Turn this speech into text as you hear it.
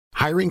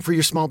Hiring for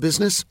your small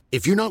business?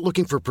 If you're not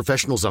looking for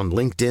professionals on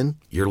LinkedIn,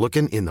 you're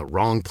looking in the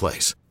wrong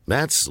place.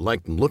 That's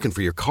like looking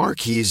for your car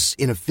keys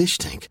in a fish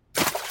tank.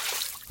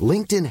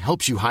 LinkedIn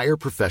helps you hire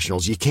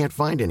professionals you can't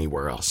find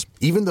anywhere else,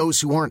 even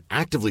those who aren't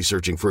actively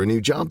searching for a new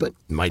job but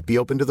might be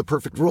open to the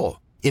perfect role.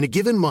 In a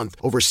given month,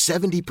 over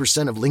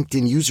 70% of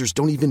LinkedIn users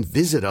don't even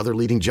visit other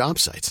leading job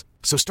sites.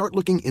 So start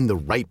looking in the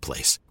right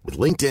place. With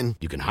LinkedIn,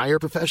 you can hire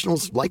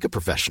professionals like a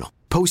professional.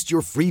 Post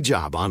your free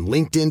job on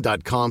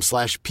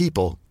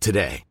linkedin.com/people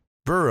today.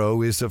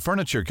 Burrow is a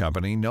furniture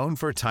company known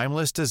for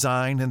timeless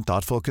design and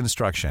thoughtful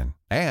construction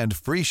and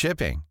free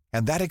shipping,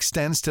 and that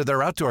extends to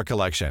their outdoor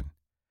collection.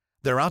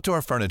 Their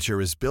outdoor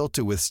furniture is built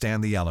to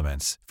withstand the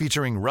elements,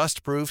 featuring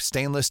rust-proof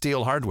stainless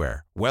steel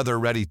hardware,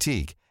 weather-ready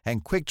teak,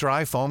 and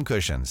quick-dry foam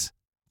cushions.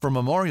 For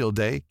Memorial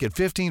Day, get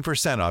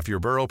 15% off your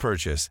Burrow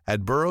purchase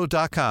at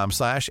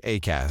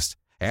burrow.com/ACAST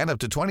and up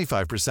to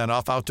 25%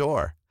 off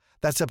outdoor.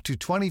 That's up to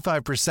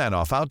 25%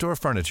 off outdoor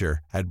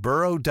furniture at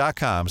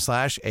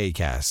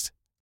burrow.com/ACAST.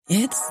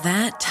 It's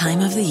that time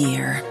of the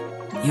year.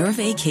 Your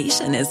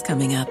vacation is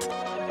coming up.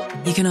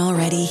 You can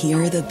already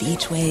hear the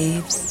beach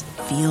waves,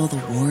 feel the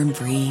warm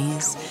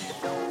breeze,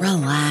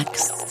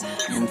 relax,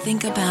 and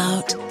think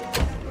about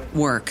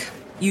work.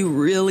 You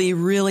really,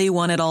 really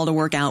want it all to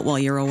work out while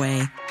you're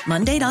away.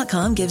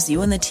 Monday.com gives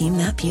you and the team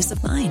that peace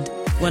of mind.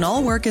 When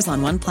all work is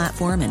on one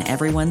platform and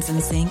everyone's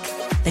in sync,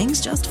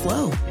 things just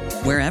flow.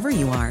 Wherever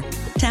you are,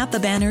 tap the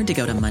banner to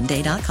go to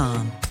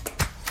Monday.com.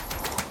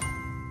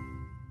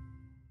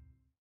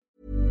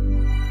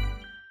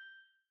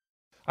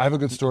 I have a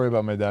good story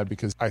about my dad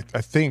because I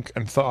think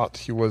and thought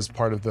he was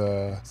part of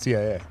the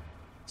CIA.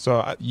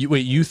 So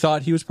you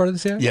thought he was part of the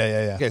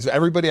CIA? Yeah. Okay, so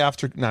everybody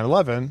after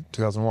 9/11,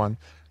 2001,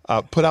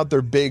 put out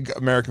their big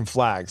American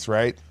flags,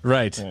 right?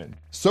 Right.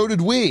 So did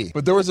we.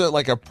 But there was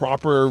a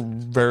proper,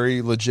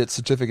 very legit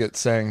certificate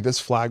saying this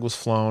flag was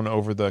flown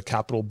over the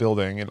Capitol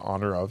building in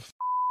honor of,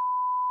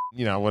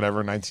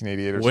 whatever,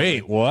 1988 or something.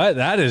 Wait, what?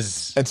 That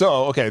is... And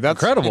so, okay,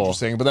 that's incredible.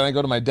 Interesting. But then I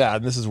go to my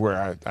dad, and this is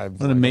where I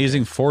what an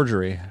amazing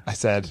forgery. I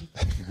said,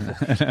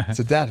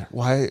 Dad,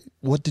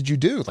 what did you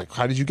do?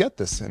 How did you get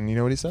this? And you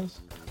know what he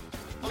says?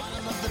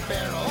 Bottom of the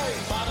barrel,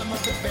 bottom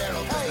of the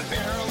barrel, 'cause the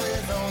barrel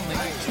is only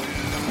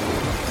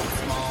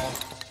small.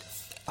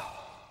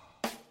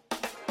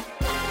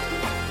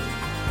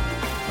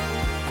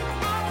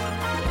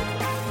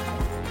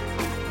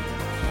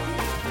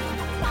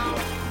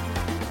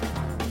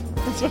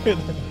 Sorry,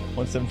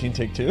 117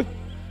 take two.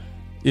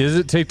 Is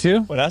it take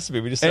two? What has to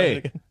be? We just started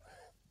again.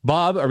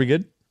 Bob, are we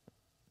good?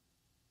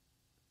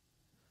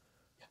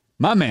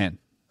 My man.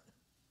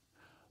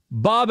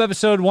 Bob,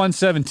 episode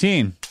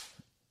 117.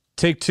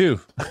 Take two.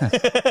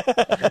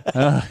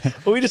 Well,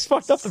 we just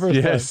fucked up the first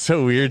time. Yeah, it's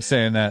so weird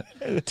saying that.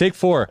 Take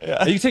four. You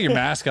can take your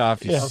mask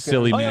off, you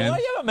silly man. Why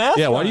do you have a mask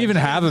why on? do you even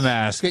have a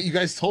mask? You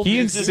guys told me. He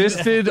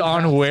insisted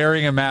on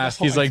wearing a mask.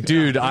 He's like,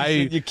 dude,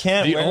 you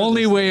can't the wear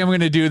only this way thing. I'm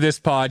going to do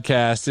this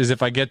podcast is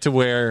if I get to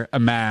wear a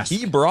mask.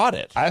 He brought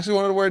it. I actually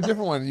wanted to wear a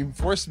different one. You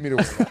forced me to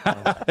wear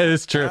that one. It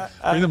is true.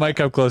 Bring the mic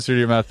up closer to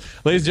your mouth.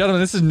 Ladies and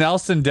gentlemen, this is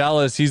Nelson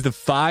Dellis. He's the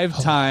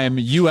five-time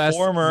U.S.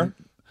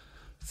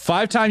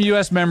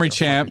 memory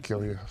champ.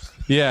 Kill you.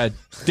 Yeah,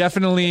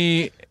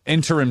 definitely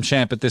interim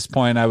champ at this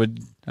point, I would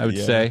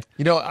say.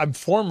 I'm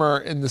former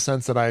in the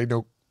sense that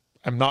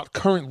I'm not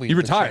currently. You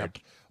the retired. champ,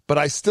 but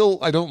I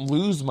don't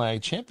lose my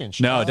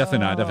championship. No,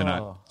 definitely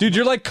not. Dude,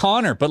 you're like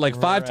Connor, but like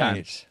five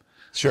times.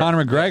 Sure.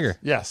 Conor McGregor.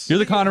 Yes. You're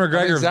the Conor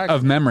McGregor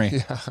of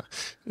memory.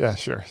 Yeah,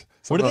 sure.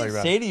 What do Something they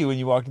like say to you when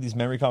you walk to these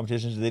memory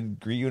competitions? Do they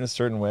greet you in a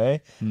certain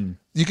way?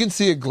 You can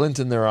see a glint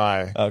in their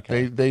eye.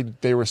 Okay.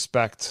 They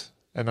respect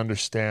and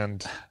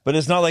understand. But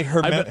it's not like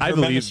her. I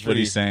believe what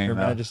he's saying. Her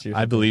Majesty.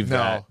 I believe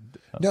that.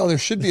 No, there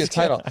should be a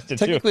title. Did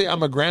Technically,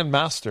 I'm a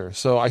Grandmaster,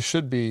 so I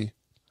should be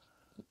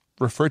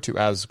referred to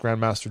as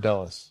Grandmaster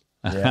Dellis.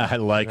 Yeah. I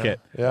like it.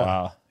 Yeah.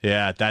 Wow.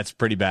 Yeah, that's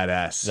pretty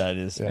badass. That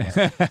is.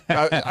 I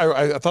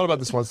thought about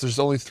this once. There's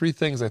only 3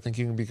 things I think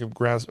you can become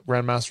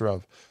Grandmaster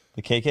of.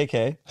 The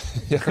KKK.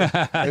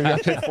 Maybe I'll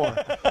pick 4.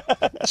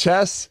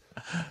 Chess,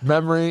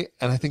 memory,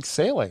 and I think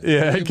sailing.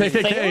 Yeah,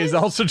 KKK is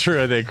also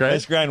true, I think, right?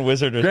 It's Grand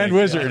Wizard. Grand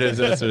Wizard is,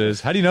 that's what it is.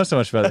 How do you know so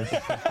much about it?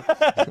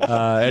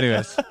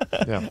 Anyways.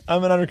 Yeah.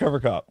 I'm an undercover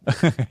cop.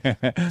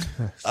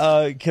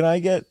 Can I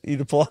get you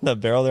to pull on that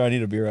barrel there? I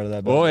need a beer out of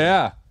that barrel. Oh,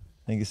 yeah.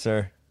 Thank you,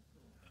 sir.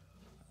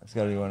 There's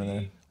got to be one in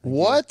there.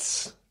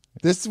 What?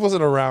 This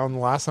wasn't around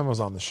last time I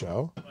was on the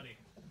show.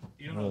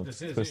 You don't know what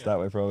this is. Twist that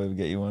way, probably would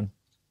get you one.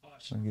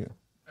 Thank you.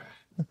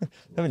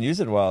 Haven't used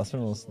it in a while. It's been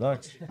a little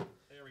stuck. There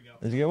we go.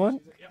 Did you get one?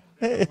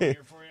 Hey.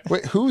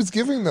 Wait, who's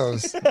giving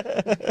those?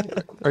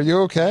 Are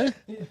you okay?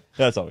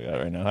 That's all we got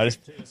right now. I just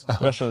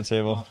rushed on the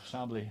table.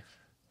 Chambly.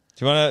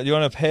 Do you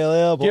want a pale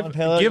ale? Blonde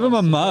pale ale? Give him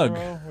a mug.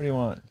 What do you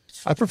want?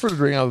 I prefer to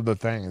drink out of the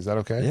thing. Is that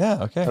okay?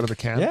 Yeah, okay. Out of the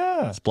can?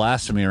 Yeah. It's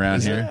blasphemy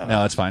around here. it?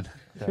 No, it's fine.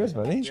 Cheers,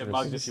 buddy.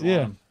 Yeah.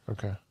 Yeah.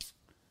 Okay.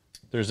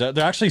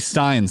 They're actually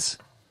Steins.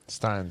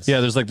 Steins.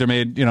 Yeah, they're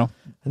made, I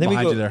think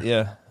behind we you there.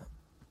 Yeah.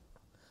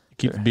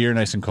 Keep the beer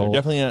nice and cold.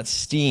 Definitely not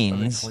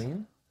Steens.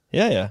 Clean?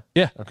 Yeah.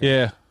 Yeah. Okay.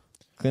 Yeah.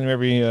 Clean them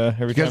every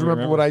You guys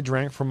remember what I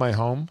drank from my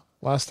home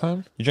last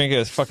time? You drank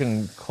a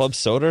fucking club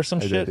soda or some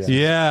shit? did,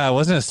 Yeah,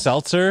 wasn't it a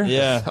seltzer?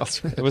 Yeah.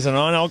 It was a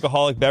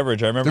non-alcoholic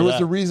beverage. I remember There was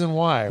that. a reason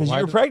why. Because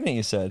you were pregnant,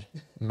 you said.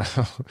 No.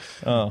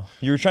 Oh.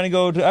 You were trying to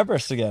go to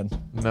Everest again.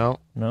 No.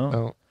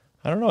 No?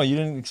 I don't know. You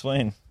didn't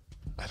explain.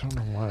 I don't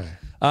know why.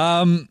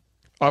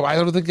 I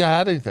don't think I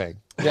had anything.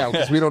 Yeah,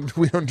 because we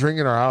don't drink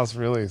in our house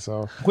really.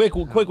 So Quick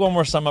one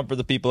more sum up for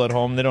the people at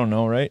home. They don't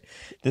know, right?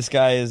 This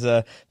guy has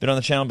been on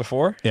the channel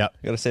before. Yeah.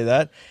 Got to say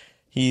that.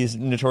 He's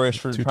notorious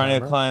for trying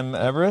to climb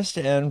Everest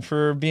and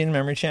for being a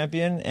memory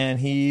champion. And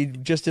he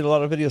just did a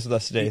lot of videos with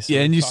us today. So Yeah,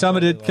 and you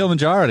summited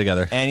Kilimanjaro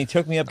together. And he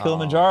took me up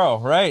Kilimanjaro.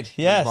 Right.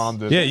 Yes.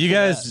 Yeah, you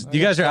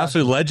guys are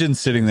absolute legends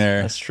sitting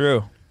there. That's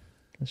true.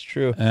 That's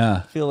true. Yeah.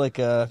 I feel like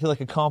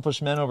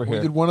accomplished men over we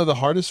here. did one of the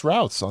hardest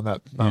routes on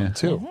that mountain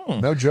too.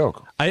 No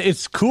joke.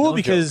 It's cool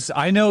because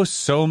I know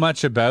so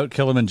much about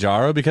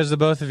Kilimanjaro because of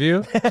both of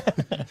you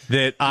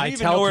that I even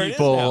know tell where it is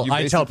people now. You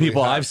I tell basically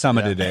people have, I've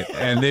summited it,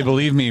 and they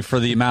believe me for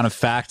the amount of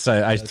facts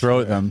I throw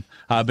at them.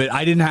 But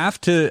I didn't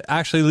have to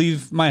actually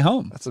leave my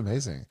home. That's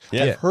amazing.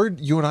 Yeah. I've heard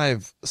you and I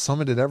have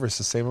summited Everest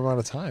the same amount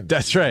of time.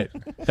 That's right.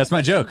 That's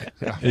my joke.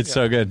 It's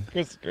so good.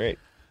 It's great.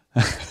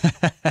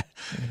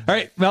 All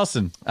right,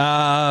 Nelson.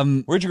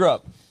 Where'd you grow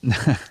up?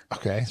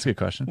 Okay. That's a good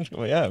question.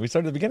 Well, yeah, we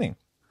started at the beginning.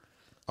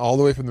 All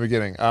the way from the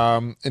beginning.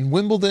 In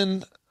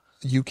Wimbledon,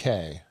 UK.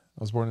 I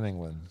was born in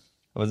England.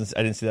 I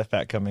didn't see that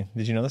fact coming.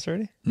 Did you know this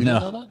already?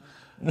 No.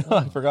 No,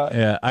 I forgot.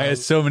 Yeah, I had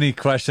so many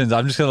questions.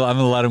 I'm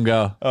gonna let them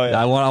go. Oh, yeah.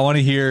 I want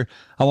to hear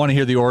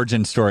the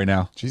origin story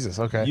now. Jesus,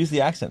 okay. Use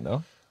the accent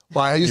though.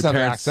 Well, I used to have an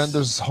parents- accent.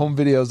 There's home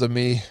videos of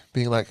me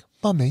being like,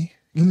 Mummy,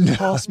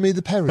 pass me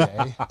the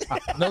Perrier.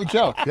 No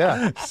joke.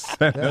 Yeah.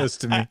 Send those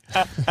to me.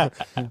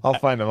 I'll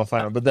find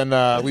them. But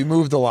then we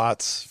moved a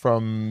lot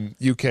from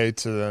UK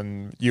to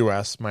then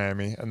US,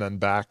 Miami, and then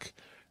back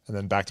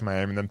to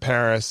Miami, and then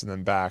Paris, and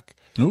then back.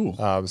 Ooh.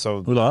 So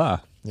Ooh la la.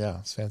 yeah,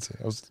 it's fancy.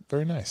 It was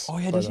very nice. Oh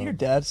yeah, doesn't your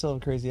dad still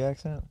have a crazy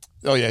accent?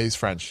 Oh yeah, he's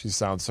French. He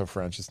sounds so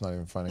French. It's not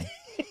even funny.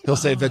 He'll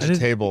say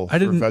vegetable I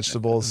didn't- for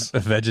vegetables. A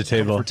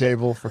vegetable.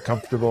 Comfortable for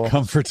comfortable.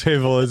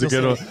 Comfortable is a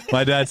good one.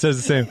 My dad says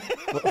the same.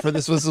 For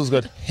this was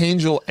good.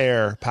 Angel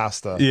Air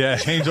pasta. Yeah,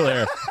 angel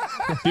air.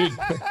 Dude,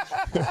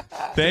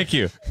 thank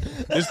you.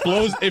 This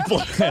blows it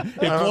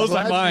blows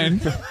my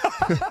mind.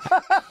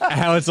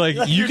 How it's like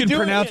you can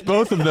pronounce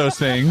both of those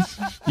things.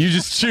 You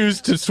just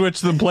choose to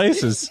switch them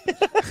places.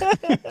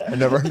 I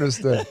never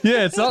understood.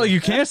 Yeah, it's not like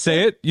you can't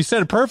say it. You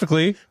said it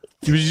perfectly.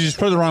 You just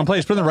put it in the wrong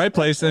place. Put it in the right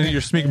place, and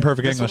you're speaking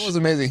perfect This one English. was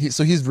amazing.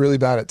 He's really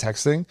bad at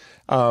texting,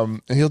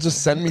 and he'll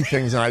just send me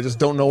things, and I just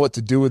don't know what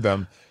to do with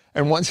them.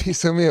 And once he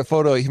sent me a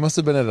photo, he must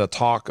have been at a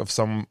talk of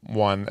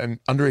someone, and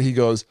under it he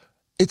goes,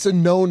 "It's a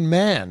known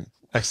man!"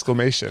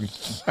 exclamation.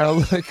 And I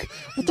was like,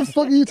 "What the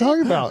fuck are you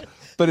talking about?"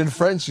 But in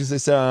French, you say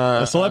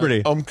A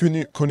celebrity.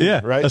 Connu,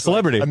 Yeah, right? a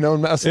celebrity. A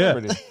known a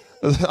celebrity.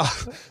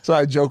 So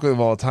I joke with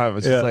him all the time.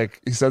 It's just like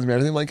he sends me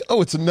anything like,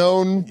 "Oh, it's a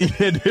known."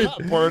 Yeah,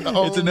 dude. Or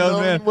It's a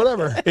known man.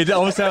 Whatever. It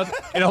almost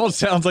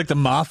sounds like the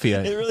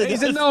mafia. really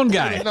He's a known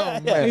guy.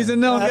 man. He's a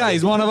known guy.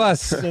 He's one of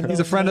us. He's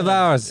a friend of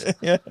ours.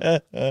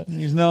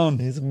 He's known.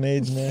 He's a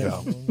mage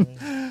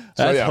man.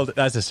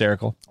 That's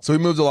hysterical. So we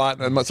moved a lot,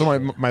 and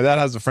my dad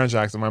has a French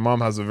accent. My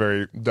mom has a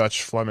very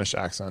Dutch Flemish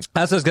accent.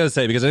 That's what I was gonna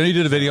say because I know you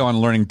did a video on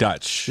learning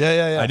Dutch.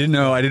 Yeah. I didn't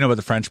know about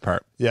the French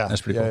part. Yeah,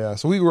 That's pretty cool. Yeah.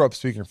 So we grew up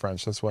speaking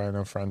French. That's why I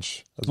know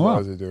French as well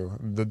as I do.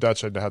 The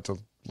Dutch I had to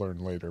learn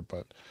later,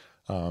 but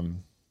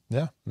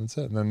yeah, that's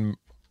it. And then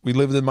we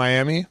lived in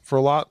Miami for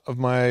a lot of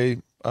my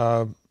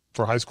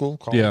for high school,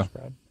 college. Yeah.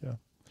 Grad. Yeah.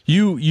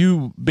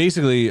 You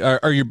basically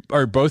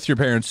are both your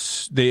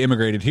parents they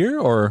immigrated here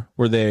or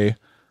were their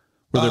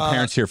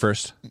parents here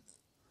first?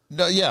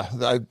 No, yeah.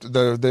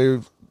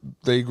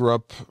 They grew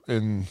up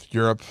in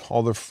Europe.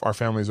 All our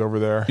family's over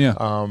there.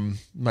 Yeah.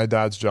 My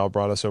dad's job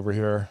brought us over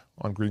here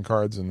on green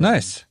cards, and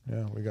Nice.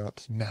 Yeah, we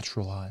got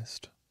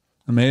naturalized.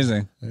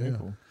 Amazing. Yeah.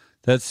 Cool.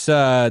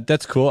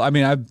 That's cool. I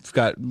mean, I've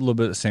got a little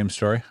bit of the same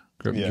story.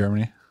 Grew up in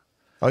Germany.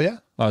 Oh yeah.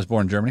 I was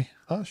born in Germany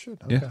Oh shit.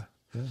 Okay.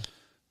 Yeah.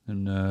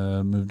 and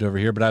moved over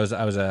here, but I was a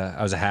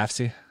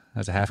halfsy. I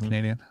was a half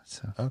Canadian.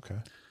 So Okay.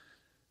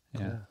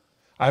 yeah.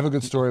 I have a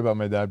good story about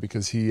my dad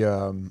because he,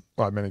 well,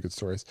 I have many good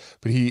stories,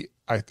 but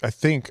I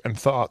think and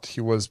thought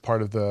he was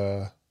part of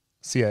the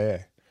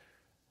CIA.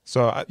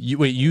 So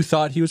You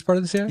thought he was part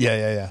of the CIA?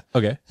 yeah.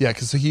 Okay. Yeah,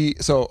 because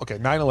okay,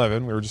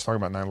 9/11. We were just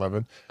talking about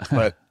 9/11,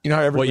 but you know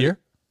how everybody. What year?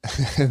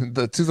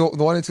 the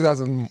one in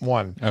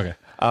 2001. Okay.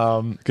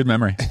 Good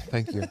memory.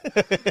 Thank you.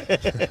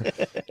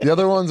 The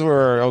other ones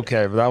were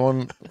okay, but that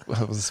one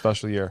was a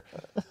special year.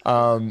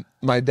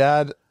 My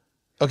dad.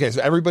 Okay,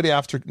 so everybody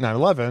after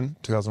 9/11,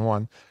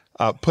 2001.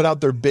 Put out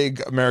their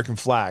big American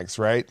flags,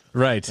 right?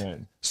 Right.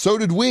 So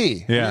did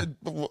we. Yeah.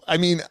 I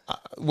mean,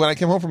 when I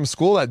came home from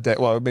school that day,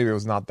 well, maybe it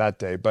was not that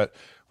day, but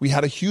we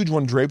had a huge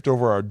one draped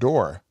over our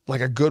door,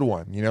 like a good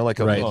one, like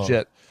a Right.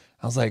 legit.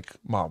 I was like,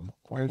 Mom,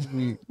 why did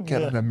we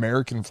get an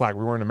American flag?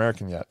 We weren't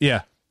American yet.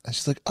 Yeah. And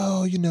she's like,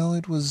 oh,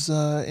 it was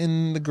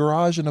in the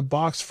garage in a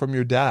box from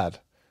your dad.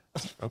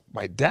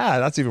 My dad,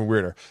 that's even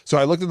weirder. So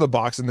I looked at the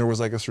box and there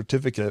was like a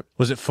certificate.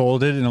 Was it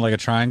folded in like a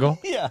triangle?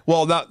 Yeah.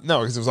 Well, no,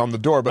 because it was on the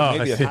door, but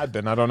maybe it had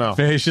been. I don't know.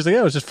 She's like,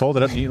 yeah, it was just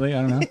folded up neatly.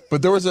 I don't know.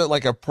 But there was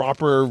a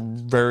proper,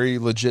 very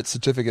legit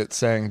certificate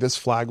saying this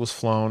flag was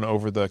flown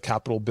over the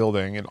Capitol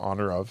building in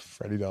honor of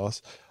Freddie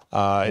Dellis.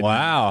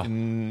 Wow.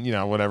 In,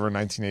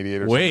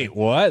 1988 or Wait,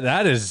 something. what?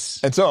 That is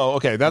And so,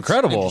 okay, that's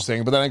incredible.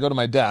 interesting. But then I go to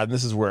my dad, and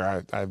this is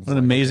where I an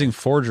amazing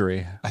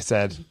forgery. I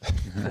said,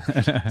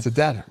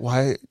 Dad,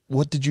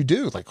 what did you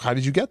do? Like, how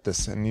did you get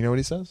this? And you know what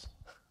he says?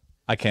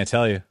 I can't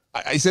tell you.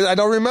 I said, I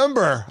don't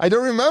remember. I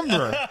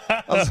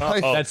was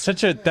like, That's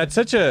such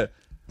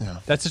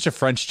a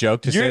French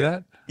joke to say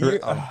that.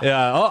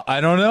 Yeah. Oh,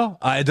 I don't know.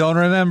 I don't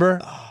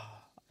remember.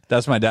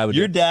 That's what my dad would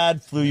Your do.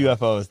 dad flew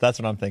UFOs. That's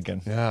what I'm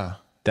thinking. yeah.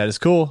 That is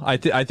cool. I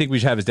think we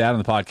should have his dad on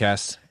the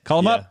podcast. Call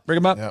him up. Bring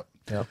him up.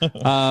 Yep.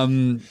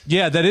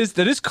 Yeah, that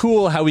is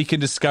cool how we can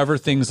discover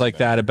things like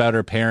that about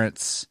our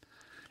parents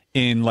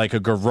in like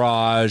a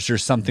garage or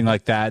something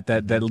like that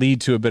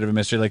lead to a bit of a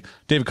mystery. Like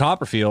David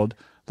Copperfield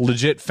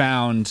legit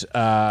found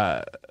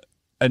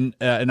an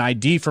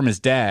ID from his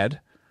dad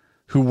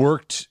who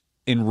worked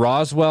in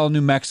Roswell,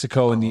 New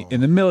Mexico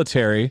in the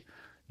military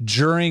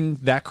during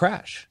that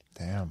crash.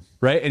 Damn.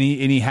 Right, and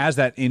he has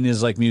that in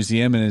his like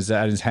museum and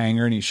at his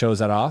hangar, and he shows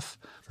that off.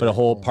 But a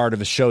whole part of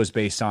his show is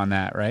based on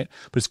that, right?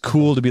 But it's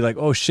cool to be like,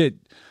 oh shit,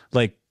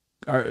 like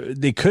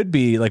they could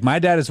be like my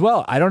dad as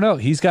well. I don't know.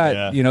 He's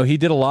got he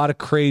did a lot of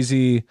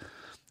crazy,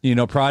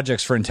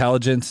 projects for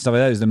intelligence stuff like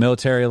that. He's in the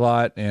military a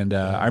lot, and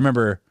I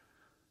remember,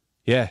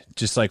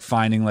 just like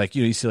finding like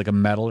you see like a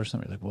medal or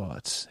something. You're like, well,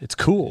 it's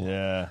cool.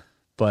 Yeah.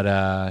 But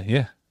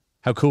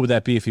how cool would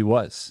that be if he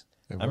was?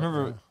 I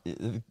remember,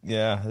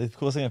 the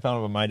coolest thing I found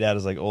about my dad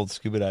is like old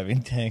scuba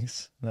diving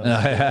tanks.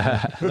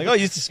 Like, oh,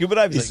 you used to scuba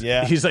dive? He's like,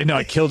 yeah. He's like, no,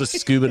 I killed a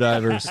scuba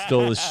diver,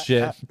 stole his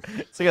shit.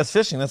 It's like I was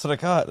fishing. That's what I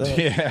caught.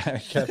 Yeah, I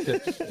kept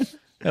it.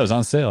 It was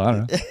on sale. I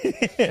don't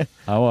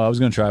know. I was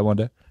going to try one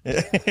day.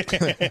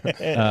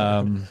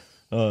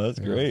 Oh, that's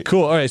great.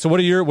 Cool. All right. So, what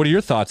are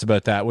your thoughts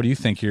about that? What do you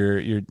think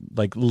your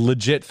like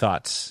legit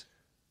thoughts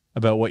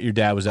about what your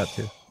dad was up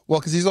to? Well,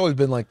 because he's always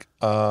been like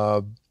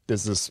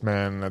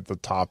businessman at the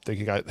top.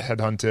 He got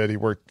headhunted. He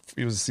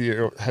was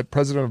CEO, head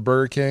president of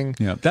Burger King.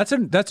 Yeah, that's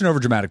an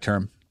overdramatic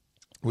term.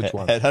 Which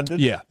one? Headhunted?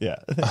 Yeah.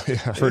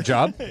 For a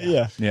job?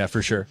 Yeah,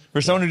 for sure.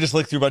 For someone who just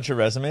looked through a bunch of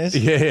resumes?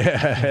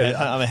 Yeah.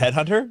 I'm a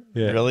headhunter?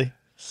 Yeah. Really?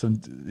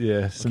 Some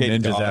Okay,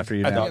 ninjas dog. after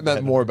you I now. think it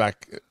meant more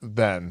back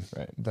then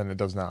than it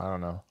does now. I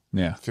don't know.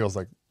 Yeah. It feels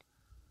like,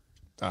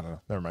 I don't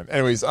know. Never mind.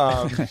 Anyways,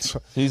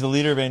 He's the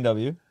leader of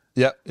A&W.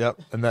 Yep.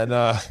 And then,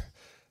 what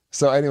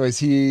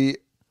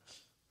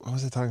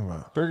was I talking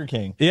about? Burger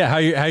King. Yeah, how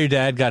your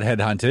dad got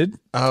headhunted.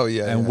 Oh,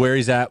 yeah. And where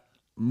he's at,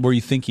 where you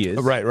think he is.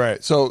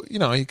 Right. So,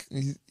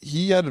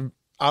 he had,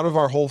 out of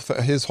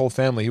his whole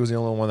family, he was the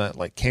only one that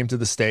like came to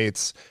the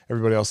States.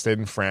 Everybody else stayed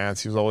in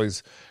France. He was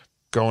always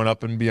going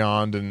up and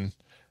beyond. And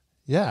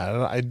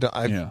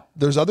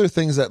there's other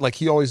things that like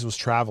he always was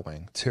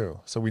traveling too.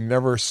 So we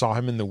never saw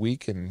him in the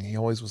week, and he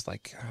always was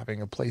like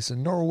having a place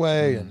in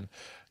Norway and,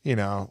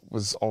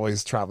 was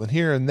always traveling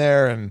here and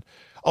there. And,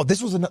 oh,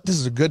 this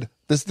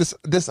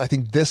I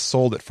think this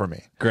sold it for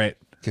me. Great.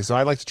 Okay, so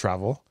I like to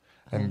travel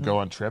and go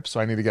on trips, so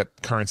I need to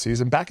get currencies.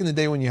 And back in the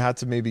day when you had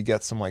to maybe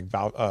get some like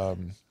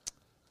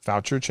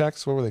voucher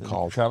checks, what were they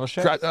called? Travel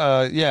checks?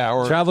 Or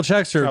Travel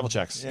checks or travel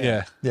checks.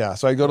 Yeah.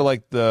 So I go to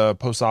like the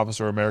post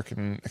office or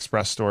American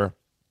Express store.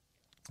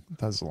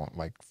 That was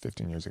like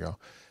 15 years ago.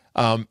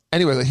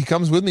 Anyway, he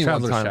comes with me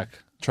Traveler's one time. check.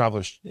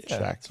 Traveler's check.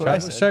 That's what I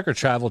Travel said. check or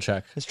travel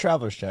check? It's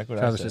traveler's check. What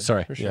Traveler's I said. check.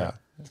 Sorry. For sure. Yeah.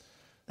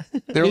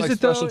 They're Is like it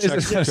though? special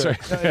Is checks. it, sorry.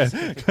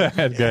 Go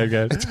ahead.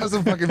 It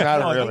doesn't fucking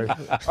matter really.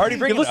 Already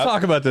bring Let's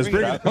talk about this.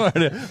 Bring it on.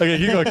 Okay,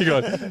 keep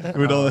going.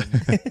 We don't.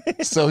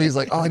 So he's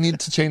like, "Oh, I need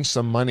to change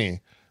some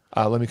money.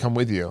 Let me come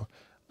with you."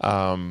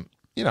 I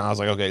was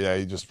like, "Okay, yeah."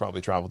 He just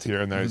probably traveled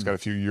here and there. He's got a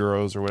few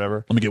euros or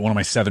whatever. Let me get one of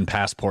my 7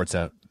 passports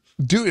out.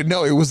 Dude,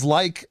 no, it was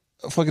like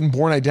a fucking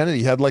Born Identity.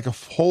 He had like a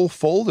whole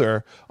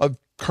folder of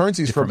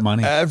currencies Different from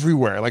money.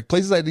 everywhere, like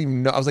places I didn't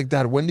even know. I was like,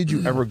 Dad, when did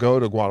you ever go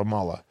to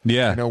Guatemala?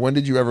 Yeah. When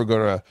did you ever go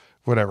to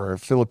whatever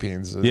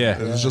Philippines? Yeah.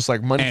 It was just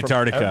like money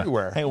Antarctica. from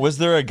everywhere. Hey, was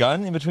there a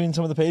gun in between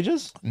some of the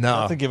pages?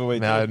 No. Not to give away.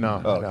 No, too.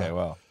 no, Oh, no. okay,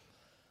 well.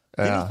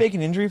 Didn't he fake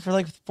an injury for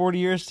like 40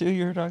 years too?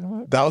 You were talking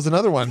about? That was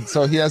another one.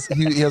 So he got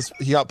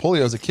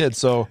polio as a kid.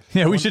 So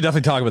Yeah, we should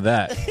definitely talk about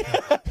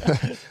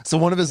that. so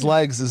one of his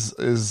legs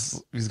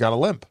is he's got a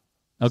limp.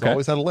 He's Okay.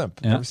 always had a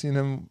limp. Yeah. Never seen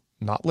him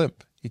not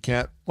limp. He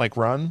can't like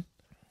run.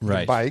 He can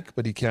Right. bike,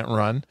 but he can't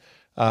run.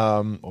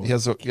 He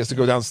has to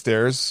go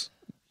downstairs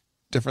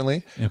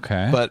differently.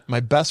 Okay. But my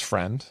best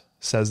friend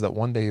says that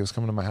one day he was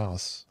coming to my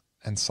house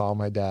and saw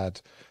my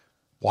dad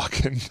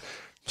walking,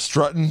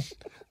 strutting,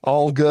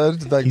 all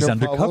good. Like He's no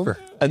undercover.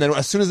 problem. And then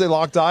as soon as they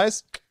locked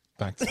eyes,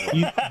 back to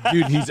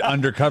Dude, he's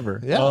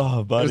undercover. yeah.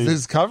 Oh, buddy. It was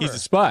his cover. He's a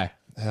spy.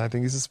 And I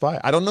think he's a spy.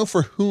 I don't know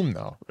for whom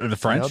though. The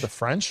French? The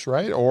French,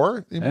 right?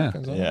 Or the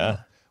Americans. I don't know. Yeah.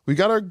 We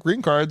got our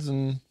green cards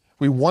and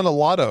we won a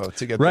lotto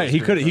to get Right. those He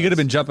green could have cards.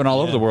 been jumping all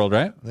over the world,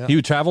 right? Yeah. He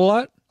would travel a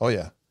lot. Oh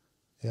yeah.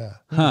 Yeah.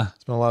 Huh.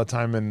 Spent a lot of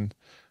time in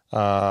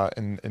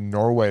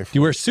Norway. For Do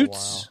you wear a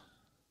suits?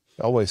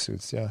 while. Always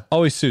suits. Yeah.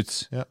 Always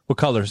suits. Yeah. What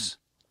colors?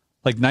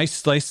 Like nice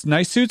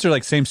suits or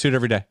like same suit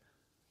every day?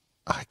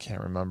 I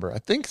can't remember. I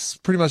think it's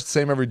pretty much the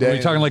same every day. Are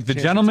you talking like the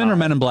gentleman or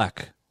Men in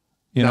Black?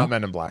 You know, Not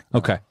Men in Black. No.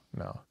 Okay.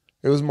 No.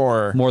 It was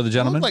more the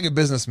gentleman? like a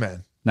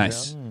businessman.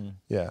 Nice.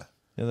 Yeah.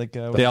 Yeah, like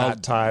They all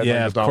hat tie, yeah,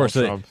 like of Donald course.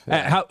 Trump.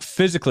 Yeah. How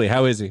physically?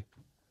 How is he?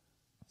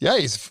 Yeah,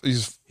 he's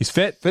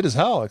fit. Fit as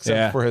hell, except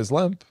Yeah. for his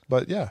limp.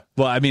 But yeah,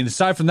 Well, I mean,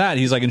 aside from that,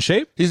 he's like in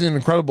shape. he's an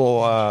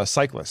incredible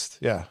cyclist.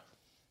 Yeah,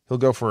 he'll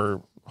go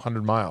for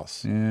 100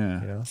 miles.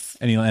 Yeah. You know,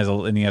 And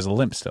he has a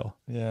limp still.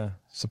 Yeah.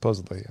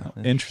 supposedly.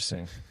 Yeah.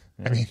 Interesting.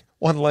 I mean,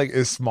 one leg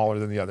is smaller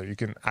than the other. You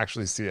can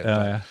actually see it. Oh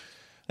but- yeah.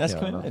 That's Yeah,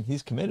 committed.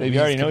 He's committed. Maybe You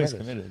already he's know he's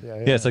committed.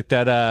 committed. Yeah, it's like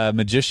that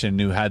magician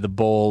who had the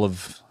bowl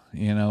of,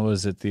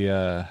 was it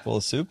the Full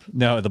of soup?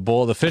 no,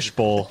 the fish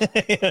bowl.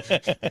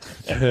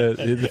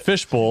 the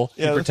fish bowl.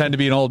 Yeah, He pretend to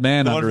be an old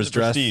man the one under from his The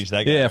dress. Prestige,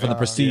 that guy. Yeah, from the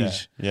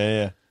Prestige.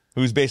 Yeah.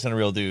 Who's based on a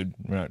real dude.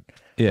 We're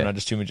Yeah. not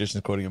just two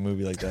magicians quoting a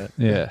movie like that.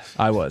 Yeah,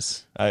 I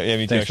was. I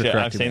mean, Thanks for actually, I'm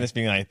correcting saying me. this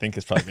being I think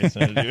it's probably based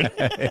on a dude.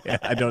 Yeah,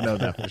 I don't know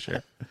that for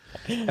sure.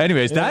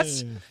 Anyways,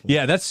 that's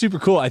super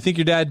cool. I think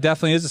your dad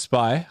definitely is a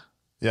spy.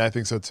 Yeah, I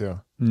think so too.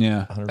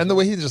 Yeah. And the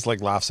way he just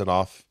like laughs it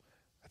off,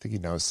 I think he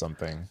knows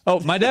something. Oh,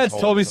 my dad's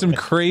told me some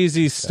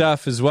crazy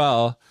stuff as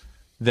well.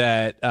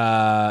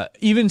 That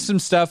even some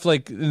stuff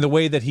like the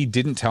way that he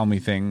didn't tell me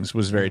things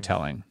was very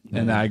telling,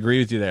 and I agree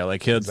with you there.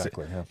 Like he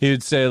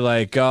would say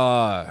like,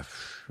 "Oh,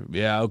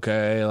 yeah,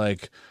 okay,"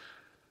 like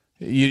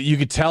you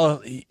could tell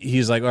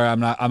he's like, "All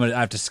right, I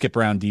have to skip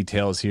around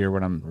details here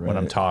when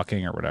I'm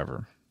talking or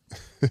whatever."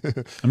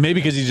 Maybe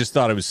because he just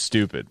thought it was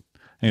stupid,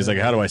 and he's like,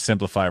 "How do I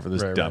simplify for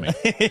this dummy?"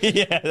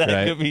 Yeah,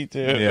 that could be too.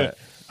 Yeah,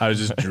 I was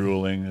just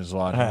drooling, just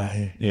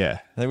watching. Yeah,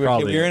 Like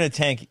we're in a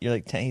tank. You're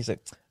like, tank. He's like,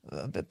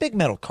 a big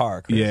metal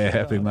car. Chris."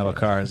 yeah, big metal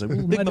cars. Like,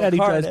 my metal daddy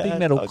car, drives Dad. big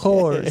metal Okay.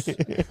 cars.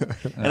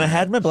 And I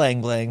had my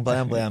blam out.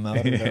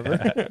 Or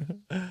whatever.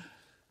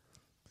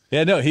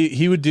 Yeah, no,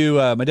 he would do.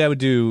 My dad would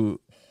do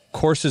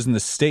courses in the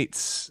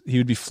States. He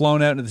would be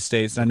flown out into the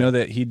States, and I know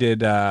that he did.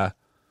 The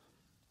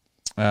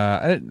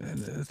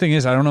thing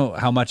is, I don't know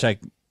how much I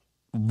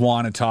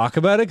want to talk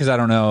about it because I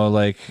don't know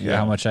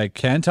how much I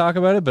can talk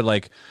about it. But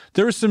like,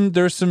 there was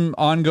some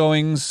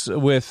ongoings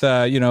with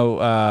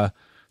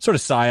sort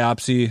of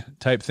psyopsy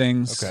type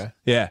things. Okay.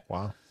 Yeah.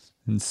 Wow.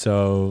 And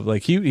so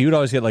like he would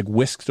always get like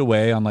whisked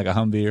away on like a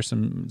Humvee or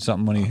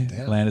something when he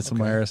landed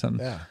somewhere or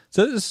something. Yeah.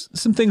 So there's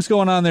some things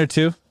going on there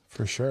too.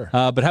 For sure.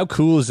 But how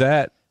cool is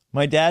that?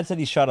 My dad said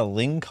he shot a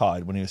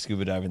lingcod when he was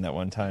scuba diving that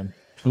one time.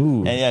 Ooh.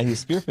 And yeah, he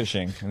was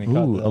spearfishing. And he Ooh,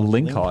 caught a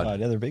lingcod.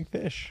 Yeah, they're big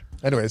fish.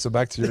 Anyway, so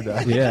back to your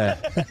dad. Yeah.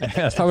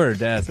 Let's talk about our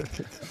dads.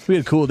 We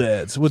had cool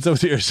dads. What's up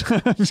with yours?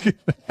 I'm just kidding.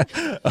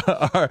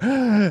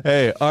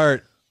 Hey,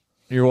 Art,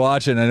 you're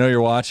watching. I know you're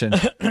watching.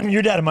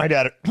 Your dad and my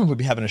dad would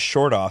be having a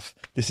short off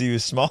to see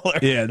who's smaller.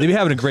 Yeah, they'd be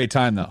having a great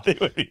time, though. They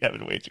would be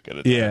having way too good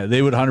a time. Yeah,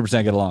 they would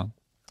 100% get along.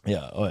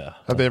 Yeah. Oh, yeah.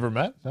 Have they ever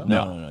met?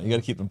 No. You got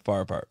to keep them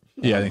far apart.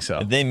 Yeah, I think so.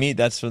 If they meet,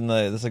 that's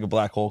like a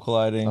black hole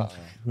colliding.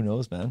 Who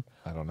knows, man?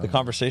 I don't know. The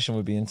conversation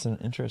would be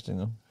interesting,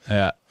 though.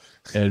 Yeah,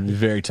 it'd be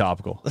very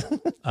topical.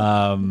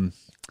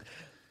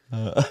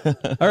 All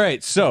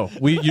right, so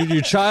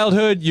your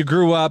childhood, you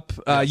grew up.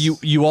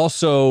 You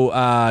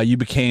also you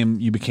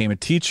became a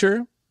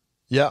teacher.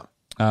 Yeah.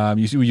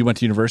 You went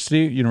to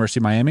University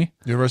of Miami,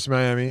 University of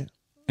Miami.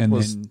 and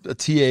Was then a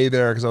TA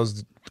there because I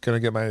was going to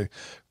get my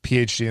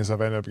PhD and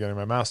stuff. I ended up getting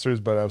my master's,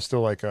 but I was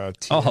still like a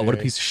TA. oh, what a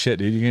piece of shit,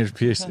 dude! You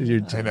get your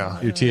PhD, I know.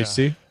 your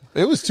THC.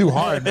 It was too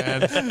hard,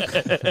 man.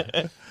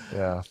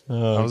 Yeah.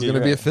 I was going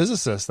to be a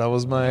physicist. I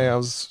was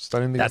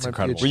studying to That's get my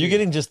incredible. PhD. Were you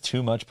getting just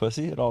too much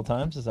pussy at all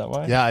times? Is that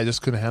why? Yeah, I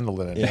just couldn't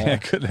handle it. I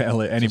couldn't handle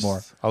it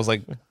anymore. I was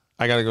like,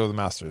 I got to go to the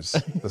master's.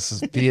 This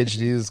is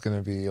PhD is going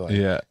to be like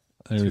Yeah,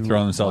 they were too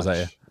throwing themselves much.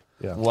 at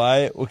you. Yeah.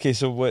 Why? Okay,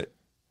 so what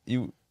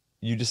you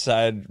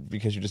decide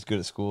because you're just good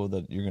at school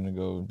that you're gonna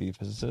go and be a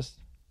physicist?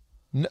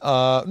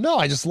 No,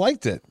 I just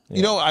liked it.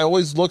 You know, I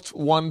always looked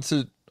when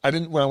I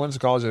went to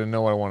college, I didn't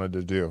know what I wanted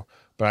to do,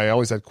 but I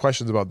always had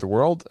questions about the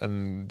world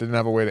and didn't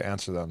have a way to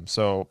answer them.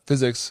 So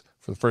physics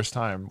for the first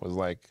time was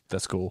like,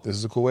 That's cool. this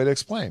is a cool way to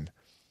explain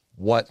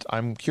what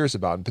I'm curious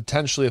about. And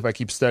potentially if I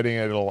keep studying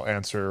it, it'll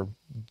answer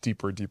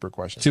deeper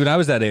questions. See, when I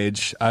was that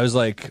age, I was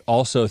like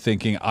also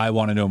thinking I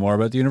want to know more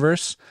about the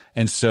universe,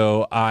 and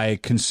so I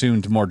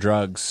consumed more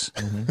drugs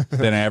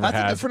than I ever That's a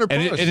had. different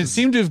And approach. it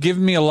seemed to have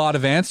given me a lot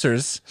of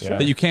answers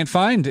that you can't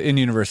find in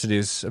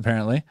universities,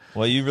 apparently.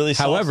 Well, you really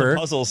solved However- some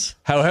puzzles.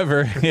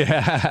 However,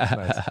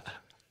 yeah.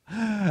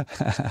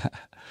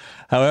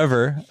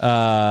 However,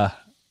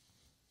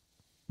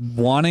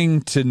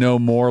 wanting to know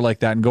more like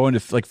that and going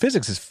to like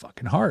physics is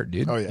fucking hard,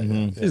 dude. Oh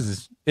yeah.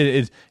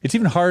 It's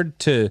even hard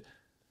to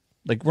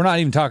like. We're not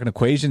even talking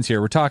equations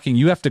here. We're talking.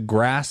 You have to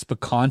grasp a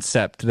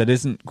concept that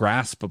isn't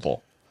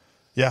graspable.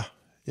 Yeah.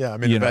 I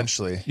mean, You know?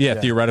 eventually. Yeah,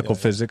 theoretical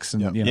physics,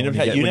 and you know, You when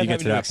never you have get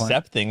to to that point,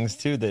 accept things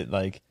too that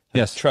like.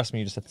 Yes. Trust me,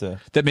 you just have to.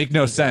 that make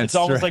no sense. It's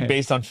almost right? like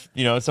based on it's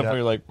something Yeah.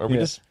 you're like, are we Yeah.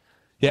 just?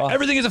 Yeah,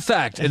 everything is a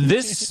fact, and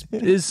this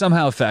is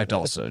somehow a fact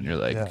also. And you're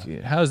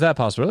like, how is that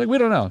possible? We're like, we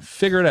don't know.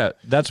 Figure it out.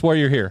 That's why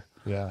you're here.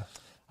 Yeah.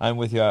 I'm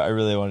with you. I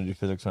really wanted to do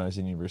physics when I was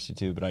in university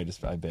too, but I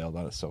bailed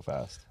on it so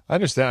fast. I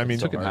understand. I mean,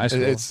 took it in high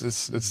school.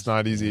 it's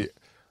not easy.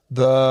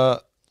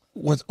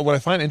 What I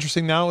find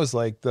interesting now is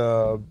like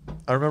I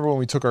remember when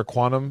we took our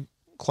quantum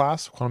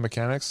class, quantum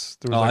mechanics.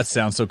 There was That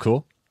sounds so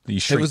cool. You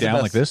shrink was the down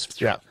best. like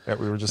this. Yeah,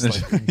 we were just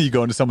like, You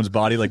go into someone's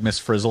body like Miss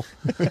Frizzle.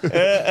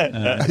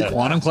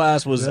 Quantum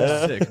class was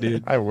sick,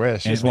 dude. I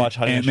wish. Just watch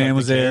Honey, I Ant-Man Shrunk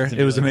was the there. Kids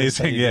and It was be like, "That's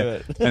how amazing. you do Yeah.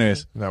 it."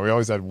 Anyways, No, we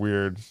always had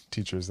weird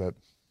teachers that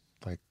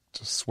like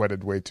just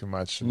sweated way too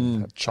much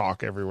and had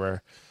chalk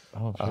everywhere.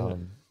 Oh, shit.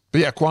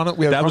 But yeah, quantum.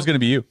 We had that was going to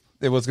be you.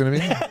 It was going to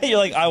be. You're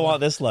like, I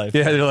want this life.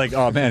 Yeah, they're like,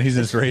 oh man, he's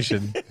an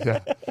inspiration. Yeah.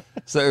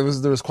 So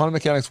there was quantum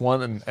mechanics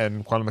 1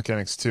 and quantum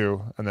mechanics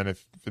 2, and then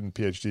if in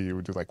PhD you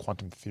would do like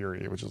quantum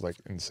theory, which is like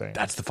insane.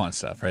 That's the fun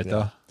stuff, right?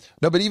 Though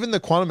No, but even the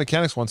quantum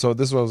mechanics one. So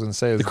this is what I was going to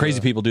say: is the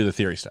crazy people do the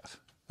theory stuff.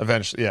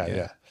 eventually,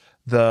 yeah.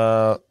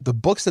 The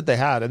books that they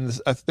had, and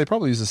they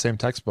probably use the same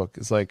textbook.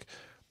 Is like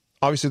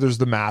obviously there's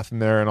the math in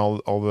there and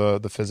all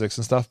the physics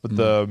and stuff, but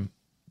the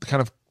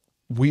kind of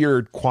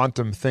weird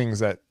quantum things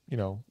that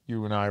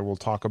you and I will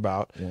talk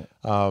about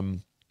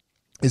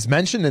is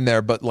mentioned in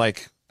there, but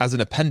like as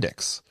an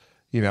appendix,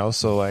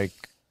 so like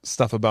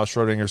stuff about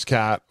Schrodinger's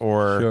cat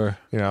or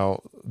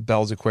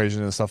Bell's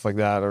equation and stuff like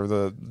that, or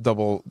the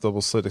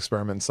double slit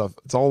experiment and stuff.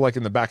 It's all like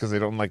in the back because they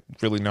don't like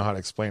really know how to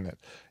explain it.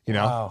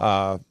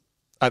 Wow.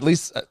 At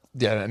least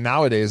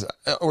nowadays,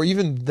 or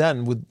even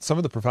then with some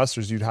of the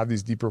professors, you'd have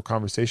these deeper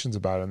conversations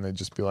about it, and they'd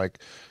just be like,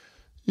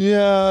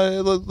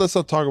 "Yeah, let's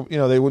not talk."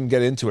 They wouldn't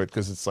get into it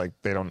because it's like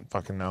they don't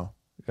fucking know.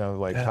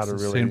 How to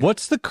really. And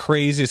what's the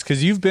craziest?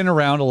 Because you've been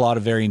around a lot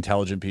of very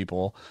intelligent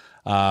people.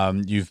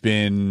 You've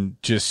been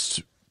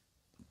just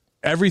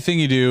everything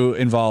you do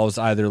involves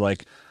either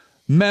like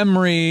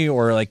memory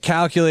or like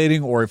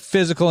calculating or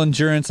physical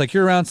endurance. Like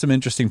you're around some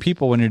interesting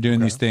people when you're doing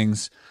these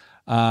things.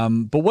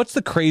 But what's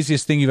the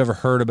craziest thing you've ever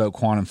heard about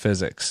quantum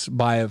physics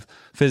by a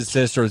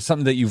physicist, or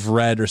something that you've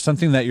read, or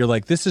something that you're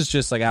like, this is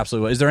just like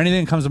absolutely. Is there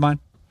anything that comes to mind?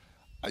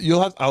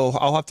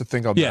 I'll have to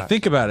think on that. Yeah,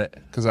 think about it.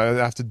 Because I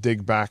have to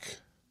dig back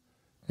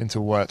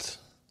into what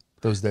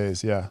those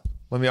days. Yeah,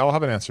 I'll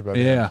have an answer about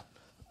it. Yeah.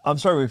 I'm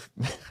sorry,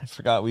 I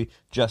forgot we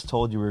just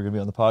told you we were going to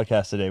be on the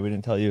podcast today. We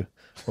didn't tell you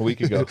a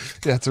week ago.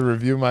 Yeah, to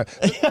review my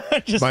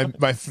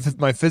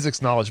my physics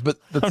knowledge. But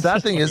the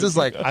sad thing is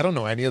like I don't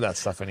know any of that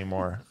stuff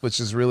anymore, which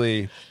is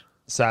really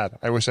sad.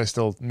 I wish I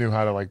still knew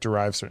how to like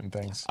derive certain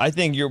things. I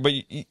think you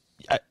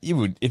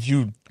would, if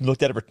you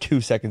looked at it for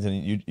 2 seconds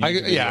and you'd be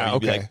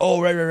like,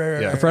 oh,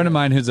 right. A friend of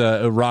mine who's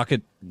a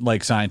rocket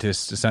like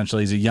scientist,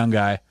 essentially, he's a young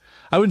guy.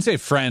 I wouldn't say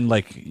friend,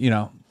 like,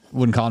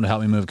 wouldn't call him to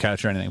help me move a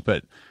couch or anything,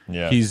 but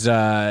he's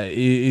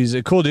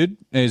a cool dude.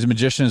 He's a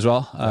magician as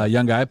well,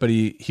 young guy, but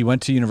he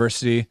went to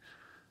university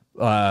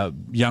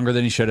younger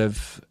than he should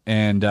have,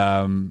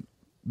 and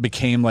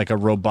became like a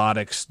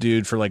robotics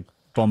dude for like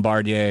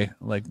Bombardier,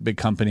 like big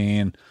company,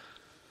 and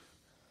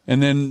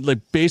then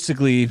like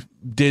basically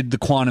did the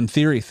quantum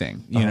theory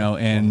thing,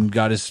 and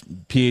got his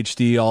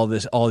PhD,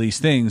 all these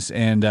things.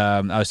 And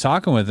I was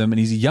talking with him, and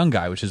he's a young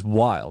guy, which is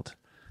wild.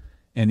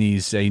 And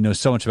he knows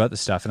so much about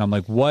this stuff. And I'm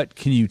like, what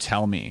can you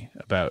tell me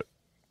about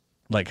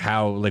like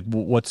how, like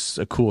what's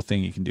a cool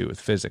thing you can do with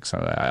physics?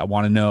 I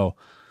want to know.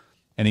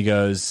 And he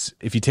goes,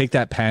 if you take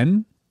that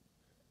pen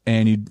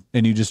and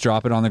you just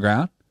drop it on the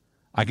ground,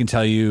 I can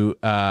tell you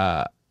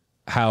how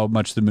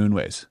much the moon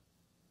weighs.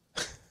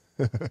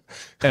 And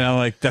I'm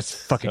like, that's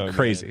fucking So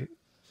crazy.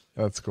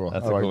 That's cool.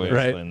 That's I a like cool way that.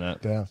 to explain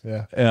that.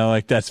 Yeah. And I'm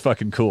like, that's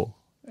fucking cool.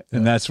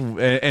 And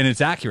and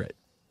it's accurate.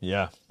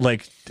 Yeah.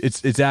 Like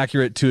it's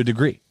accurate to a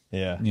degree.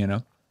 Yeah.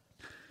 Yeah.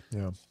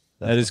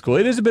 That is cool.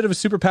 It is a bit of a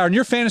superpower. And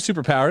you're a fan of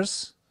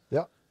superpowers.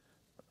 Yeah.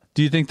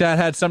 Do you think that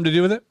had something to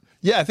do with it?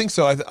 Yeah, I think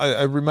so.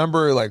 I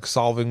remember like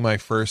solving my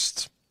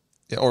first,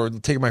 or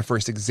taking my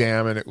first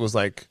exam, and it was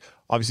like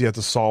obviously you have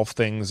to solve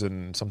things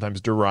and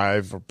sometimes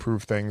derive or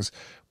prove things,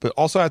 but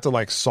also I had to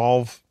like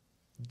solve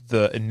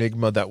the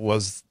enigma that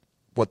was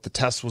what the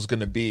test was going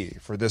to be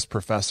for this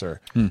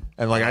professor. And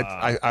like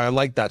I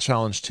like that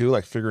challenge too,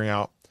 like figuring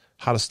out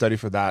how to study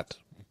for that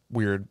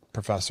weird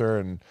professor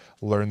and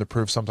learn the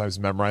proofs, sometimes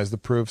memorize the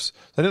proofs.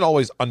 I didn't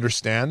always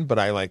understand, but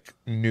I like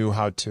knew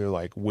how to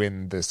like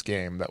win this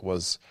game that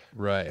was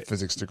a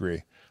physics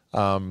degree.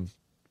 But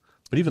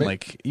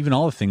even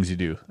all the things you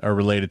do are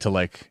related to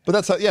like. But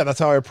that's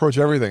how I approach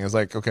everything. Is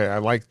like, okay, I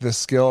like this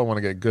skill, I want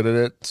to get good at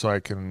it so I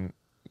can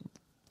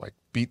like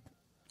be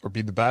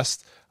the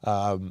best.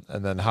 And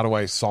then how do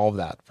I solve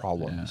that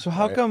problem? Yeah. So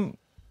how come?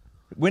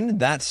 When did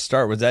that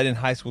start? Was that in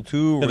high school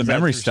too? Or the was that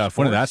memory through stuff.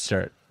 When did that sports?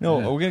 start? No,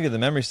 we're gonna get the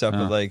memory stuff,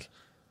 but like,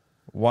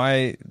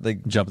 why?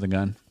 Like, Jump the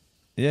gun.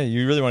 yeah,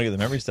 you really want to get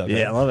the memory stuff.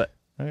 Yeah, right? I love it.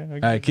 Okay, All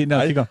right, keep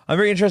going. I'm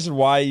very interested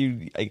why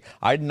you. Like,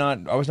 I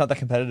was not that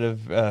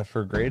competitive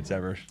for grades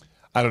ever.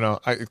 I don't know.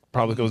 It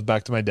probably goes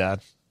back to my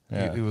dad.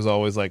 Yeah. He was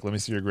always like, "Let me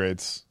see your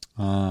grades.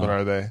 What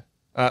are they?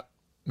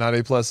 Not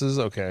A pluses.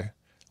 Okay,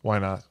 why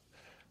not?"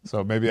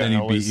 So maybe Then I he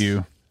always beat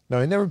you.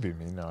 No, he never beat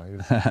me. No, he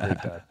was a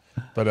great dad.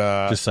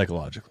 But Just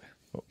psychologically.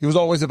 he was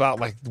always about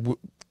like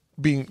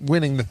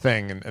winning the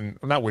thing and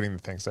not winning the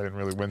thing. So I didn't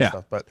really win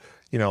stuff, but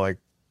like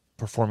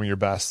performing your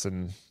best.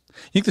 And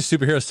You think the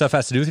superhero stuff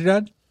has to do with your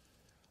dad?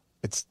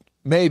 it's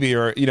maybe,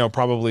 or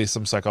probably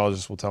some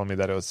psychologists will tell me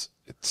that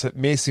it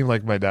may seem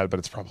like my dad, but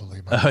it's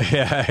probably my Oh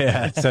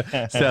yeah.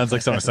 Sounds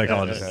like some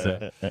psychologist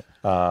said. so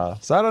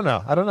I don't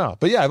know.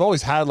 But yeah, I've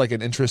always had like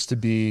an interest to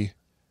be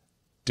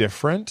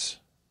different.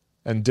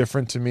 And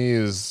different to me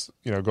is,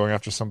 going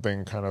after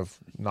something kind of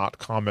not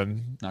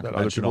common Not that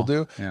other people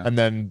do, yeah. and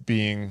then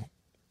being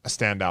a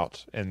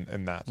standout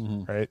in that,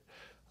 right?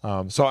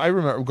 So I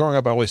remember growing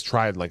up, I always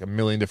tried like a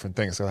million different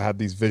things. So I had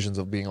these visions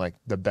of being like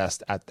the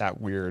best at that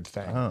weird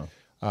thing.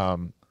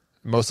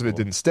 Most of it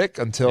didn't stick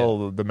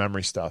until the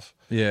memory stuff.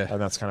 Yeah.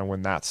 And that's kind of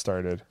when that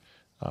started.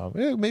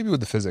 Maybe with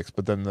the physics,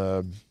 but then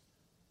a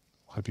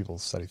lot of people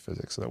study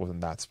physics, so that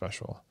wasn't that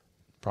special.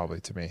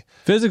 Probably to me.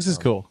 Physics is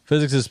cool.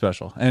 Physics is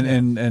special,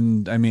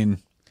 and I mean,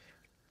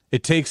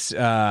 it takes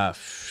because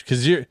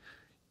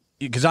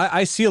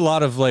I see a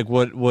lot of like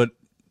what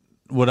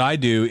I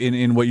do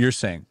in what you're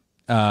saying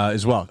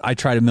as well. I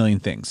tried a million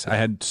things. I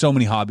had so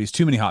many hobbies,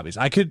 too many hobbies.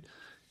 I could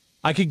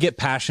get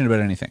passionate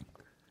about anything.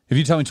 If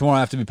you tell me tomorrow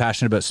I have to be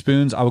passionate about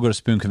spoons, I will go to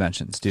spoon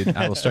conventions, dude.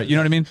 I will start. You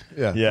know what I mean?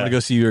 Yeah. I want to go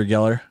see Uri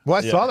Geller. Well,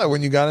 I saw that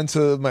when you got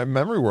into my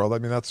memory world. I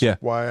mean, that's Yeah.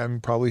 why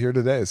I'm probably here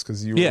today, is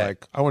because you were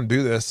like, I want to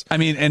do this. I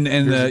mean, and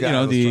Here's a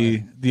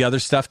guy the other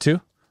stuff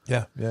too.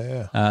 Yeah.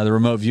 The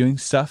remote viewing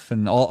stuff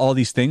and all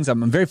these things.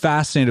 I'm very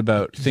fascinated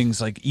about things,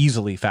 like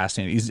easily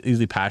fascinated,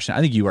 easily passionate.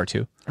 I think you are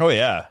too. Oh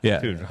yeah, Yeah.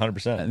 dude,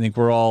 100%. I think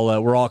we're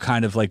all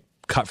kind of like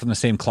cut from the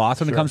same cloth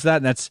when it comes to that,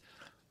 and it's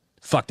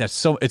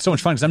so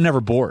much fun because I'm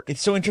never bored.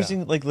 It's so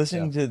interesting, like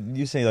listening to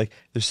you say like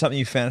there's something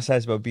you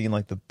fantasize about being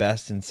like the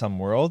best in some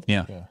world.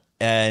 Yeah.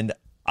 And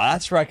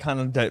that's where I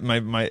kind of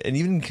my and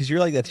even because you're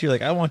like that too,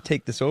 like I want to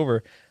take this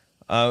over.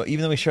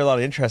 Even though we share a lot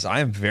of interests, I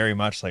am very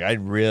much like I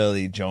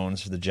really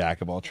Jones for the jack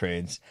of all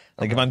trades.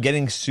 Like if I'm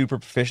getting super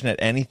proficient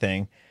at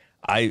anything,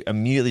 I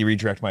immediately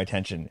redirect my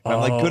attention. If I'm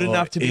like good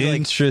enough to be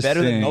like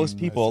better than most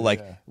people,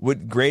 like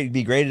would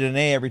be graded an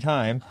A every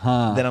time.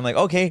 Then I'm like,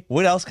 okay,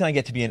 what else can I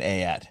get to be an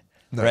A at?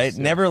 Right?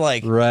 Never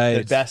like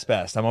the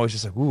best. I'm always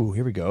just like, ooh,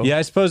 here we go. Yeah,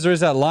 I suppose there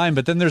is that line,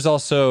 but then there's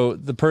also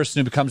the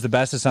person who becomes the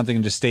best at something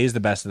and just stays the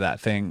best at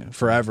that thing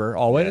forever,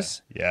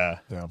 always. Yeah.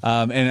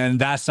 And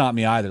that's not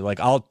me either.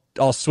 Like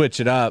I'll switch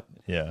it up.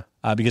 Yeah.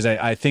 Because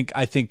I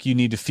think you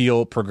need to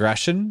feel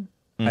progression.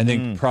 I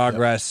think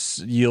progress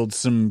yields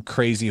some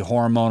crazy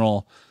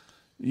hormonal,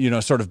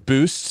 sort of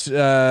boost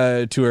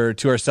to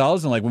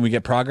ourselves. And like when we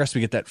get progress, we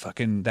get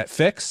that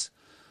fix.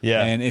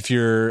 Yeah. And if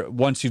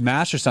once you've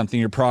mastered something,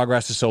 your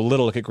progress is so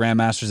little. Look at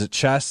grandmasters at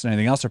chess and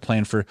anything else. They're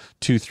playing for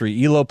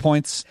 2-3 elo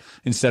points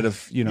instead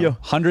of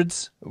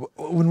hundreds.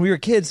 When we were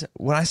kids,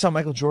 when I saw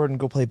Michael Jordan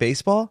go play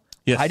baseball,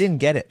 I didn't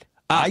get it.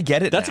 I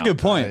get it. That's now. a good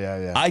point.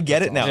 I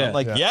get it now. Yeah. I'm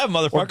like, yeah,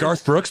 motherfucker. Or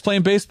Garth Brooks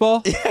playing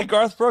baseball. Yeah,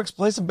 Garth Brooks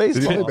play some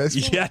baseball. Did he play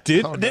baseball? Yeah,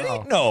 dude. Oh, Did he?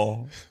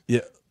 No. Yeah.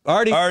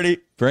 Artie.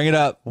 Bring it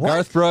up.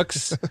 Garth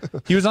Brooks.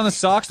 He was on the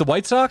Sox, the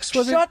White Sox,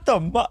 was Shut the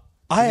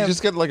You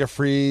just get like a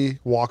free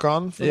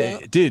walk-on for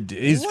that? Dude,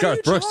 he's What are you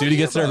Garth Brooks, dude. He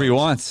gets whatever he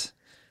wants.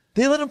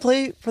 They let him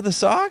play for the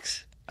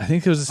Sox? I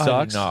think it was the I do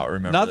Sox. not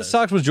remember Not the this.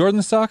 Sox. Was Jordan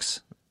the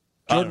Sox?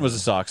 Jordan was the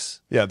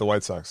Sox. Yeah, the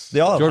White Sox. They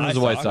all have Jordan high was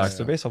the White Sox.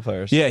 They're baseball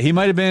players. Yeah, he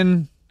might have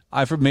been.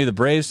 Maybe the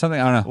Braves,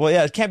 something. I don't know. Well,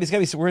 yeah, it can't be. It's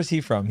gotta be. Where's he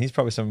from? He's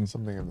probably something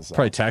Something in the South.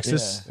 Probably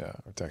Texas. Yeah,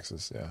 or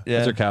Texas, yeah. Yeah.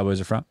 That's where Cowboys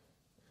are from.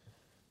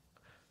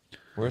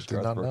 Where's Did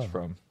Garth not Brooks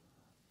know.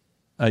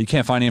 from? You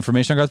can't find any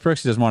information on Garth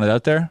Brooks. He doesn't want it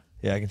out there.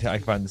 Yeah, I can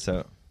find this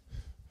out.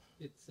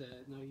 It's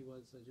no, he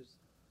was just.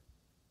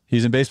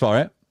 He's in baseball,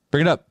 right?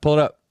 Bring it up. Pull it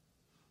up.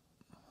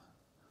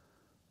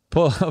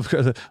 Pull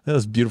up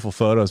those beautiful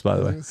photos, by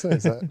the way. It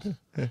says that.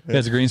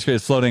 There's a green screen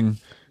floating.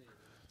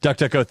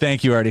 DuckDuckGo.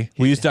 Thank you, Artie.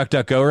 We use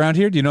DuckDuckGo around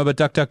here. Do you know about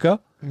DuckDuckGo?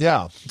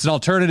 Yeah. It's an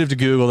alternative to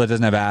Google that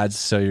doesn't have ads,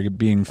 so you're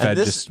being fed And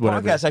this just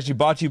whatever. podcast actually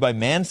brought to you by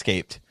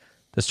Manscaped.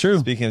 That's true.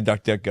 Speaking of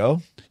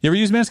DuckDuckGo, You ever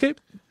use Manscaped?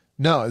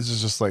 No, this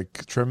is just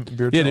like trim,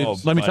 beard Yeah, trim,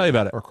 dude. Let me tell you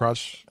about it. or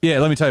crotch. Yeah,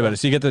 let me tell you about it.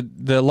 So you get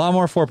the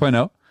Lawnmower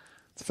 4.0.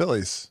 It's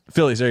Phillies.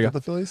 Phillies, there you Got go.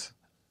 the Phillies?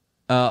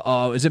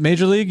 Is it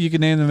Major League? You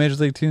can name the Major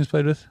League teams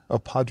played with? Oh,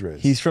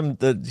 Padres. he's from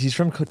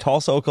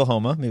Tulsa,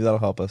 Oklahoma. Maybe that'll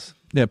help us.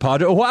 Yeah,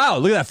 Padre. Oh, wow,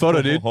 look at that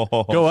photo, dude.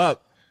 Go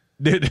up.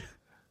 Dude.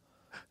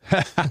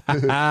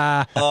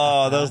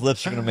 Oh, those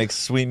lips are gonna make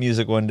sweet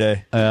music one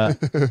day. Oh,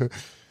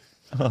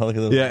 look at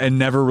those. Yeah, and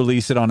never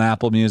release it on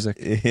Apple Music.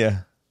 Yeah.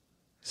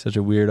 Such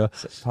a weirdo.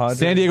 Padres.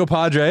 San Diego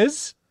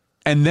Padres,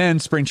 and then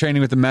spring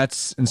training with the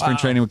Mets and spring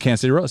training with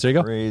Kansas City Royals. There you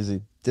go.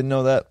 Crazy. Didn't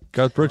know that.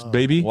 Garth Brooks,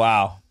 baby.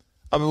 Wow.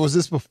 I mean, was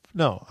this before?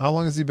 No. How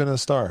long has he been a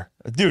star?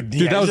 Dude,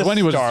 Dude, that was when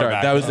he was a star.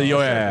 back That was then. the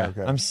yeah.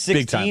 Okay. I'm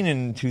Big time. 16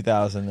 in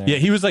 2000 there. Yeah,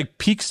 he was like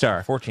peak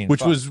star, 14, which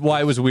fuck. was why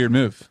it was a weird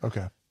move.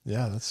 Okay.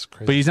 Yeah, that's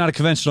crazy. But he's not a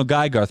conventional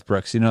guy, Garth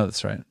Brooks. You know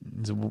that's right.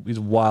 He's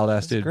a wild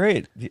ass dude.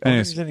 Great. The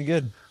Anyways. owner's any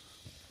good.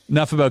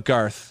 Enough about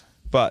Garth.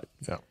 But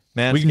Yeah.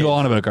 Manscaped, We can go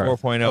on about cars.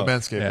 4.0. Oh,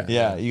 Manscaped.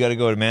 Yeah, you got to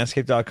go to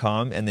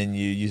manscaped.com and then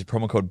you use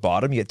promo code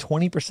BOTTOM. You get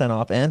 20%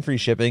 off and free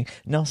shipping.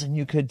 Nelson,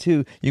 you could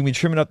too. You can be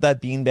trimming up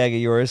that beanbag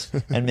of yours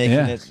and making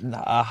it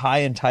high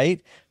and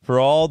tight for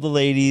all the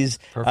ladies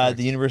at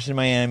the University of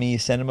Miami. You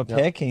send them a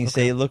pic and you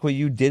say, look what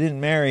you didn't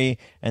marry,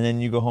 and then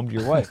you go home to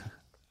your wife.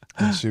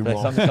 She Did I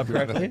won't. sum this up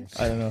correctly?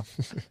 I don't know.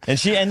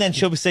 And then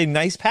she'll say,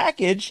 nice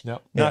package.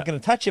 Yep. Not going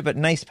to touch it, but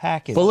nice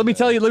package. Well, let me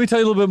tell you a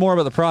little bit more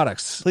about the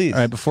products. Please. All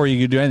right, before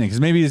you do anything,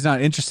 because maybe he's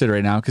not interested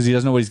right now because he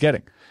doesn't know what he's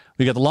getting.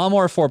 We got the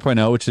Lawnmower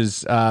 4.0, which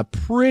is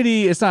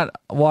pretty. It's not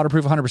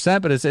waterproof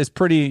 100%, but it's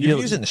pretty. You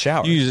use it in the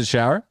shower. You use it in the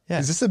shower. Yeah.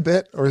 Is this a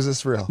bit or is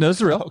this real? No, this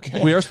is real.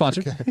 Okay. We are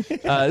sponsored. This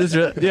is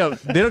real. They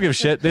don't give a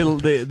shit. They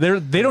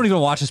don't even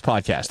watch this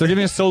podcast. They're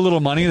giving us so little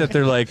money that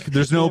they're like,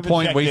 there's no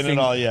point checked in wasting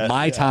at all yet.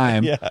 my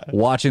time Yeah.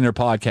 watching their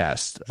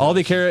podcast. All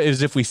they care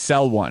is if we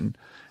sell one.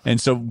 And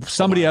so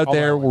somebody out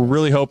there, we're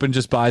really hoping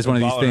just buys one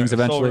of these things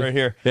eventually. Right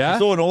here. Yeah.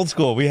 Still an old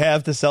school. We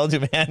have to sell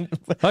to, man.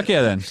 Fuck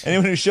yeah, then.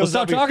 Anyone who shows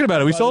Well, up, stop talking about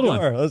it. We sold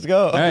one. Let's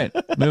go. All right,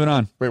 moving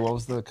on. Wait, what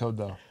was the code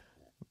though?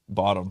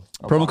 Bottom.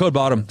 Promo code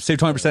BOTTOM. Save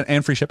 20%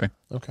 and free shipping.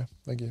 Okay,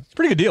 thank you. It's a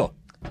pretty good deal.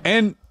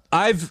 And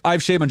I've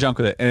shaved my junk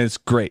with it, and it's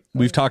great.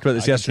 We've talked about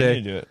this yesterday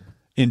Do it.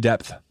 in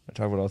depth. I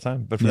talk about it all the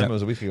time, but for them it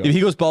was a week ago. He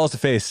goes balls to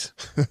face,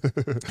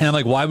 and I'm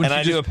like, why wouldn't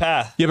And you I just do a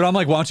path. Yeah, but I'm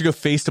like, why don't you go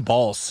face to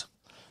balls?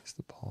 It's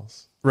the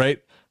balls.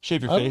 Right?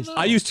 Shave your face.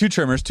 I use two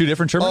different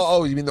trimmers.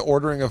 Oh, you mean the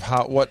ordering of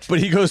how what? But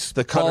he goes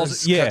the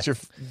balls. cutters Yeah, cut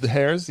the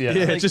hairs. Yeah.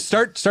 yeah. Just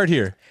start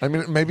here. I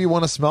mean, maybe you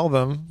want to smell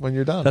them when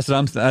you're done. That's what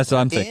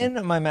I'm thinking.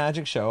 In my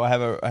magic show, I have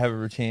a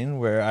routine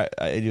where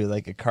I do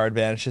like a card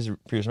vanishes, it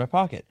appears in my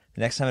pocket. The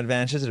next time it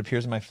vanishes, it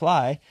appears in my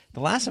fly. The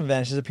last time it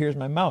vanishes, it appears in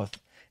my mouth.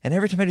 And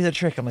every time I do that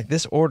trick, I'm like,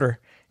 this order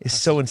is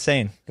so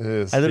insane. It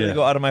is. I literally Yeah.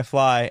 go out of my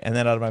fly and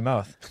then out of my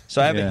mouth.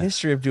 So I have Yeah. a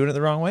history of doing it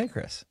the wrong way,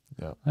 Chris.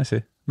 I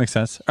see. Makes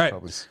sense. All right,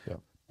 Probably, yeah.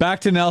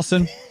 back to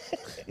Nelson.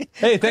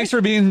 Hey, thanks for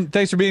being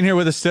here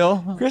with us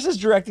still. Chris is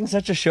directing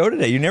such a show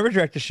today. You never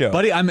direct a show.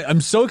 Buddy,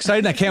 I'm so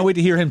excited. I can't wait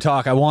to hear him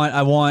talk. I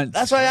want.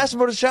 That's why I asked him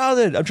about his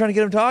childhood. I'm trying to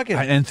get him talking.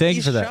 And thank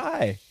you He's for that.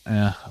 Shy.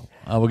 Yeah,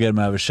 I will get him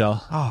out of his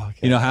shell. Oh, okay.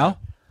 You know how?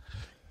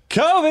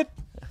 COVID.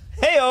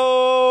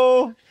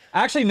 Hey-oh!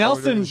 Actually,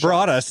 Nelson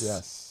brought us.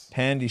 Yes.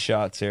 Pandy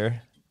shots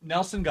here.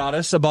 Nelson got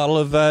us a bottle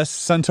of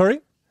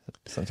Suntory.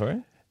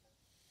 Suntory?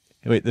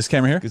 Wait, this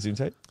camera here. Gazoon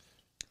tight?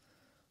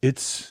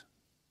 It's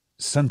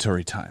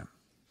Suntory time.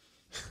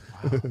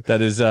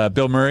 That is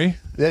Bill Murray.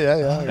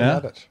 Yeah. I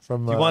got it.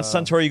 From If you want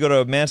Suntory, you go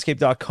to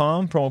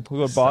manscaped.com, promo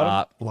code bottom.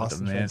 Stop. Lost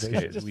with the in Manscaped.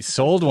 translation. We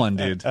sold one,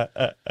 dude.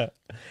 It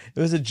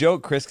was a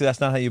joke, Chris, because that's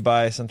not how you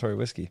buy Suntory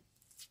whiskey.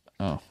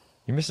 Oh,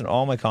 You're missing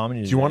all my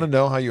comedy. Do you want to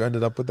know how you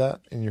ended up with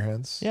that in your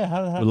hands? Yeah,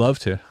 how would love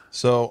to.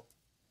 So,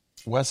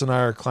 Wes and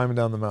I are climbing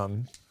down the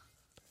mountain,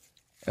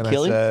 and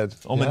Kili? I said,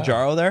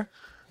 Omanjaro there?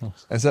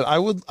 I said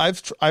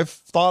I've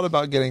thought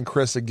about getting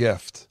Chris a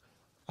gift.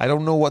 I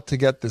don't know what to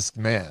get this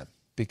man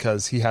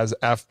because he has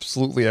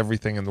absolutely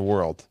everything in the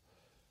world.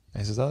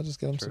 And he says, I'll just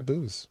get him some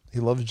booze. He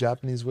loves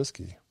Japanese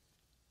whiskey.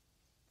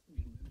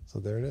 So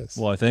there it is.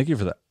 Well, I thank you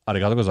for that.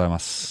 Arigato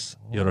gozaimasu.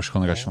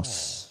 Yoroshiku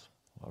onegaishimasu.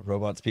 Well,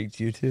 robots speak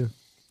to you too.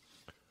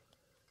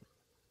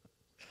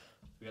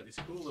 We got these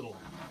cool little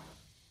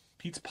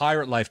Pete's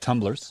Pirate Life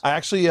tumblers. I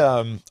actually,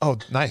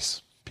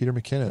 nice. Peter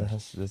McKinnon.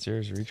 That's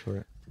yours. Reach for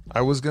it.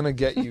 I was going to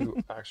get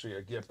you actually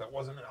a gift that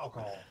wasn't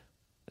alcohol.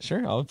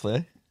 Sure, I'll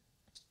play.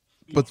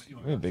 But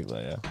I'm a big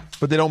lay, yeah.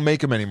 but they don't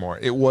make them anymore.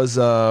 It was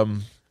a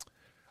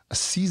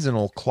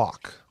seasonal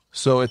clock.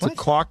 So it's a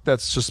clock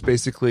that's just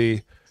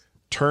basically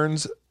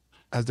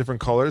has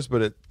different colors,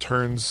 but it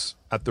turns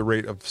at the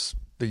rate of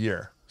the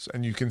year. So,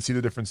 and you can see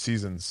the different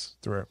seasons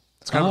through it.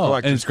 It's kind of a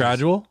collector's and it's piece.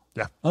 gradual?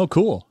 Yeah. Oh,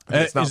 cool.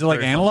 It's not Is it like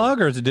very analog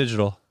or is it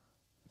digital?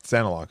 It's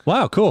analog.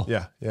 Wow, cool.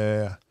 Yeah.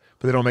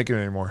 But they don't make it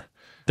anymore.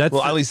 That's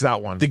Well, at least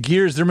that one. the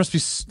gears. There must be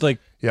like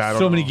I don't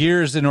so many know.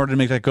 gears in order to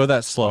make that go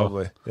that slow.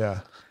 Probably. Yeah.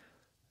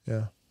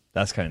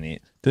 That's kind of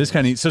neat. This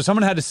kind of neat. So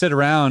someone had to sit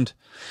around.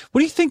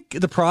 What do you think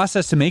the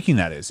process to making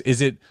that is?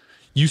 Is it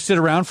you sit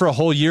around for a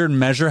whole year and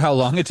measure how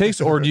long it takes,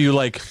 or do you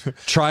like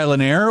trial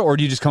and error, or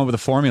do you just come up with a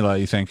formula?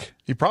 You think?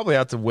 You probably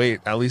have to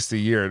wait at least a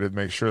year to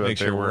make sure that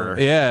they were.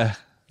 Yeah.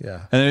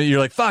 Yeah. And then you're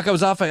like, "Fuck, I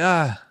was off."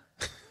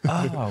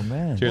 Oh,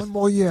 man. One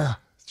more year.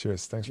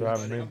 Cheers. Thanks for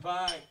having me.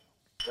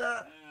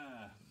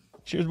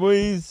 Cheers,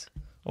 boys.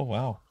 Oh,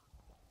 wow.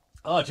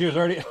 Oh, cheers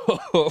already.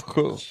 Oh,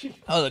 cool.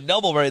 That was a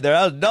double right there.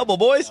 That was a double,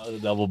 boys. A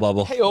double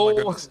bubble. Hey,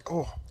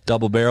 oh.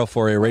 Double barrel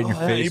for you, right in your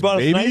face, You bought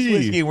us baby. nice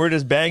whiskey, and we're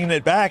just banging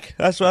it back.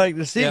 That's what I like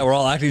to see. Yeah, we're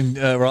all acting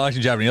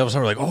Japanese. All of a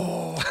sudden, we're like,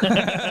 "Oh,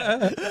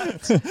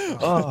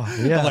 Oh,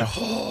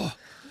 yeah.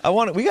 I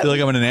want it. We got I feel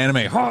like I'm in an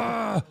anime."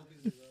 Ah.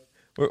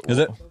 Is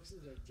it? Boxes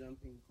are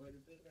jumping quite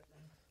a bit right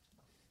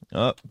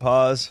now. Oh,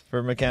 pause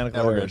for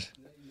mechanical we're errors.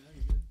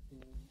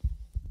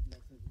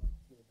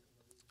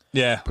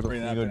 Yeah. You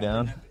go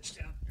down.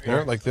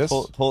 Here, like this.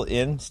 Pull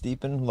in,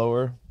 steepen,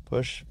 lower,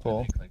 push,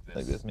 pull. like this.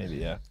 Like this, maybe,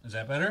 yeah. Is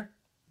that better?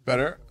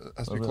 Better.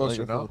 Has to be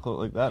closer now.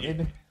 Like that,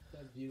 maybe.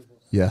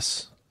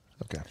 Yes.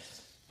 Okay.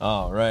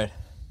 All right.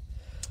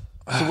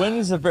 So when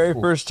is the very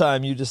first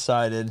time you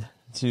decided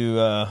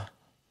to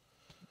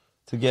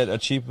get a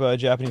cheap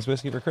Japanese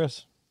whiskey for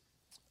Chris?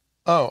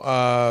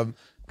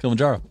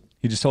 Kilimanjaro.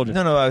 He just told you.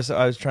 No, I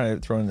was trying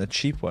to throw in the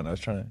cheap one. I was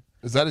trying to.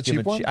 Is that a give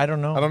cheap one? I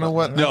don't know. I don't know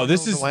what. No,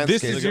 this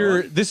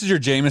is your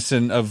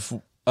Jameson of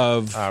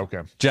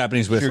okay.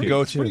 Japanese whiskey. Your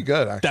go-to. Pretty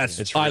good.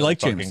 Actually. I like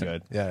fucking Jameson.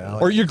 good. Yeah.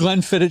 Or your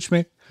Glenfiddich,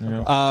 mate.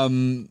 Yeah.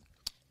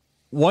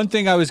 One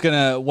thing I was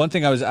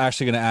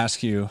actually gonna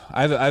ask you.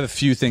 I have a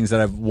few things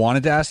that I've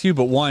wanted to ask you,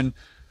 but one,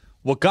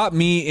 what got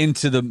me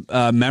into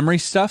the memory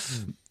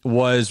stuff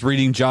was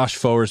reading Josh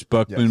Foer's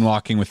book,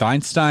 Moonwalking with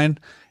Einstein.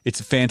 It's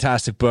a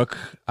fantastic book.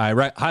 I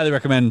highly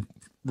recommend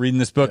reading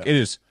this book. It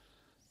is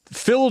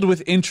filled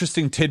with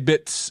interesting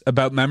tidbits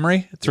about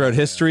memory throughout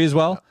history as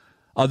well,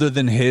 other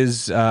than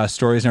his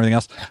stories and everything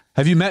else.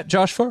 Have you met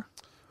Josh Foer?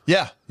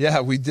 Yeah,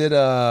 we did.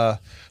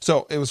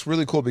 So it was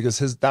really cool because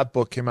that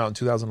book came out in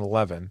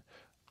 2011,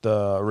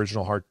 the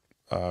original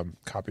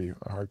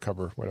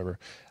hardcover, whatever.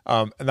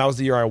 And that was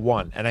the year I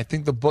won. And I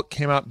think the book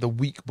came out the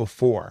week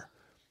before.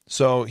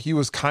 So he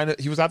was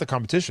at the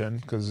competition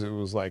because it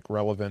was like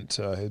relevant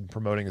to him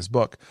promoting his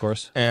book. Of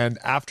course. And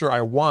after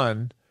I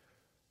won,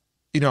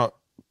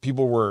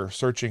 people were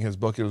searching his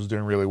book. It was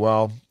doing really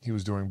well. He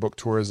was doing book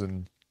tours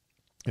and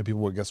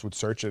people would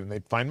search it and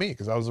they'd find me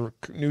because I was a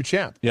new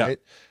champ. Yeah. Right?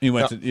 You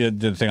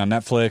did the thing on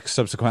Netflix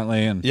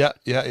subsequently. And Yeah.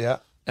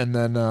 And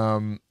then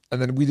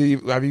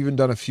I've even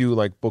done a few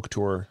like book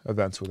tour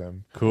events with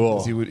him. Cool.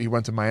 'Cause he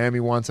went to Miami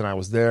once and I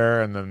was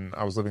there, and then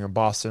I was living in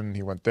Boston.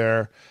 He went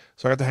there,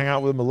 so I got to hang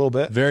out with him a little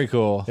bit. Very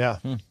cool. Yeah.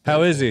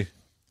 How is he?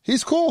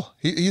 He's cool.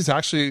 He's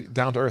actually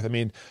down to earth. I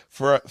mean,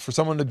 for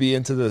someone to be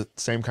into the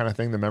same kind of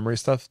thing, the memory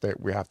stuff, that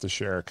we have to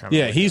share. Kind of.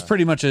 Yeah, he's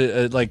pretty much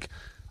a like.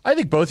 I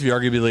think both of you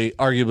arguably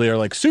are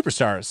like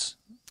superstars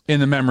in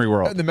the memory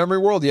world. In the memory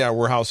world, yeah,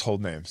 we're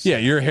household names. Yeah,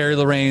 you're Harry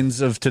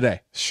Lorraines of today.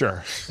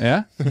 Sure.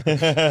 Yeah.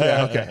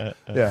 Yeah. Okay.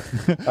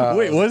 Yeah.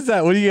 Wait, what is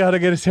that? What do you got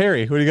against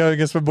Harry? What do you got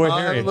against my boy I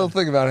have Harry? a little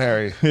thing about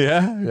Harry.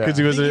 Yeah, because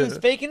he was He was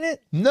faking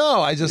it.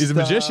 No, he's a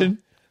magician.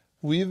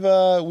 We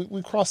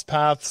crossed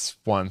paths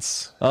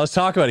once. Let's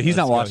talk about it. He's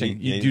not go. watching.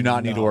 You do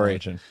not need to worry.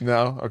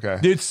 No. Okay.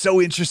 It's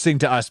so interesting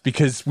to us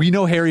because we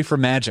know Harry for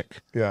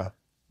magic. Yeah.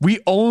 We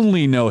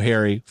only know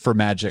Harry for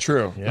magic.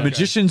 True. Yeah.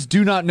 Magicians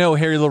do not know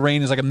Harry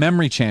Lorraine is like a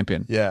memory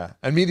champion. Yeah,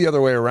 and me the other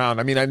way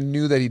around. I mean, I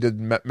knew that he did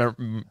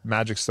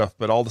magic stuff,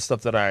 but all the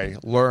stuff that I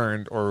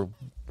learned or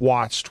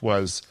watched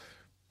was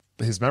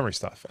his memory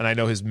stuff, and I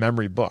know his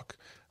memory book.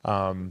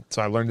 So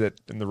I learned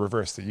it in the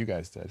reverse that you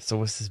guys did. So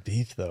what's his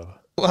beef though?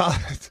 Well,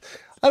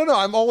 I don't know.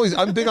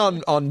 I'm big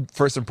on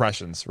first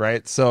impressions,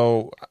 right?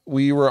 So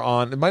we were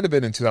on. It might have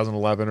been in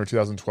 2011 or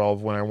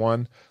 2012 when I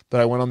won, but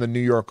I went on the New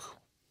York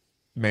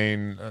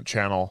main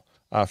channel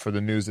for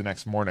the news the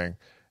next morning,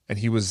 and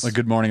he was Like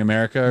Good Morning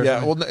America. Or yeah.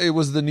 something? Well, it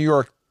was the New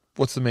York.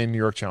 What's the main New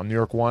York channel? New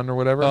York One or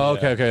whatever. Oh,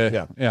 okay.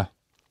 Yeah.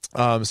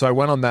 Yeah. So I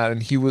went on that,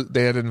 and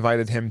they had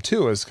invited him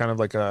too as kind of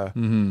like a.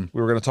 We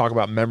were going to talk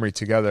about memory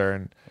together,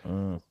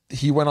 and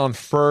he went on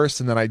first,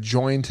 and then I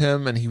joined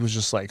him, and he was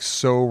just like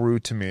so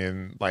rude to me,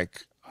 and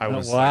like I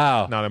was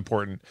wow. like, not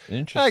important.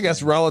 Interesting. I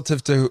guess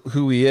relative to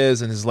who he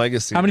is and his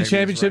legacy. How many maybe he's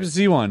championships has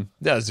he won?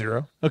 right. Yeah,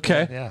 0.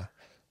 Okay. Yeah.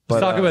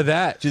 Let's talk about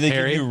that. Do they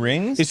Harry. give you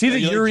rings? Is he Are the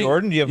you like Yuri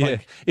Jordan? Do you have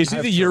like? Is he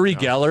the Yuri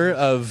Geller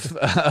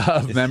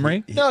of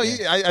memory? No,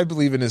 I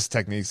believe in his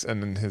techniques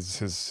and in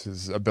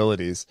his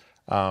abilities,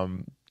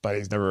 but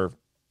he's never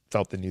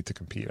felt the need to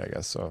compete, I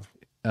guess. So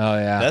Oh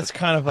yeah. That's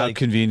kind of how like.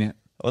 convenient.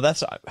 Well,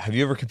 have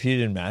you ever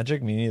competed in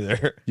Magic? Me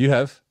neither. You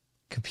have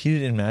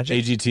Competed in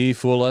Magic? AGT,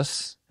 Fool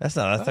Us. That's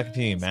not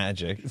competing in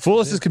Magic. Fool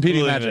Us is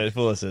competing in Magic.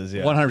 Fool Us is,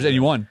 yeah. 100%.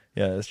 You won.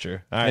 Yeah, that's true.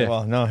 All right, Yeah.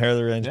 well, no, Harry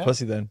the Range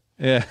pussy then.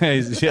 Yeah,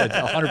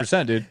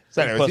 100%, dude.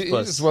 So anyways, Plus, he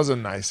plus. just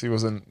wasn't nice. He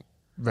wasn't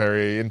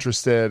very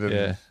interested, and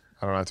Yeah.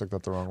 I don't know. I took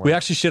that the wrong way. We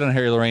actually shit on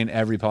Harry Lorraine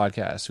every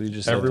podcast. We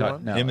just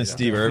Everyone? no, Him and yeah.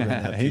 Steve Irwin.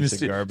 That He piece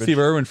was of garbage. Steve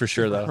Irwin for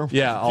sure, though.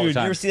 Yeah, all Dude, the you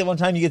time. ever see that one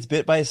time he gets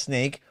bit by a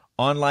snake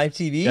on live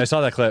TV? Yeah, I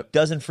saw that clip.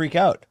 Doesn't freak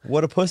out.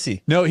 What a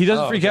pussy. No, he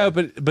doesn't freak out,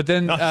 but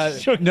then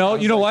no,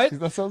 you know what?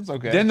 That sounds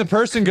okay. Then the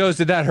person goes,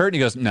 "Did that hurt?" And he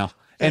goes, "No."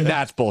 And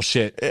that's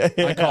bullshit.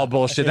 I call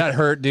bullshit. That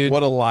hurt, dude.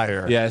 What a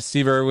liar. Yeah,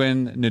 Steve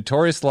Irwin,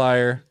 notorious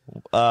liar.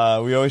 We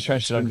always try to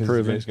shit on because he's the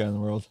Proven. greatest guy in the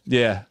world.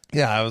 Yeah.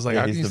 Yeah, I was like,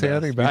 how can he's you the say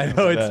best. anything I bad?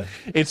 know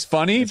it's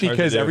funny hard to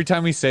because do. every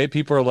time we say it,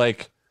 people are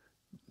like,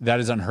 that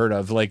is unheard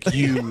of. Like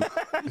you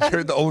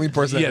You're the only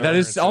person. yeah, that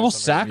is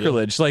almost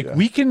sacrilege. Like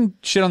we can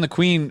shit on the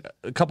queen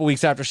a couple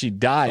weeks after she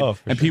died, Oh,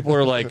 for and people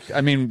are like,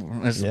 I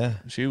mean, Yeah.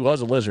 she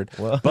was a lizard,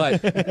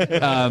 but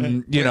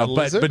you know,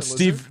 lizard? but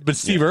A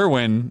Steve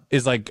Irwin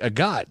is like a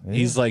god.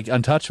 He's like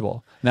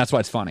untouchable, and that's why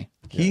it's funny.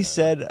 He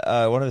said,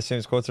 one of the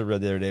famous quotes I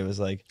read the other day was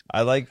like,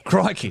 I like.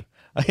 Crikey!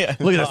 Yeah.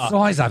 Look at the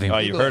size of him. Oh,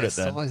 you heard it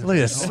then. Look at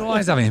the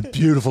size of him.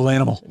 Beautiful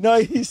animal. No,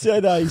 he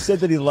said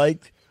that he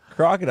liked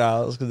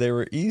crocodiles because they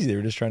were easy. They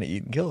were just trying to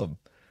eat and kill them.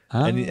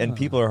 And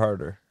people are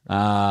harder.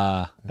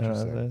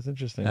 That's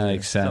interesting. That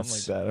makes Something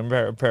sense. like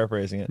that. I'm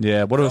paraphrasing it.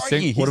 Yeah. What about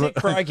Crikey. He said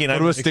crikey, and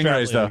what I'm about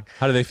stingrays though? extrapolating.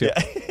 How do they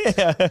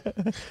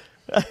feel?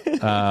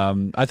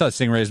 I thought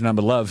stingrays were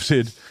number love,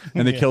 dude,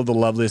 and they killed the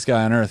loveliest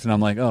guy on earth. And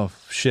I'm like, oh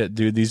shit,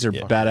 dude, these are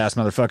badass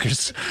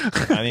motherfuckers.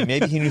 I mean,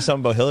 maybe he knew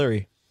something about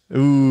Hillary.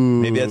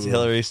 Ooh, Maybe that's a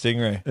Hillary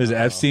stingray. Is it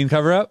Epstein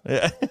cover up?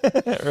 Yeah.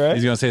 Right?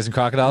 He's gonna say some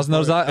crocodiles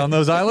on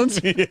those islands.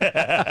 There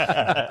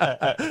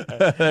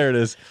it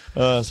is.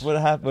 So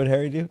what happened? What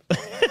Harry do?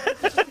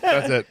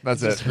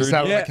 That's it. He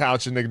sat on the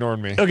couch and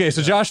ignored me. Okay,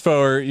 so Josh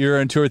Foer, you're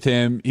on tour with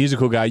him. He's a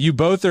cool guy. You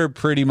both are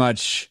pretty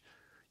much,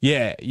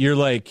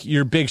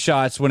 you're big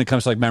shots when it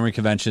comes to like memory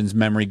conventions,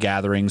 memory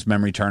gatherings,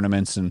 memory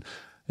tournaments, and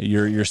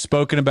you're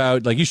spoken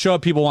about. Like you show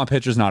up, people want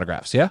pictures and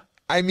autographs. Yeah.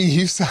 I mean,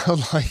 you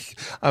sound like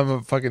I'm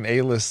a fucking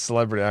A-list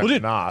celebrity.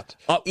 I'm not.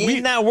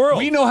 In that world.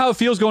 We know how it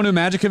feels going to a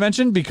Magic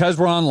convention because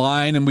we're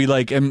online and we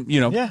like, and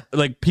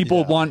like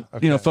people want,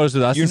 photos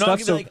with us You're and not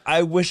stuff. gonna be like,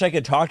 I wish I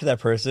could talk to that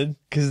person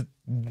because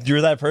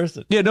you're that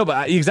person. Yeah, no,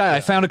 but exactly.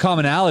 I found a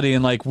commonality,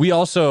 and like we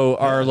also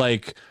are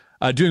like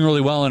doing really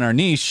well in our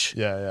niche.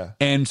 Yeah.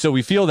 And so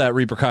we feel that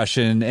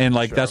repercussion, and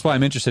like that's why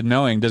I'm interested in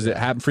knowing. Does it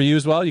happen for you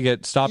as well? You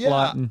get stopped a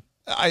lot. And...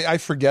 I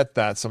forget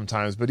that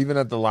sometimes, but even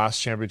at the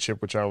last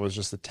championship, which I was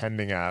just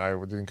attending at, I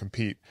didn't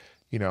compete.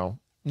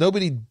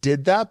 Nobody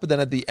did that, but then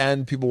at the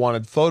end, people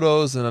wanted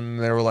photos, and then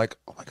they were like,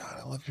 "Oh my god,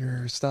 I love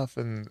your stuff,"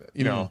 and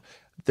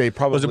they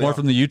probably was it more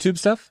from the YouTube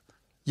stuff?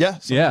 Yeah,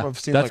 yeah, I've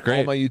seen that's like great.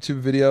 all my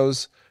YouTube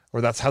videos,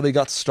 or that's how they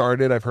got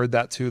started. I've heard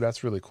that too.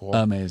 That's really cool.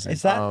 Amazing.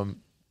 Is that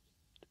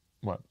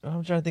what?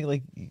 I'm trying to think.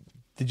 Like,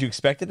 did you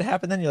expect it to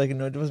happen? Then you're like,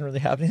 no, it wasn't really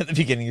happening at the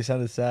beginning. You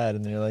sounded sad,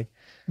 and then you're like,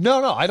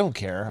 No, I don't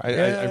care.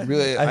 I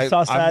really, I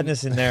saw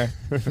sadness in there.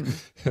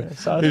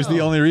 Here's the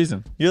only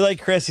reason. You're like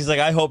Chris. He's like,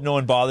 I hope no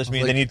one bothers me.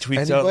 And then he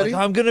tweets out, anybody?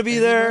 like, I'm gonna be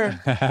there.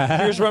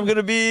 Here's where I'm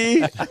gonna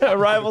be.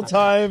 Arrival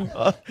time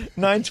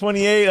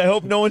 9:28. I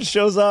hope no one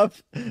shows up.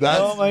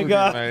 Oh my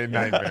god, my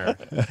nightmare.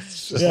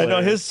 Yeah,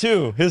 no, his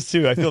too.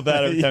 I feel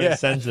bad every time he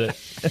sends it.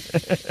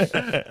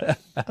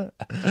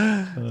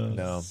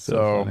 No,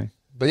 So funny.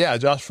 but yeah,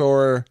 Josh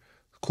Foer,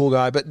 cool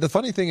guy. But the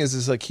funny thing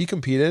is like he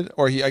competed,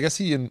 or I guess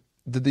he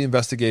did the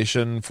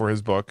investigation for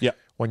his book. Yeah.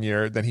 1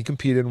 year. Then he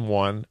competed and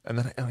won, and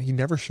then he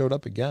never showed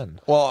up again.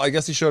 Well, I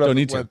guess he showed up Don't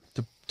need and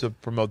went to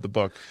promote the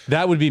book.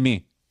 That would be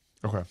me.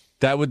 Okay.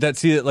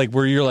 See it like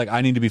where you're like,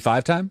 I need to be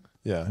 5-time.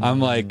 Yeah. I'm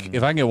like,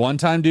 if I can get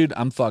 1-time, dude,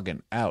 I'm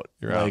fucking out.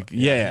 You're like, out.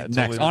 yeah, Totally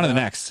next, did on to the that.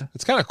 next.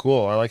 It's kind of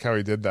cool. I like how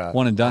he did that.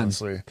 One and done.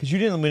 Honestly. Because you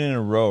didn't win in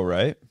a row,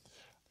 right?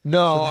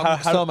 No, how-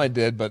 some I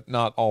did, but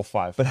not all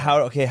 5. But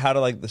how to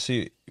like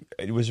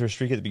was there a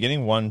streak at the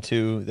beginning? 1,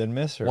 2, then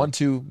miss? Or? 1,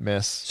 2,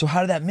 miss. So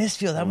how did that miss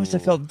feel? That must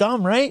have felt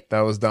dumb, right?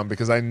 That was dumb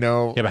because I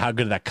know Yeah, but how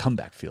good did that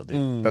comeback feel,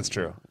 dude? that's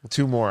true.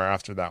 2 more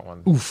after that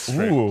one.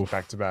 Straight, Ooh.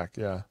 back to back.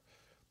 Yeah.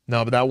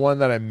 No, but that one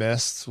that I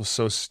missed was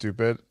so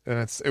stupid, and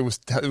it was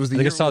the. I think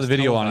I year saw it the was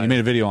video on it. You televised. made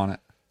a video on it.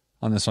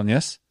 On this one,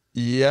 yes?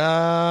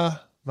 Yeah,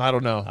 I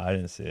don't know. I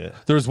didn't see it.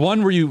 There was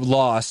one where you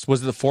lost.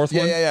 Was it the fourth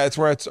one? Yeah. It's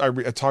where I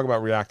talk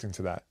about reacting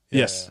to that.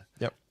 Yes.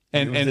 Yeah. Yep.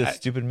 And Was it a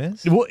stupid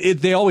miss? well,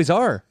 they always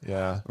are.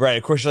 Yeah. Right.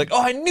 Of course, you're like,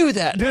 oh, I knew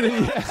that.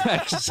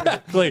 Yeah,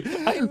 exactly.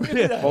 What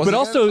was But it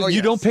also, again? Oh, you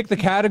yes. don't pick the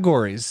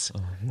categories,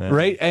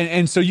 right?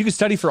 And so you can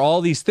study for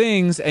all these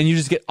things, and you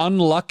just get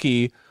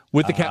unlucky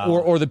with the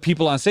or the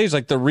people on stage.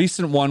 Like the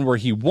recent one where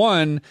he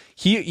won,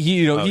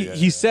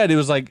 he said it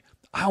was like,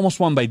 I almost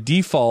won by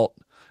default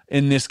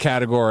in this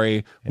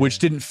category, which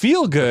didn't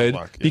feel good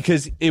luck, yeah.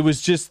 because it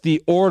was just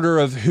the order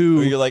of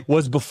who You're like,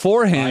 was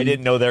before him. I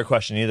didn't know their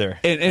question either.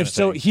 And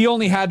so he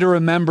only had to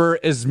remember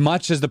as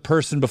much as the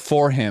person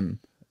before him.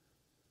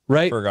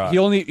 Right? Forgot.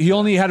 He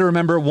only had to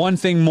remember one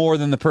thing more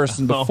than the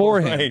person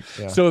before him. right.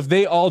 Yeah. So if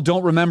they all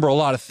don't remember a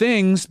lot of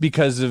things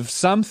because of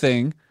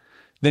something,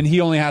 then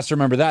he only has to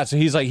remember that. So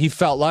he's like, he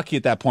felt lucky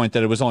at that point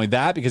that it was only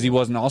that because he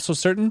wasn't also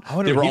certain. I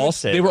wonder They what were he all would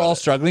say they were about all it.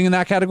 struggling in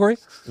that category.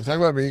 You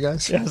talking about me,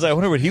 guys? Yeah, I was like, I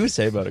wonder what he would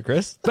say about it,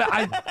 Chris. But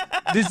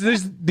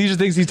these are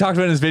things he talked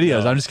about in his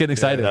videos. I'm just getting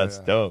excited. That's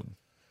dope.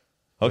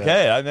 Okay,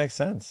 that makes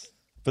sense.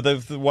 But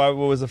what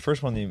was the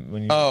first one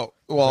when you? Oh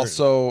well,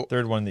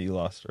 third one that you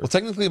lost. Well,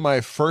 technically,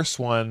 my first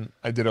one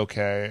I did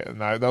okay,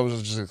 and that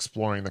was just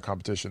exploring the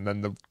competition.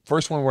 Then the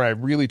first one where I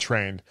really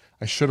trained,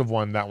 I should have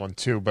won that one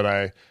too, but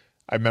I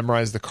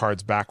memorized the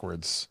cards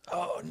backwards.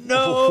 Oh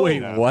no!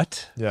 Wait,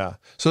 what? Yeah,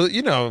 so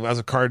as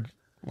a card,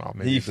 well,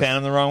 maybe You just- found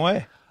them the wrong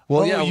way.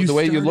 Well, Oh, yeah, the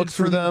way you started look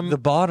through from them. the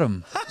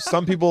bottom.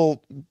 Some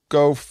people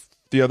go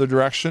the other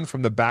direction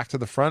from the back to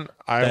the front.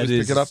 I That always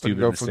is pick it a up and stupid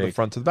go from the mistake.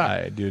 front to the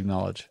back. I do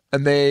acknowledge.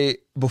 And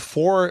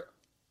before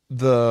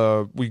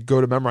we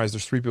go to memorize,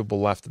 there's 3 people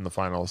left in the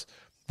finals.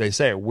 They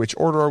say, which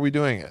order are we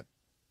doing it?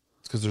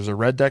 Because there's a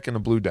red deck and a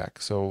blue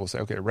deck. So we'll say,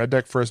 okay, red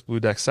deck first, blue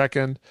deck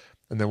second.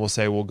 And then we'll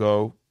say we'll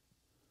go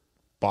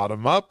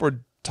bottom up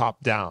or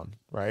top down,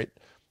 right?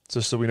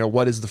 Just so we know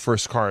what is the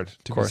first card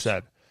to be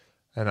said.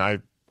 And I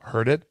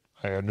heard it,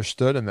 I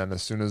understood, and then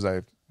as soon as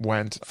I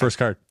went, First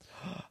card.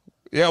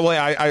 yeah, well,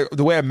 I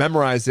the way I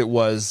memorized it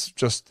was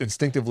just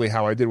instinctively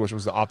how I did, which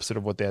was the opposite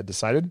of what they had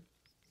decided.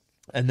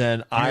 And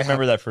then I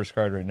remember that first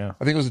card right now.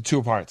 I think it was the 2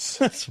 of hearts.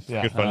 That's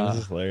good fun.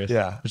 This is hilarious.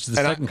 Yeah. Which is the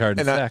second card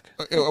in the stack.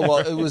 Well,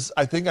 it was,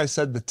 I think I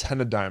said the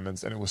 10 of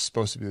diamonds, and it was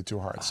supposed to be the 2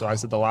 of hearts. So I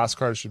said the last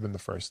card should have been the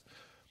first.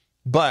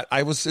 But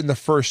I was in the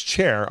first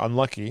chair,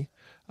 unlucky.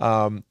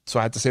 So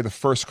I had to say the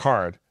first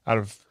card out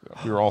of,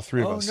 we were all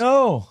 3 of us. Oh,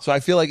 no. So I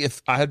feel like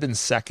if I had been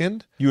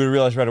second, You would have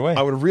realized right away.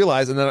 I would have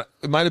realized, and then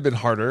it might have been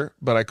harder,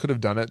 but I could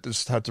have done it.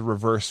 Just had to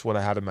reverse what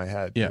I had in my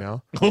head, Yeah. you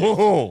know?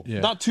 Oh.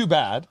 Yeah. Not too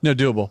bad. No,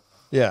 doable.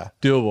 Yeah.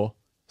 Doable.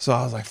 So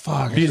I was like,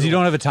 fuck. Because you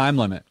don't have a time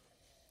limit.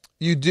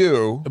 You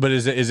do. But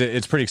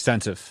it's pretty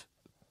extensive.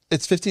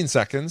 It's 15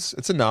 seconds.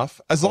 It's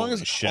enough. As long as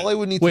shit. all I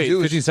would need Wait, to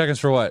do 15 is seconds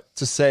for what?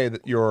 to say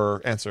that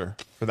your answer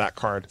for that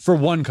card. For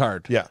one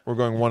card. Yeah, we're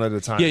going one at a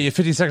time. Yeah, you have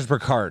 15 seconds per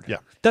card. Yeah.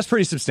 That's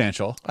pretty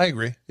substantial. I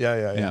agree.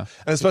 Yeah. Yeah.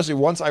 And especially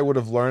once I would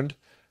have learned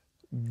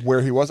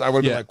where he was, I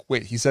would have Yeah. been like,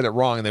 wait, he said it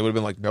wrong. And they would have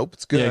been like, nope,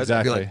 it's good. Yeah, I'd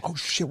exactly. be like, oh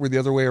shit, we're the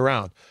other way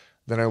around.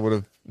 Then I would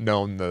have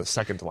known the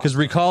second to last. Because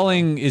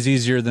recalling is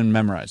easier than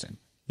memorizing.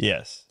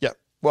 Yes. Yeah.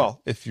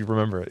 Well, if you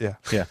remember it, yeah.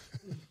 Yeah.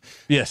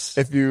 Yes.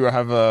 If you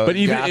have a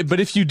gap,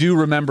 But if you do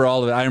remember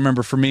all of it, I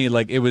remember for me,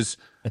 like, it was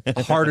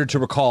harder to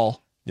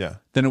recall yeah,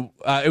 than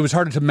it was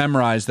harder to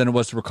memorize than it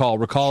was to recall.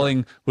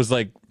 Recalling was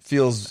like,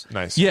 feels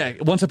nice. yeah,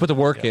 once I put the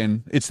work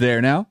in, it's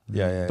there now.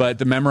 Yeah. But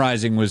the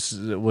memorizing was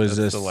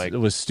like,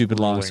 was stupid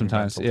long grueling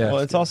sometimes. mental Yeah.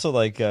 Well, it's also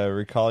like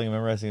recalling and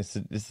memorizing.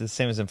 It's the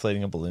same as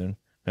inflating a balloon.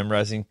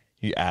 Memorizing,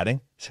 you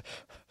adding.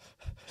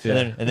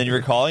 Yeah. And then you're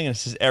recalling, and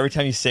it's just every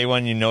time you say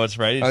one, you know it's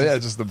right. It's Oh, yeah,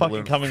 just the fucking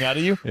balloon. coming out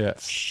of you. Yeah.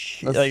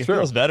 Like, it true.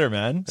 feels better,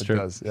 man. It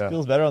does. Yeah. It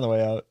feels better on the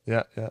way out.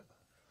 Yeah. Yeah.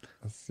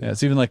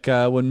 It's even like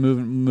when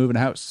moving a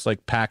house,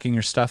 like packing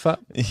your stuff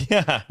up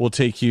Yeah. will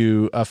take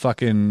you a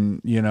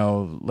fucking,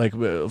 like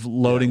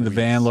loading the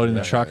van, loading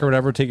the truck or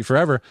whatever, will take you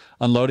forever.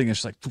 Unloading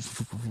it's just like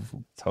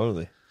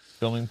Totally.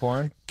 Filming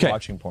porn, 'Kay.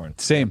 watching porn.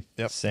 same.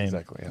 Yep. Same.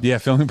 Exactly. Yeah. Yeah,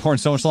 filming porn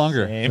so much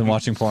longer Same. than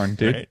watching porn,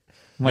 dude. Right.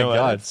 My No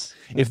God. edits.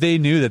 If they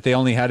knew that they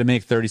only had to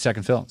make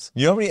 30-second films,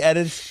 You know how many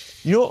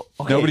edits? Okay.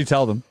 nobody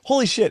tell them.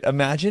 Holy shit!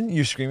 Imagine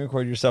you screen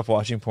record yourself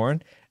watching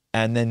porn,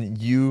 and then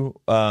you,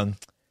 because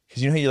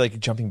you know how you're like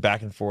jumping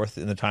back and forth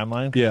in the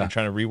timeline. 'Cause Yeah. You're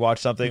trying to rewatch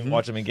something,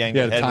 watch them again.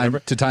 Yeah, get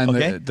ahead, to time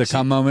Okay? the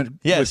come moment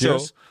Yeah. with So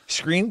yours.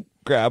 screen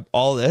grab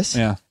all this.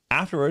 Yeah.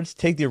 Afterwards,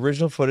 take the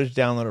original footage,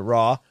 download it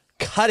raw,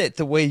 cut it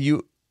the way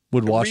you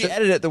Would watch it?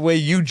 re-edit it the way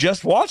you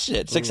just watched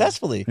it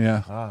successfully.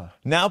 Yeah.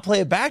 Now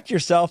play it back to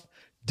yourself.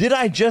 Did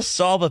I just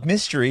solve a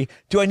mystery?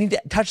 Do I need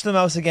to touch the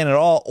mouse again at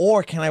all?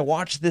 Or can I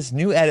watch this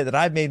new edit that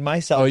I've made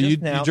myself Oh, just you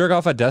now? jerk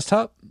off at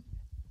desktop?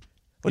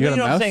 Well, you you got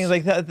know a what I'm mouse? saying?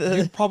 Like that.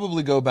 You'd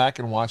probably go back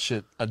and watch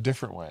it a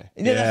different way.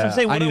 Yeah, that's what I'm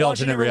saying. I Would need watch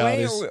it alternate every way,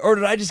 realities. or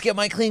did I just get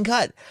my clean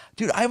cut?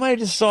 Dude, I might have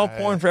just solved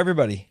porn for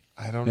everybody.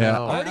 I don't Yeah.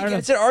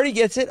 know. Already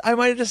gets it. I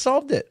might have just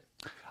solved it.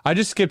 I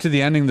just skipped to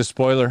the ending, the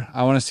spoiler.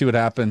 I want to see what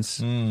happens.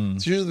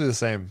 It's usually the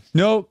same.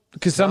 No,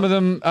 because some of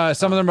them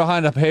are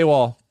behind a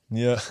paywall.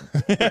 Yeah.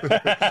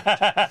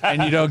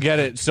 And you don't get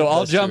it. So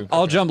I'll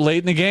jump late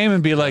in the game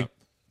and be like,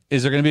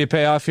 is there going to be a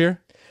payoff here?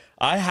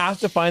 I have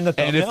to find the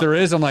thumbnail. And if there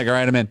is, I'm like, all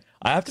right, I'm in.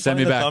 I have to Send find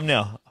me the back.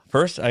 thumbnail.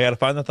 First, I got to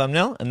find the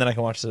thumbnail, and then I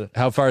can watch the.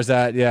 How far is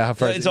that? Yeah, how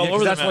far Yeah, is it's it? all Yeah, 'cause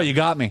over the that's map. what you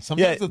got me.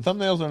 Sometimes Yeah. the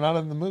thumbnails are not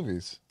in the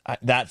movies.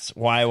 That's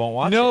why I won't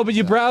watch it. No, but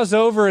you browse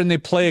over and they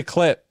play a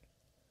clip.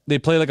 They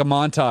play like a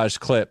montage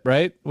clip,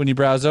 right? When you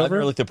browse I've over.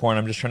 never looked at porn.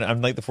 I'm just trying to.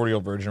 I'm like the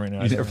 40-year-old virgin right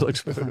now. You never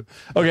looked at it.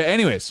 Okay,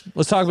 anyways,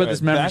 let's talk about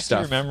this memory Back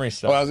stuff. to your memory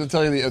stuff. Well, I was going to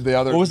tell you the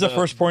other. What was the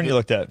first porn you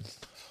looked at?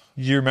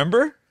 You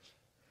remember?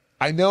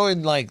 I know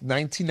in like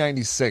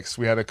 1996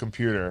 we had a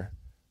computer,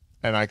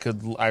 and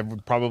I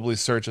would probably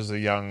search as a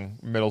young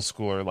middle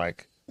schooler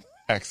like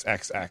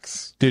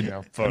XXX. Dude,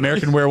 photos.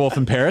 American Werewolf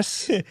in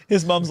Paris?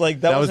 His mom's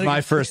like, That was wasn't a my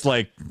computer. first,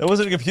 like, That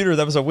wasn't a computer.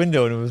 That was a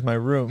window, and it was my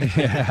room.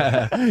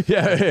 yeah.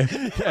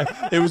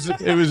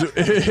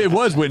 It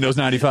was Windows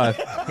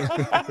 95.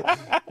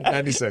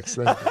 96.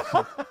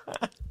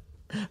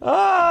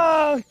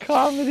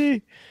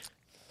 Comedy.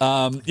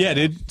 Yeah,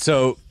 dude.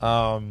 So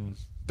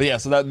But yeah,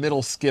 so that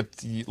middle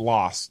skipped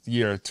lost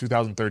year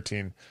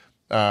 2013.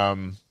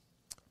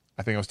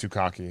 I think I was too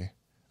cocky.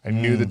 I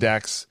knew the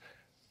decks.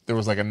 There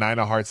was like a 9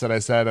 of hearts that I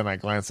said, and I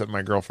glanced at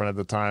my girlfriend at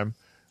the time.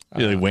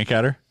 you like wink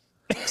at her?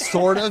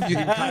 Sort of. You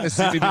can kind of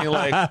see me being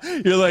like,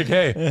 You're like,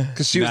 hey,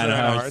 because she was 9 a of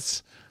 9 of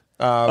hearts.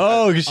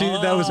 hearts.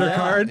 Because that was her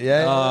card?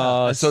 Yeah.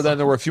 Oh, And so then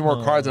there were a few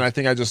more cards, and I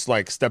think I just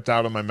like stepped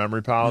out of my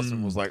memory palace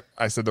and was like,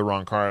 I said the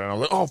wrong card, and I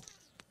was like, oh.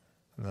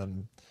 And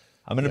then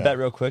I'm gonna bet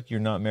real quick you're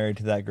not married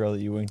to that girl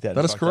that you winked at.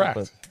 That is Fucked up correct.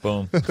 with.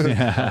 Boom.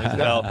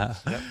 Well,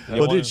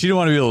 well, dude, she didn't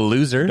want to be the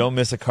loser. don't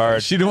miss a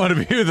card. She didn't want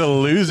to be the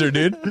loser,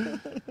 dude.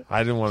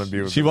 I didn't want to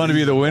be with She wanted to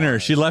be the winner.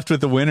 She left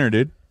with the winner,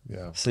 dude.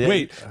 Yeah. So, yeah,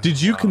 Wait,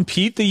 did you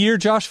compete the year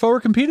Josh Foer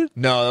competed?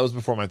 No, that was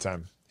before my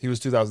time. He was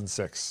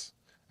 2006,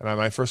 and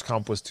my first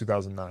comp was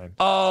 2009.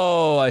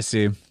 Oh, I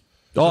see.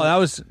 Oh,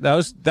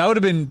 that would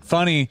have been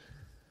funny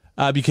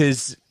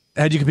because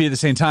had you competed at the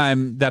same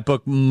time, that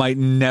book might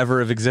never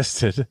have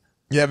existed.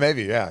 Yeah,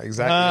 maybe. Yeah,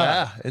 exactly.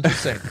 Yeah,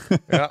 interesting.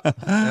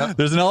 Yeah.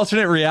 There's an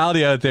alternate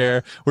reality out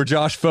there where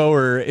Josh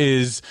Foer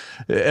is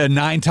a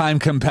 9-time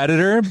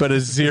competitor, but a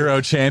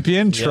 0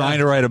 champion trying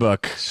to write a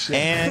book.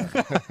 And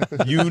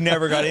you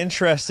never got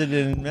interested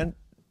in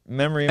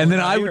memory. And then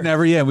I would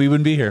never, we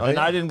wouldn't be here. And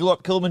I didn't go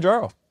up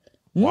Kilimanjaro.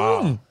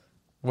 Wow.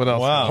 What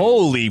else? Wow.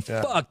 Holy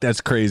fuck, that's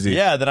crazy.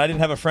 Yeah, then I didn't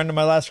have a friend on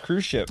my last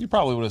cruise ship. You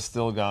probably would have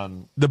still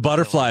gone. The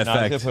butterfly No, I was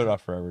effect. going to put it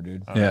off forever,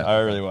 dude. Yeah. I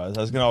really was.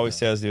 I was going to always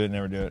say I was doing it,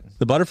 never do it.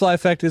 The butterfly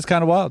effect is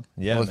kind of wild.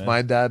 Yeah, Well, if man.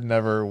 my dad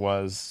never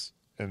was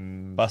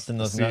in Busting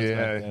those nuts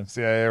back then.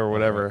 CIA or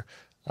whatever,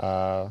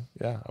 I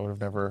would have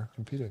never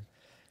competed.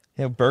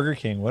 Yeah, Burger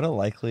King. What a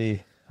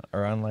likely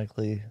or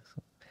unlikely.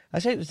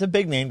 Actually, it's a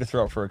big name to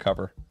throw out for a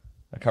cover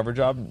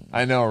job.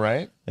 I know,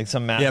 right? Like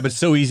some massive. Yeah, but it's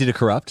so easy to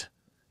corrupt.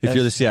 If That's-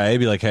 you're the CIA,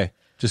 be like, hey,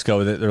 just go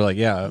with it. They're like,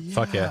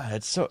 fuck yeah.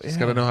 It's so. Just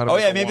gotta know how to. Oh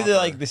make yeah, a maybe they're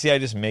Whopper. like the CIA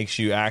just makes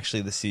you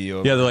actually the CEO.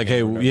 of Yeah, they're Burger like, King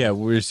hey, or whatever. yeah,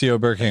 we're CEO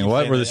of Burger King.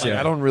 What? We're the Like, CIA.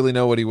 I don't really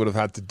know what he would have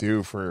had to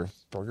do for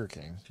Burger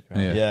King.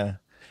 Yeah. Yeah,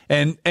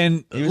 And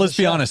was let's a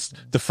be chef. honest,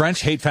 the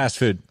French hate fast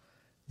food.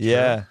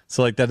 yeah,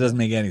 So like that doesn't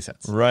make any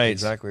sense. right,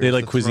 Exactly. They Just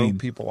like to throw cuisine.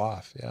 people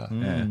off. Yeah.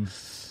 Yeah.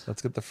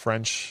 Let's get the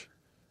French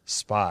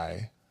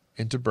spy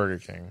into Burger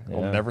King.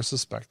 We'll Yeah. never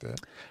suspect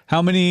it.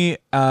 How many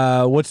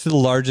what's the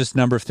largest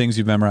number of things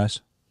you've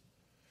memorized?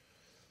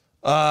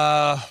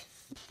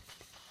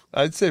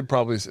 I'd say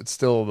probably it's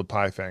still the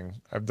pi thing.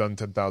 I've done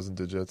 10,000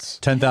 digits.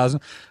 10,000?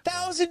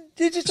 1,000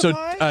 digits So of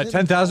pi?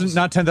 10,000,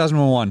 not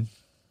 10,001.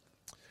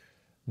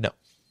 No.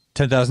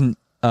 10,000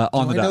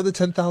 on Do the I know dot. the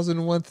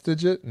 10,001th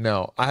digit?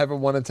 No. I have a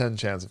 1 in 10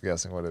 chance of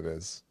guessing what it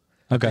is.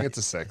 I Okay. think it's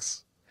a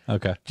 6.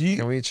 Okay. Do you,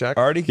 Can we check?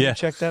 Artie, can Yeah. you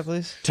check that,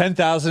 please?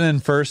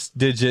 10,001st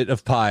digit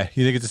of pi.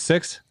 You think it's a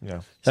 6?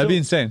 Yeah. That'd be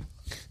insane.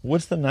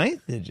 What's the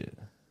 9th digit?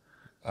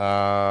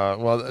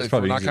 Well, if we're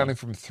probably not easy. counting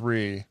from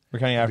 3, We're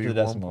counting it'd after be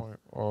the decimal.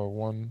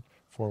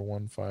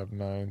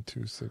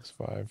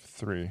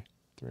 1.141592653.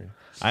 3.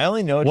 I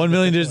only know 1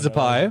 million digits of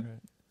pi.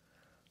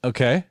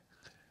 Okay.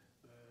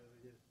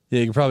 Yeah,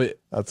 you can probably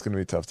That's going to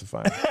be tough to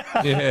find.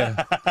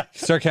 yeah.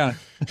 Start counting.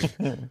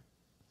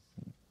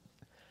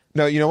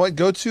 No, you know what?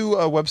 Go to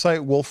a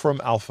website, Wolfram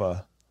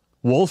Alpha.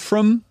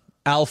 Wolfram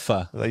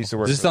Alpha. I used to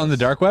work Is this for on the this.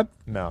 dark web?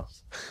 No.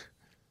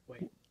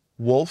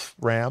 Wolf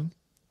Ram.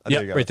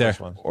 Yep, right there.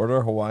 Order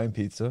a Hawaiian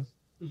pizza.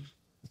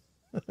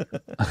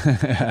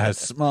 A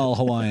small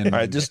Hawaiian. All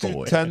right, just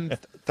do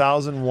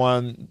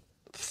 10,001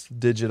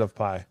 digit of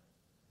pi.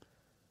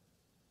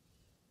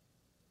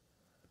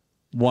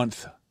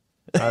 One-th.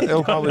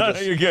 It'll probably no,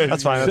 just, you're good.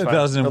 That's fine. That's fine.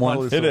 10,001. It'll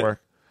probably Hit still it.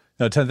 work.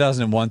 No,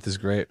 10,001th is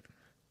great.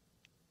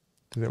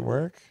 Did it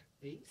work?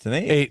 It's an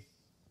 8. 8.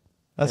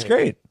 That's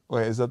great.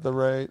 Wait, is that the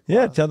right?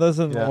 Yeah,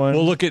 10,001. Yeah.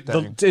 Well, look at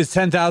Dang. is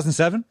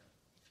 10,007?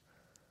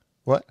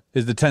 What?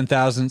 Is the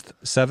 10,000th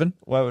 7?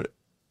 Why would?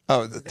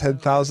 Oh, the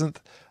 10,000th?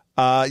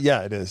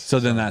 Yeah, it is. So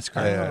then that's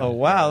great. Yeah. Oh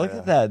wow, look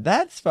at that.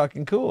 That's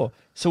fucking cool.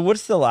 So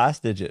what's the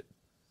last digit?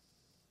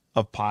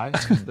 Of pi?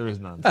 There is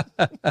none.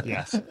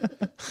 Yes.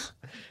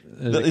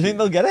 You think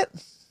they'll get it?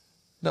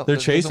 No, They're it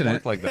doesn't chasing work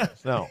it. like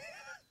that. No.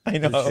 I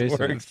know how it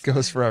chasing it. works. It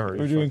goes forever.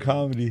 We're doing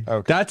comedy.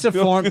 Okay. That's a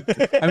form.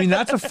 I mean,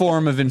 that's a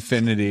form of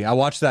infinity. I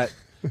watched that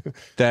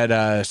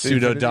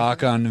pseudo Infinity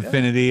doc on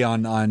infinity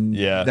on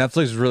Yeah.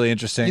 Netflix. Is really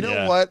interesting. You know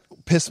Yeah. what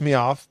pissed me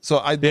off? So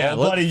I Yeah,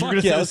 let- Buddy, you're fuck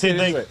gonna yeah, say the let's same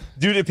get into thing, it.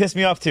 dude. It pissed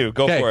me off too.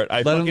 Go Okay, for it.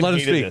 I let him- fucking let him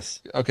hated speak.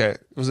 this. Okay,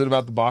 was it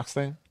about the box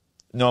thing?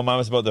 No, mine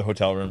was about the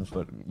hotel rooms,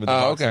 but with the Oh,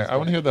 box okay. things. I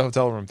want to hear the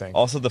hotel room thing.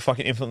 Also, the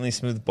fucking infinitely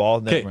smooth ball.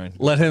 Never Okay, mind.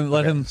 let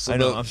him. So I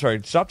know. the- I'm sorry.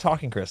 Stop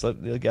talking, Chris.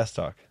 Let the guest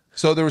talk.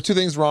 So there were two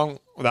things wrong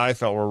that I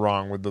felt were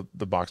wrong with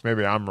the box.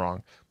 Maybe I'm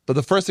wrong. But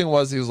the first thing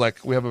was he was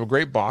like, we have a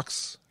great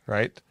box,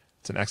 right?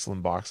 It's an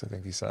excellent box, I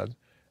think he said.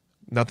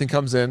 Nothing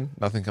comes in,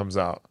 nothing comes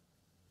out.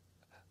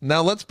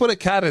 Now let's put a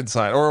cat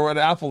inside or an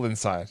apple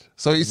inside.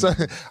 So he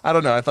said, I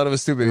don't know. I thought it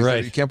was stupid. He Right.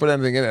 said, you can't put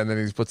anything in it. And then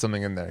he's put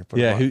something in there. He put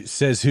a Yeah, box. who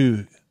says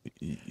who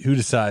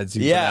decides?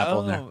 You put Yeah.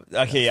 apple in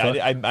there. Okay.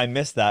 I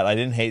missed that. I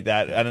didn't hate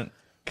that. I don't.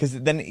 Because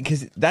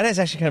that is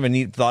actually kind of a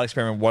neat thought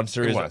experiment. Once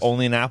there It is was.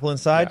 only an apple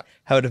inside, Yeah.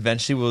 how it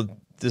eventually will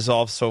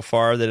dissolve so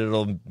far that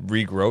it'll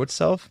regrow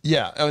itself.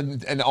 Yeah,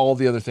 and all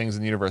the other things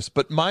in the universe.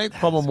 But my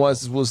problem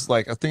was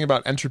like a thing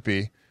about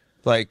entropy.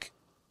 Like,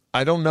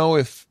 I don't know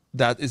if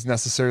that is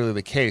necessarily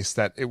the case,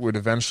 that it would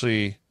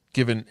eventually,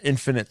 given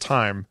infinite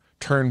time,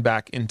 turn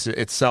back into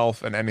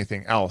itself and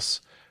anything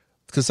else.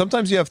 Because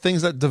sometimes you have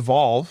things that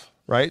devolve,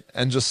 right,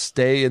 and just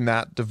stay in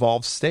that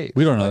devolved state.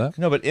 We don't know that.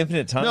 No, but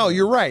infinite time. No,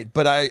 you're right.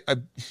 But I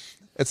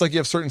it's like you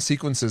have certain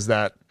sequences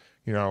that,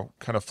 you know,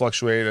 kind of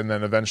fluctuate and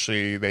then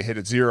eventually they hit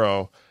at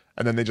 0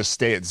 and then they just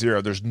stay at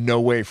 0. There's no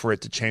way for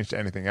it to change to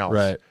anything else.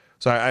 Right.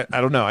 So I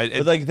don't know.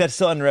 But like that's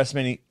still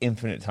underestimating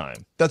infinite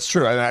time, That's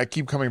true. I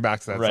keep coming back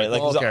to that. It's right? Like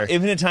well, okay.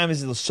 infinite time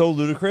is so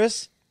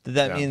ludicrous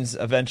that Yeah. means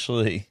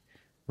eventually,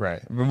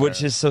 Right.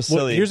 which is so Well,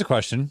 silly. here's a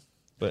question: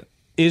 but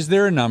is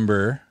there a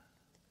number?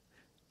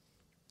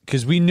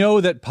 Because we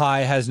know that pi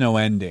has no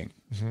ending.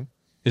 Mm-hmm.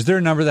 Is there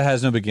a number that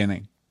has no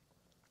beginning?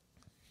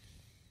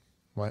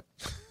 What?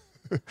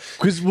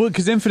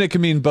 Because infinite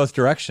can mean both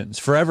directions.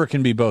 Forever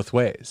can be both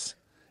ways.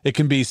 It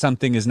can be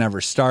something has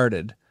never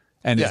started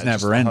and it's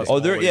never ending. Oh,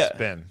 there, yeah.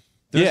 been.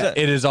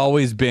 It has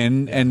always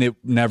been, and it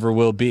never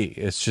will be.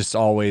 It's just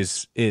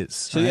always is.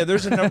 So yeah,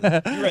 there's a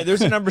number. You're right.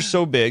 There's a number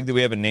so big that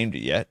we haven't named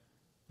it yet.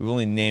 We've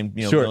only named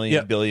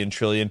million, billion,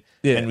 trillion,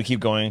 and we keep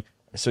going.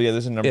 So yeah,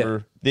 there's a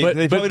number.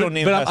 They probably don't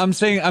name. But I'm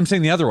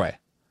saying the other way.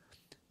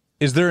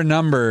 Is there a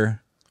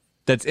number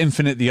that's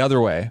infinite the other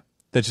way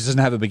that just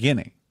doesn't have a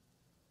beginning?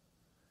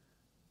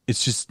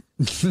 It's just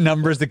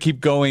numbers that keep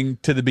going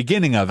to the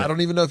beginning of it. I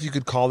don't even know if you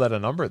could call that a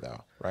number,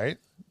 though, right?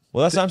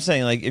 Well, that's what I'm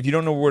saying. Like, if you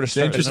don't know where to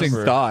start, Interesting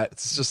thought.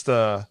 It's just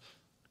I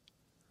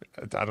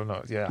don't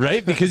know. Yeah.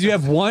 Right? Because you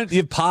have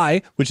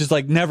pi, which is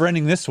like never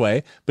ending this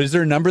way, but is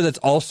there a number that's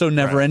also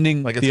never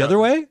ending Like it's the other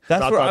way?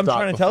 That's what I'm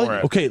trying to tell you.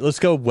 Okay, let's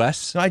go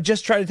west. No, I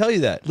just tried to tell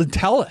you that.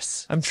 Tell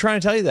us. I'm trying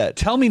to tell you that.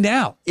 Tell me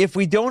now. If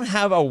we don't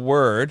have a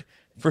word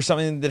for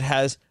something that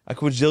has a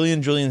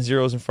quadrillion, trillion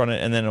zeros in front of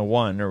it and then a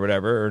one or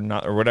whatever,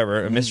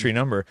 a mystery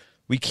number,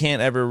 we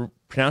can't ever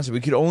pronounce it. We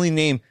could only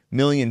name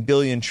million,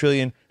 billion,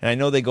 trillion, and I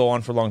know they go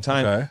on for a long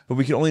time, but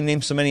we could only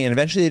name so many, and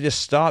eventually they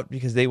just stopped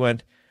because they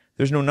went,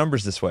 there's no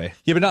numbers this way.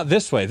 Yeah, but not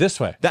this way, this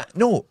way.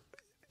 No,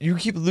 you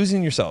keep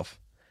losing yourself.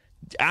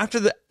 After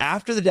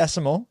the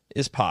decimal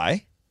is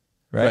pi,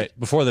 right?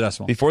 Before the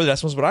decimal. Before the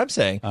decimal is what I'm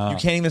saying. You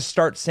can't even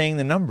start saying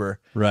the number.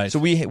 Right. So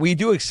we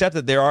do accept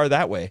that there are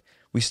that way.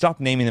 We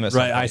stopped naming them at some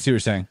Right, point. I see what you're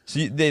saying.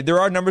 So there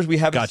are numbers we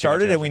haven't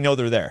started, and we know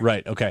they're there.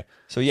 Right, okay.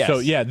 So, yes.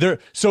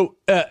 So,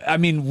 yeah, I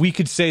mean, we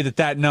could say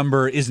that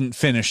number isn't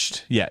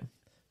finished yet.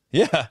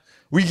 Yeah.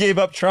 We gave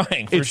up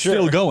trying, for It's sure.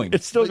 still going.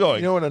 It's still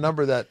going. You know what? A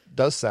number that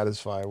does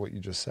satisfy what you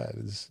just said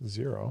is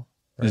 0.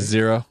 Right? Is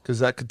 0. Because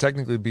that could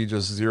technically be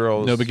just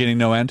zeros. No beginning,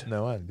 no end.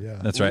 No end, yeah.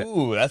 That's right.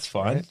 Ooh, that's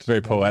fun. It's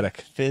very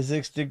poetic.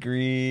 Physics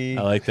degree.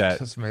 I like that.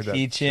 Just made that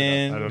Teaching.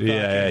 shit up. I don't know.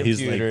 Yeah,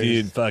 he's like, computers.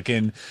 dude,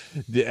 fucking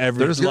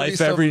There's gonna be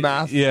some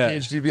math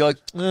PhD be like,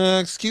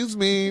 excuse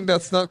me,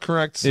 that's not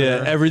correct, sir.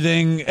 Yeah,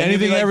 everything, And he'd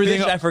be anything, like,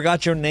 everything. "Bitch, I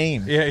forgot your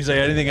name. Yeah, he's like,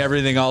 anything,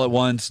 everything, all at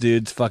once,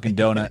 dude. It's fucking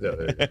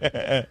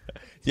donut.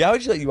 Yeah, how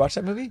would you watch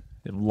that movie?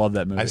 I love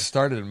that movie. I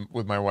started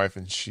with my wife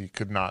and she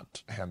could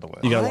not handle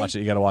it. You gotta watch it.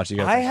 You gotta watch it.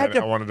 You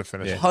gotta I wanted to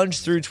finish it. punch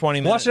through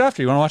 20 minutes. watch it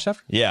after. You want to watch it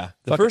after? Yeah.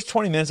 The first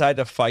 20 minutes I had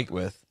to fight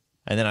with,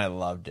 and then I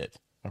loved it.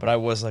 But I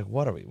was like,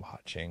 what are we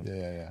watching?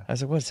 Yeah. I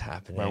was like, what's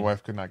happening? My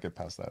wife could not get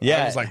past that.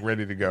 Yeah. I was like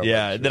ready to go.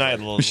 Yeah, then I had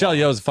a little... Michelle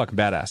Yeoh's a fucking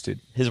badass, dude.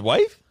 His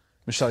wife?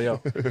 Michelle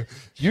Yeoh.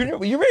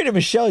 You're married to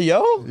Michelle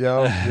Yeoh?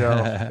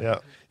 Yeah.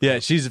 Yeah,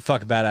 she's a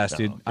fucking badass,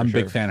 dude. I'm a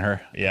big fan of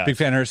her. Yeah. Big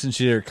fan of her since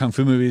she did her kung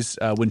fu movies,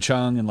 Wing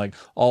Chun, and like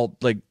all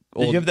like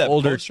old, You have that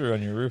older, poster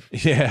on your roof.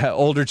 yeah,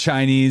 older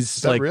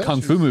Chinese that like real? kung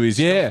fu She's movies.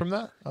 Yeah, from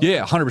that? Oh.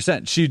 Yeah,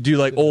 100%. She'd do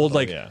like old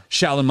like yeah.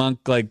 Shaolin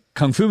monk like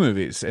kung fu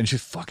movies, and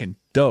she's fucking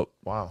dope.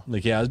 Wow.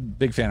 Like yeah, I was a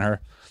big fan of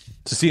her.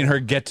 So seeing her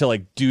get to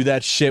like do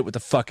that shit with the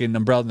fucking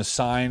umbrella and the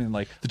sign and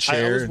like the I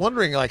chair. was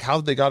wondering like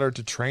how they got her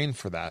to train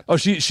for that. Oh,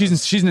 she's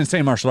an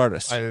insane martial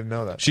artist. I didn't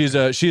know that. She is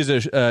a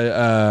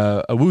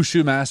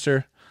wushu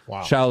master.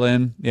 Wow.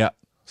 Shaolin. Yeah,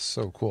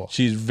 So cool.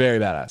 she's very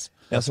badass.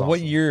 Now, so what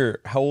year,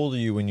 how old are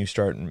you when you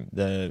start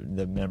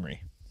the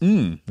memory?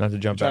 Not to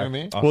jump back. talking to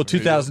me? off Well, of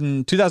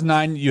video.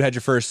 2009, you had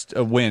your first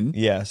win.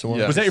 Yeah. So when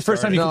Yeah. Was that your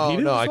first time you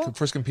competed? No, as I well?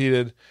 first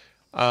competed.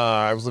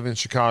 I was living in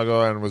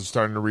Chicago and was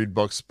starting to read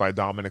books by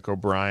Dominic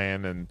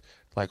O'Brien and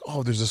like,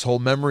 oh, there's this whole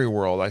memory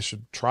world. I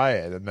should try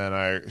it. And then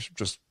I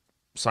just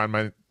signed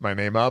my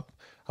name up.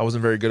 I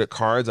wasn't very good at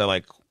cards. I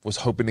like was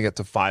hoping to get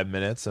to 5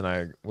 minutes and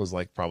I was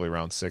like probably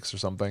around 6 or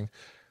something.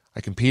 I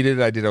competed.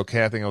 I did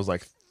okay. I think I was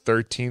like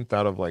 13th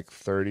out of like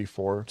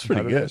 34 pretty good.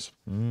 competitors.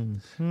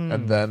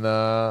 And then,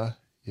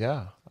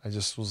 yeah, I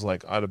just was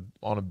like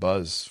on a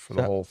buzz for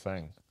the whole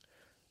thing.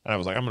 And I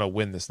was like, I'm going to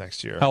win this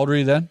next year. How old were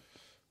you then?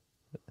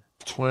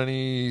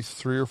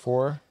 23 or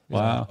 4.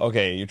 Wow.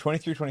 Okay, you're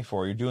 23,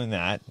 24. You're doing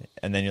that,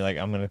 and then you're like,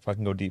 I'm gonna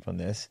fucking go deep on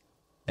this.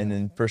 And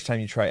then first time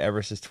you try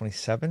Everest is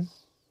 27.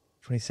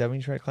 27.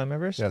 You try to climb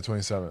Everest. Yeah,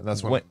 27.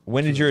 That's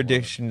When did your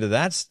addiction to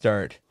that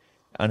start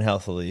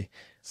unhealthily?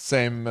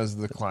 Same as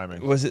the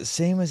climbing. Was it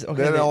same as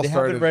okay? Then it all they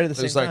started happened right at the It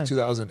same was like time.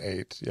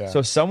 2008. Yeah.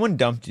 So someone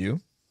dumped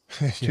you.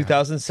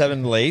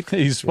 2007 late.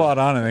 He's spot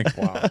on, I think.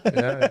 wow.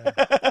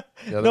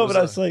 Yeah. No, but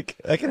I was like,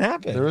 that can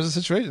happen. there was a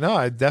situation. No,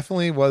 I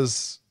definitely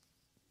was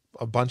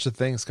a bunch of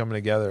things coming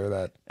together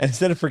that And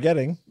instead of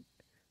forgetting,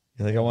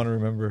 you're like, I want to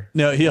remember.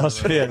 No, he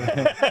also yeah.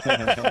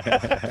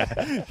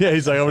 Yeah,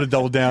 he's like, I'm gonna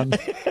double down.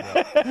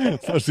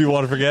 So you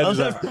want to forget? He's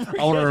like,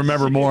 I want to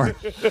remember more. I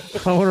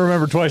want to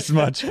remember twice as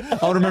much. I want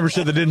to remember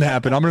shit that didn't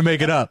happen. I'm gonna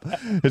make it up.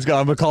 I'm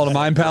gonna call it a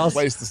mind palace.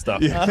 replace the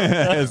stuff. Yeah,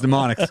 it's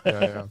demonic.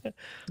 Yeah.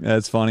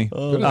 That's funny.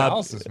 Good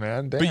analysis,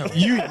 man. Damn. But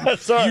you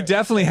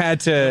definitely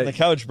had On the to.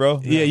 couch,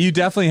 bro. Yeah, you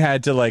definitely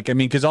had to like. I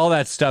mean, because all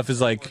that stuff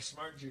is like.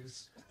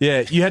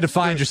 Yeah, you had to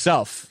find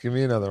yourself. Give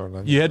me another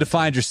one. You had to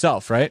find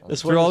yourself, right?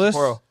 This Through one all was this.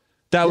 tomorrow.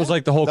 That was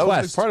like the whole that was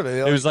a big quest. part of it.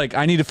 Yeah, It was like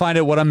I need to find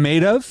out what I'm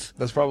made of.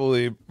 That's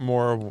probably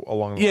more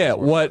along the Yeah,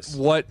 lines of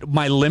what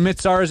my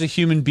limits are as a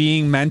human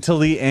being,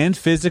 mentally and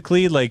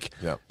physically. Like,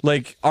 Yeah.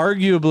 like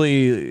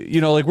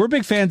arguably, like we're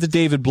big fans of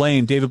David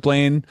Blaine. David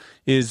Blaine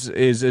is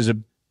a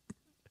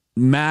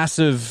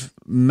massive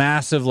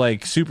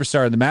like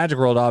superstar in the Magic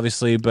world,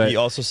 obviously, but He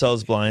also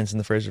sells blinds in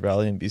the Fraser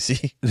Valley in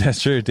BC.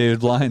 that's true. David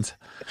Blinds.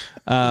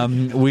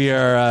 We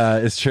are.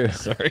 It's true.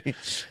 Sorry.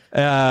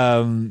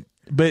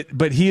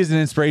 But he is an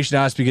inspiration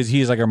to us because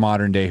he is like our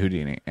modern day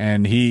Houdini,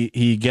 and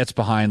he gets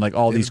behind like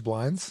all These these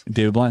blinds.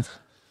 David Blinds.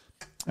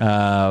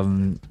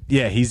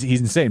 Yeah, he's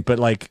insane. But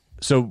like,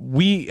 so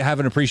we have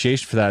an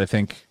appreciation for that, I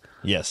think,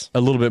 Yes. a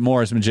little bit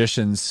more as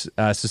magicians.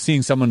 So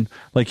seeing someone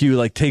like you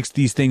like takes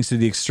these things to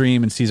the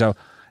extreme and sees how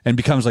and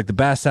becomes like the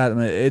best at them,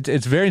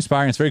 it's very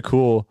inspiring. It's very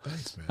cool.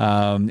 Thanks,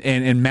 man.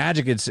 And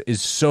magic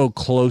is so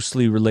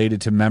closely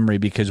related to memory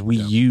because we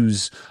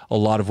use a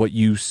lot of what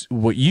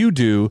you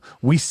do.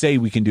 We say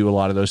we can do a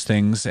lot of those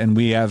things, and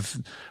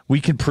we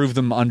can prove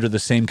them under the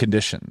same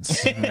conditions,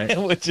 right?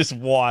 Which is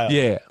wild.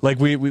 Yeah, like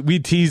we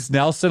tease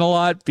Nelson a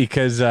lot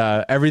because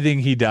everything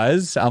he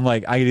does, I'm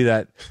like, I can do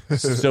that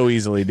so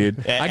easily, dude.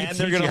 I can and teach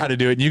they're you how to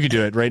do it, and you can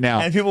do it right now.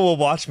 And people will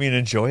watch me and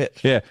enjoy it.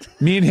 Yeah,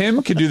 me and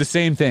him can do the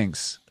same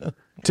things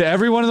to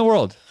everyone in the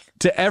world.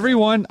 To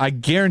everyone, I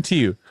guarantee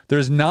you,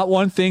 there's not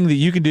one thing that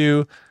you can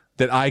do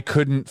that I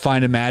couldn't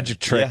find a magic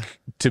trick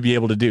to be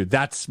able to do.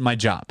 That's my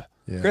job.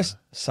 Yeah. Chris,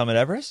 Summit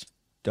Everest?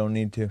 Don't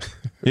need to.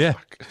 Yeah,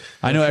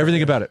 I know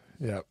everything about it.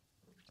 Yeah.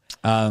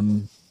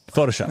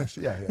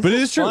 Photoshop. Yeah. But it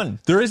is true. Fun.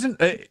 There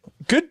isn't a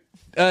good,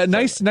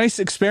 nice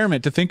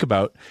experiment to think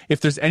about. If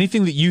there's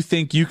anything that you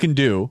think you can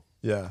do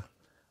Yeah.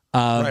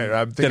 Right.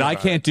 I'm thinking that I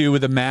about can't it. do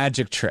with a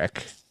magic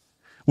trick,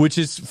 which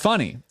is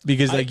funny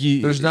because like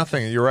There's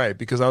nothing. You're right,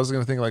 because I was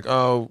going to think like,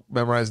 oh,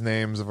 memorize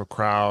names of a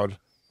crowd.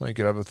 Like you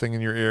could have a thing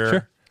in your ear.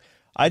 Sure.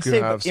 I'd You say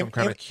could have some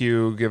kind of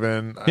cue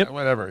given. Yep.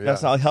 Whatever. Yeah.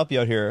 I'll help you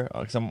out here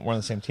because we're on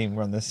the same team.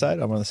 We're on this side.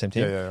 I'm on the same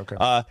team. Yeah,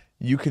 okay.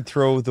 You could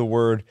throw the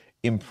word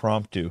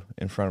impromptu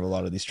in front of a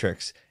lot of these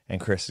tricks, and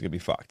Chris is gonna be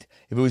fucked.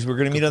 If it was we're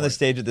gonna meet on the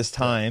stage at this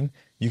time,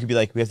 you could be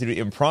like, we have to do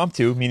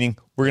impromptu, meaning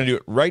we're gonna do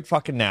it right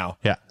fucking now.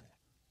 Yeah.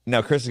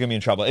 Now Chris is gonna be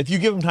in trouble. If you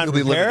give him time He'll to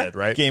be prepare, limited,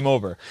 right? game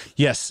over.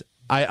 Yes,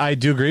 I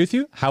do agree with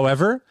you.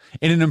 However,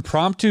 in an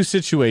impromptu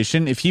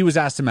situation, if he was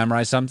asked to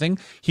memorize something,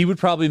 he would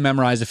probably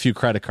memorize a few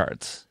credit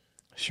cards,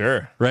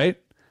 Sure. right?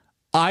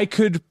 I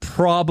could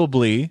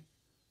probably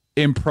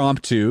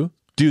impromptu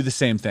do the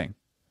same thing.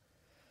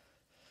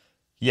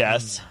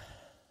 Yes.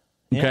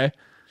 Okay.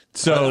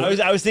 So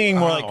I was thinking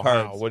more Wow, like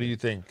cards. wow. What do you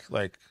think?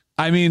 Like,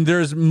 I mean,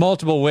 there's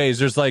multiple ways.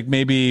 There's like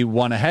maybe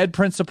one ahead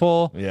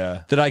principle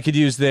Yeah. that I could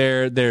use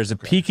there. There's a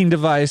peeking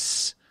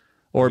device,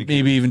 or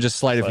maybe even just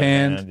sleight of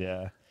hand.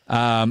 Yeah.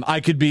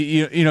 I could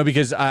be, you know,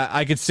 because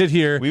I could sit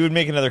here. We would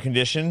make another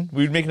condition.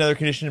 We would make another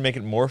condition to make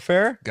it more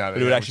fair. got it.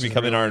 But it would yeah, actually which is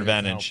become in our really gonna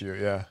advantage. help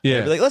you, yeah.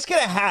 Yeah. Be like, let's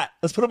get a hat.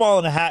 Let's put them all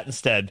in a hat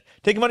instead.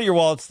 Take them out of your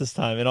wallets this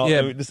time, and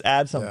Yeah. just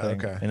add something.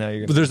 okay. And now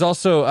you're But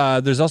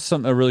gonna. there's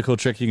also a really cool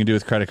trick you can do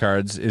with credit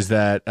cards is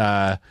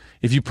that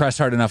if you press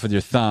hard enough with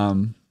your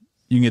thumb,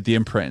 you can get the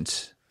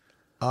imprint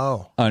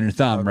Oh. on your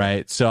thumb,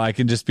 right? So I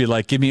can just be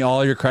like, give me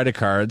all your credit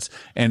cards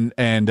and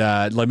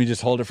let me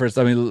just hold it first.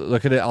 Let me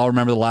look at it. I'll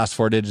remember the last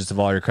 4 digits of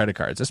all your credit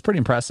cards. That's pretty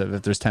impressive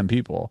if there's 10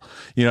 people.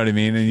 You know what I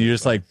mean? And you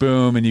just like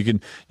boom, and you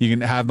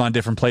can have them on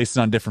different places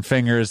on different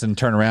fingers and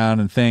turn around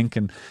and think.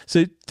 And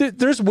so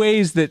there's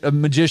ways that a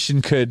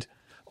magician could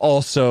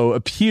also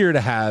appear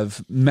to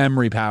have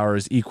memory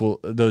powers equal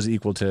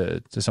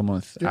to someone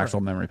with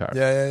actual memory power.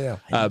 Yeah.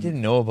 I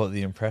didn't know about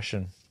the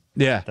impression.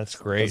 Yeah. That's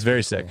great. It's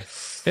very sick.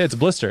 Yeah, it's a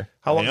blister.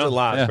 How long does it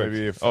last? Yeah.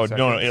 Maybe a few Oh seconds?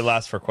 no, it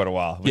lasts for quite a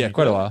while. Yeah,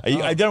 quite a while.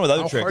 I've done it with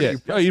other How tricks. hard Yeah. do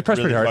you Oh, you press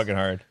really pretty hard. fucking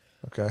hard.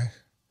 Okay.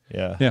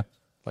 Yeah. Yeah.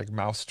 Like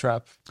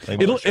mousetrap.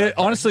 Like,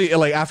 Honestly,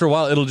 like after a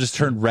while, it'll just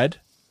turn red.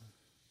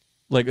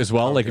 Like as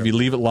well. Like if you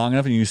leave it long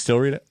enough and you still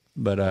read it.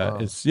 But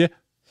it's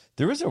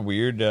there was a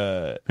weird.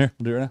 Here, we'll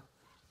do it right now.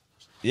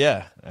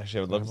 Yeah, actually,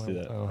 I would love to see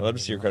that. I'd love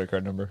to see your credit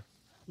card number.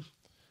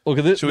 Look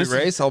at this. Should we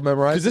race? I'll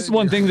memorize. Because this is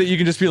one thing that you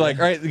can just be like,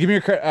 all right, give me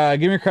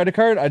your credit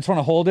card. I just want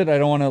to hold it. I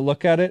don't want to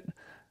look at it.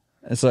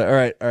 It's like,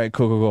 all right,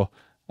 cool.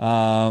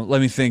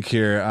 Let me think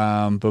here.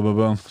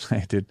 Boom.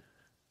 Hey, dude.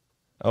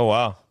 Oh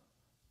wow,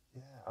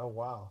 Oh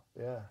wow.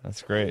 Yeah.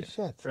 that's great.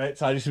 Right.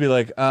 So I just be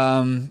like,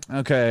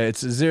 okay,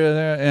 it's a 0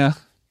 there. Yeah.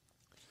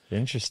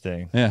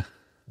 Interesting. Yeah.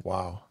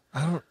 Wow.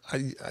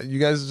 You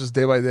guys just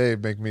day by day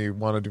make me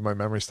want to do my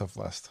memory stuff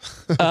less.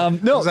 No,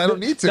 'Cause I don't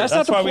need to. That's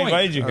That's not why the we point.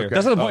 invited you here. Okay.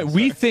 That's not the point.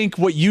 We think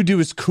what you do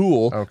is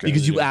cool Okay.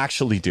 because you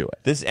actually do it.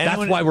 This That's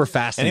anyone- why we're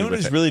fascinated Anyone with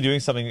who's it. really doing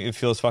something, it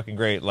feels fucking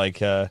great.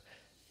 Like,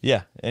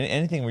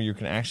 anything where you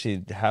can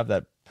actually have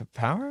that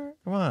power.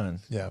 Come on,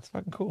 Yeah. it's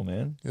fucking cool,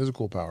 man. It is a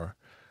cool power.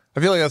 I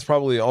feel like that's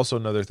probably also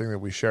another thing that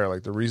we share.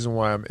 Like the reason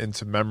why I'm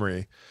into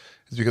memory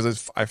is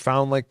because I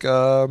found like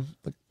a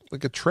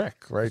trick,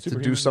 right, to do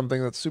Superhuman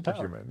something that's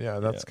superhuman. Yeah,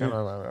 that's kind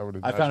of I would.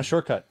 I found a imagine.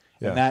 shortcut.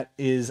 Yeah. And that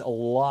is a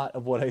lot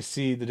of what I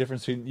see the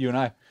difference between you and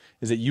I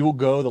is that you will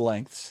go the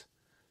lengths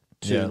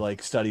to Yeah.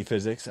 like study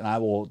physics and I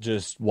will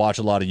just watch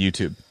a lot of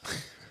YouTube,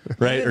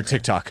 right? Or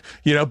TikTok,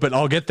 but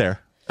I'll get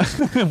there.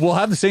 We'll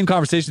have the same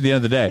conversation at the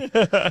end of the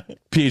day,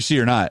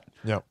 PhD or not.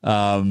 Yeah.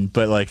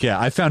 But like, yeah,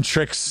 I found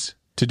tricks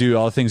to do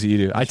all the things that you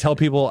do. I tell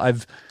people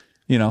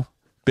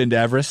been to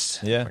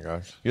Everest. Yeah. Oh my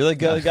gosh. You're like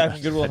the guy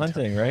from Goodwill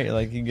Hunting, right?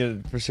 Like you can get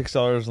it for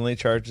 $6 in late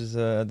charges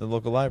at the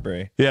local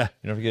library. Yeah.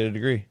 You don't have to get a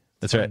degree.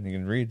 That's right. You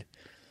can read.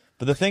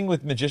 But the thing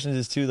with magicians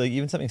is too, like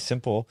even something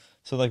simple.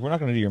 So like we're not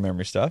going to do your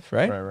memory stuff,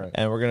 right? Right.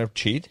 And we're going to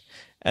cheat.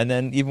 And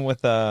then even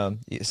with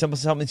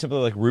something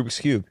simple like Rubik's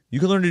Cube, you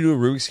can learn to do a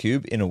Rubik's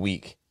Cube in a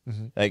week,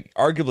 like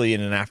arguably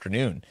in an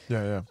afternoon.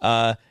 Yeah.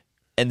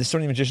 And there's so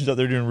many magicians out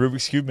there doing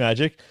Rubik's Cube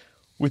magic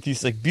with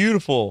these like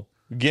beautiful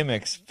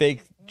gimmicks,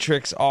 fake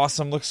tricks,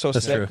 awesome, looks so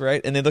sick, true.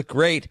 right? And they look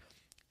great.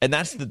 And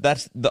that's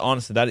the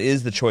honestly, that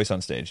is the choice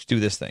on stage.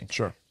 Do this thing.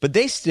 Sure. But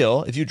they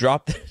still, if you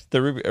dropped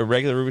a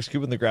regular Rubik's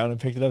Cube on the ground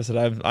and picked it up and said,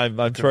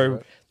 I'm sorry,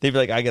 they'd be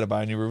like, I got to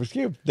buy a new Rubik's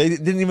Cube. They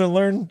didn't even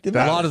learn. A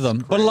lot of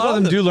them. But a lot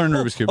of them do learn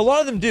Rubik's Cube. A lot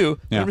of them do.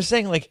 Yeah. But I'm just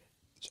saying, like,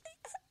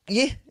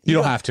 yeah. You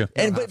don't have to.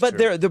 And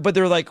but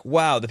they're like,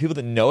 wow, the people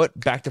that know it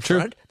back to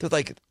front, they're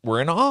like,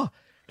 we're in awe.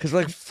 Because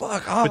we're like,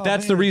 fuck. Oh, But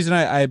that's the reason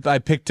I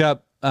picked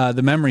up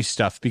the memory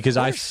stuff, because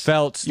I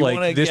felt You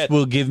wanna like this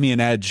will give me an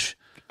edge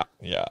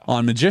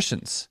on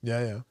magicians.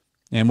 Yeah.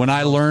 And when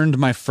I learned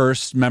my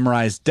first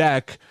memorized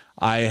deck,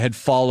 I had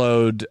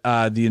followed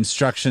the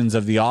instructions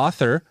of the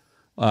author,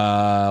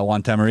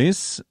 Juan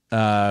Tamariz,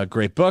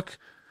 great book.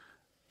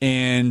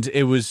 And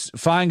it was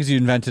fine because you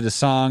invented a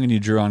song and you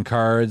drew on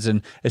cards.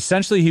 And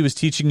essentially he was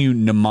teaching you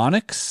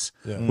mnemonics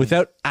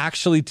without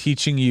actually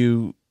teaching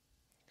you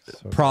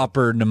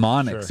proper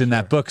mnemonics in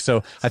that book.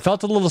 So I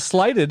felt a little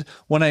slighted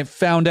when I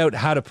found out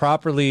how to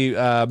properly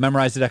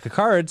memorize a deck of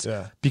cards,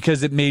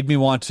 because it made me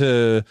want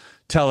to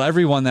tell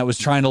everyone that was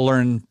trying to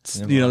learn,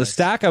 the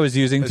stack I was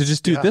using to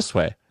just do it this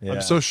way. Yeah.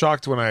 I'm so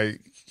shocked when I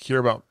hear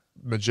about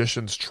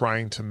magicians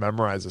trying to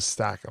memorize a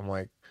stack. I'm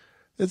like,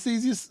 it's the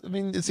easiest. I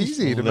mean, it's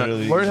easy to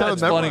literally- learn how to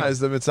That's funny. memorize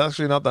them. It's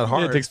actually not that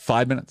hard. Yeah, it takes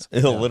 5 minutes.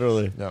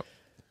 Literally. No.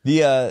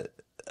 The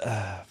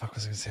fuck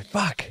was I gonna say?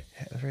 Fuck,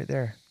 it was right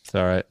there. It's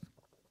all right.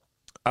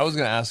 I was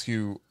going to ask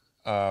you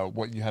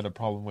what you had a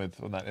problem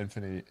with on that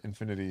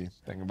infinity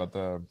thing about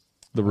the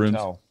rooms.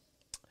 hotel.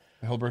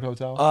 The Hilbert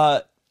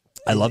Hotel.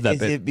 I love that Is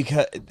bit. it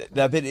because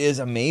that bit is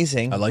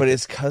amazing, I like but it.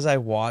 it's because I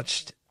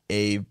watched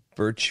a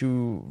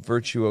virtuosum.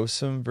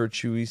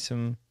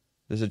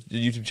 There's a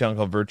YouTube channel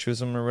called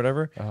Virtuosum or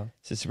whatever.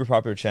 It's a super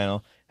popular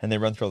channel, and they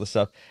run through all the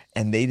stuff.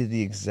 And they did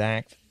the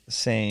exact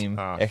same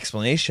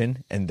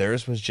explanation, and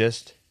theirs was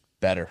just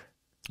better.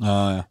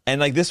 Oh, yeah.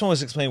 And like this one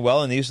was explained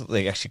well, and they used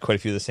like actually quite a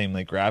few of the same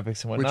like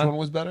graphics and Which whatnot. one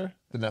was better?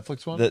 The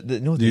Netflix one? The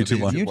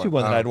YouTube one. YouTube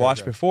one that I'd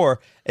watched before,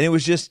 and it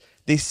was just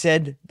they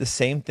said the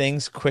same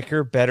things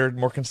quicker, better,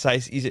 more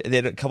concise, easy. They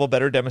had a couple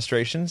better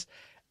demonstrations,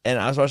 and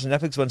I was watching the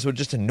Netflix one, so it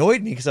just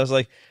annoyed me because I was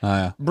like,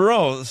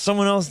 "Bro,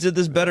 someone else did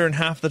this better in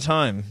half the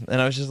time," and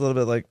I was just a little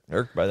bit like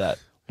irked by that.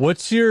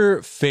 What's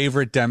your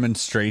favorite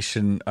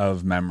demonstration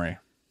of memory?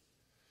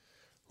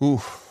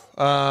 Ooh.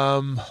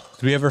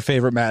 Do we have our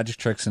favorite magic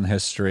tricks in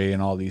history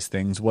and all these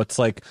things? What's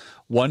like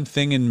one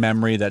thing in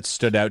memory that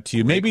stood out to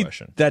you? Maybe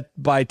question. that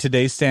by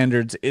today's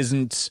standards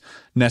isn't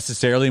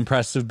necessarily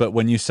impressive, but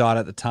when you saw it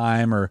at the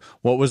time, or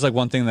what was like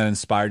one thing that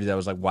inspired you that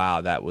was like, wow,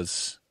 that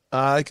was...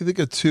 I can think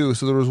of two.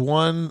 So there was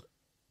one,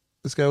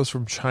 this guy was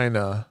from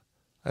China.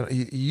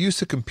 He used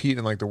to compete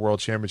in like the world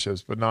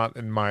championships, but not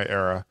in my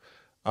era.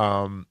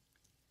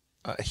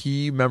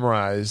 He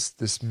memorized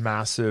this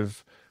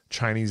massive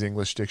Chinese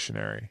English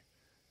dictionary,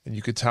 and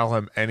you could tell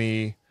him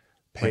any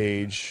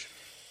page.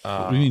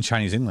 what do you mean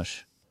Chinese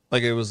English?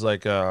 Like it was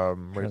like what do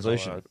you call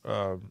Translation. it?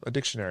 A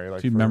dictionary.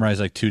 Like Do you for- memorize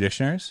like 2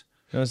 dictionaries?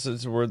 No, it's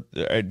a word.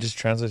 I just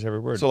translate every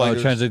word. So like Oh, it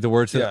was- translate the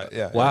words.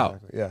 Yeah. Wow.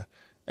 Exactly, yeah.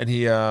 And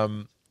he,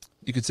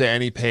 you could say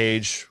any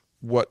page,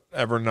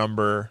 whatever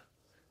number,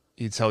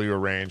 he'd tell you a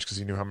range because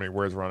he knew how many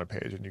words were on a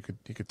page, and he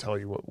could tell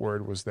you what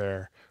word was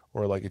there.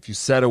 Or like if you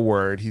said a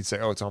word, he'd say,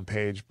 "Oh, it's on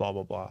page blah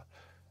blah blah,"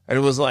 and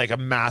it was like a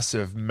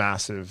massive.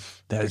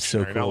 That is so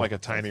dictionary, not cool. like a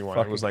tiny one.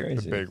 It fucking was like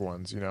crazy. the big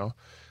ones,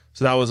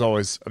 So that was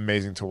always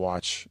amazing to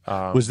watch.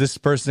 Was this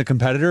person a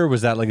competitor, or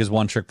was that like his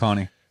one-trick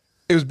pony?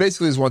 It was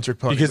basically his one trick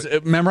pony. Because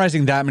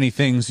memorizing that many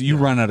things, you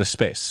run out of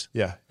space.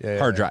 yeah,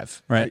 Hard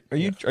drive, right? Are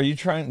you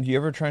trying? Do you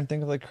ever try and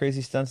think of like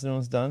crazy stunts no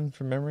one's done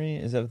from memory?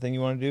 Is that a thing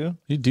you want to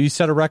do? Do you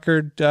set a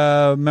record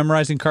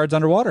memorizing cards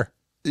underwater?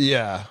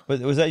 Yeah. But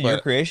was that your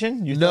But-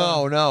 creation? You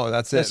thought- No,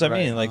 that's it. That's what I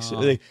right. mean. Like,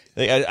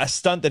 like a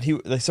stunt that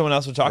someone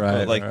else would talk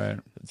about, like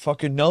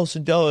fucking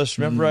Nelson Dellis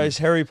memorized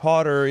Harry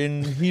Potter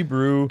in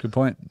Hebrew, Good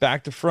point.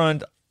 back to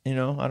front. I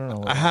don't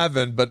know. I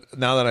haven't, but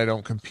now that I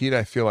don't compete,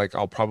 I feel like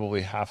I'll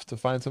probably have to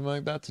find something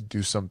like that to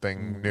do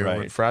something new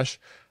Right. and fresh.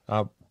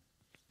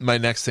 My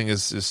next thing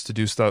is to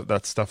do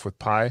stuff with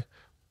pie,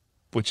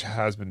 which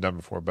has been done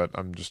before, but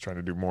I'm just trying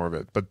to do more of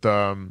it. But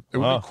it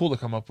would be cool to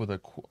come up with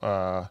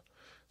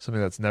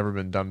something that's never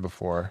been done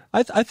before.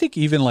 I think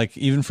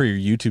even for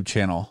your YouTube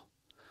channel,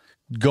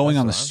 going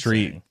on the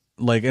street,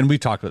 like, and we've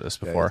talked about this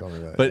before, told me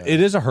that, but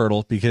it is a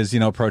hurdle because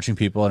approaching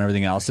people and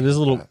everything else. It is a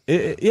little, but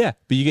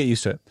you get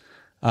used to it.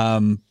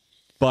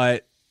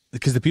 But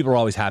because the people are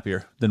always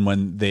happier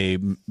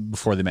than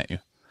before they met you.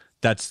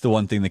 That's the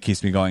one thing that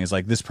keeps me going is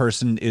like, this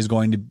person is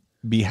going to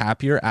be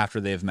happier after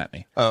they have met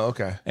me. Oh,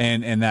 okay.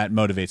 And that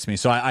motivates me.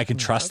 So I can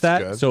trust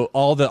That's that. good. So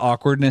all the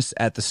awkwardness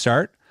at the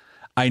start,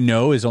 I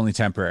know is only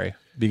temporary,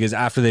 because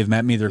after they've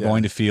met me, they're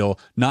going to feel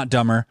not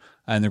dumber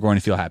and they're going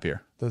to feel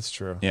happier. That's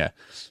true. Yeah.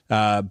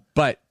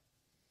 But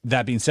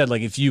that being said,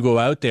 like if you go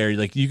out there,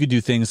 like you could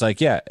do things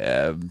like,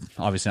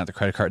 obviously not the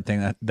credit card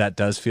thing. That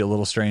does feel a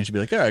little strange to be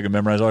like, I can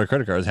memorize all your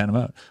credit cards, hand them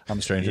out. I'm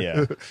a stranger.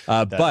 Yeah.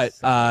 But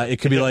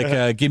it could be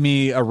like, give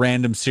me a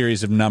random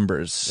series of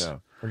numbers. Yeah.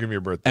 Or give me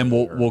your birthday. And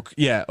we'll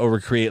create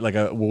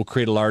we'll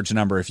create a large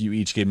number if you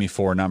each give me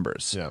 4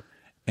 numbers. Yeah.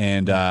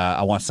 And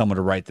I want someone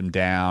to write them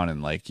down,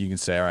 and like you can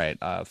say, all right,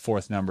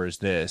 4th number is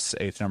this,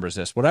 8th number is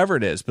this, whatever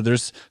it is. But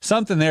there's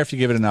something there if you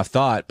give it enough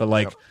thought. But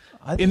like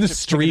in the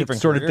street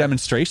sort of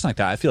demonstration like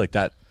that, I feel like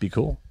that'd be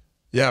cool.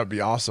 Yeah, it'd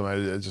be awesome.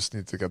 I just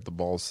need to get the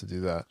balls to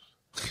do that.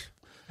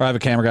 Or have a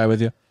camera guy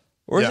with you.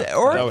 Or that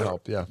would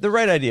help. Yeah. The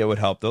right idea would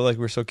help though. Like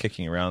we're still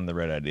kicking around the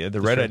right idea.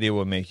 The right idea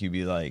will make you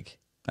be like,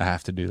 I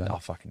have to do that. I'll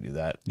fucking do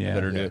that. Yeah.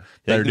 Better do it.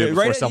 Better do it The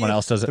before right someone idea-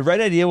 else does it. The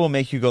right idea will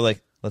make you go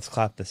like, let's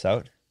clap this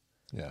out.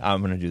 Yeah.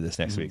 I'm gonna do this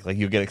next week. Like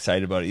you'll get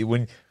excited about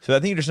it. So I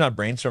think you're just not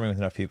brainstorming with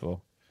enough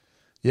people.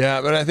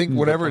 Yeah, but I think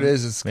whatever it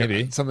is, it's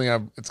Maybe. it's something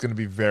it's going to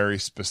be very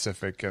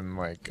specific, and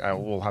like I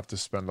will have to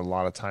spend a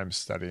lot of time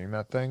studying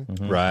that thing.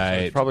 Right.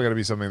 It's probably going to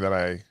be something that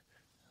I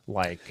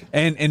like.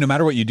 And no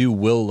matter what you do,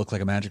 will look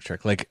like a magic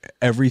trick. Like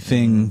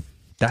everything,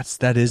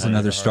 that is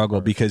another struggle,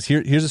 because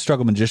here's a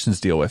struggle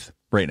magicians deal with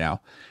right now,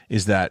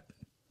 is that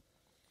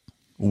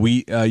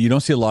you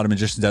don't see a lot of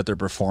magicians out there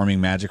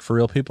performing magic for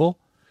real people.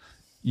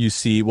 You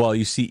see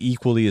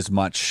equally as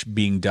much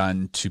being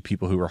done to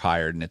people who are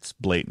hired, and it's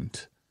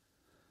blatant.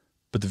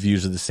 But the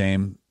views are the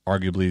same.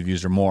 Arguably, the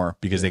views are more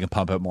because they can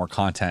pump out more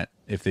content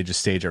if they just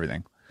stage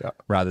everything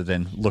rather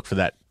than look for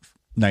that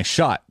nice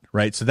shot,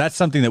 right? So that's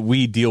something that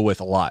we deal with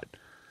a lot.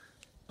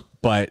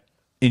 But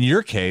in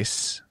your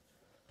case,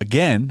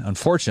 again,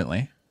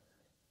 unfortunately,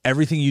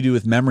 everything you do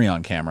with memory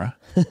on camera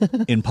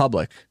in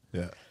public,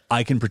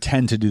 I can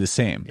pretend to do the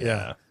same.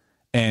 Yeah.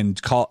 And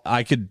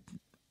I could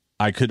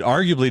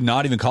arguably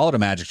not even call it a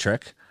magic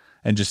trick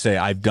and just say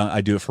I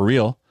do it for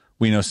real.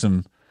 We know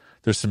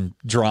there's some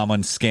drama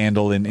and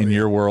scandal in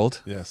your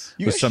world. Yes.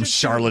 With some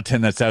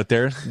charlatan that's out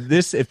there.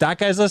 If that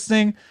guy's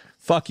listening,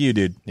 fuck you,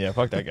 dude. Yeah,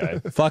 fuck that guy.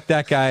 Fuck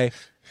that guy.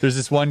 There's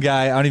this one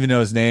guy, I don't even know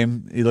his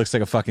name. He looks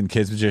like a fucking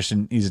kid's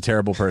magician. He's a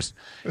terrible person.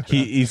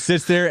 He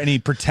sits there and he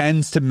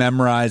pretends to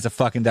memorize a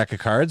fucking deck of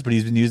cards, but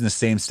he's been using the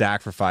same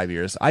stack for 5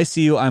 years. I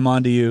see you. I'm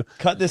onto you.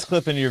 Cut this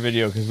clip into your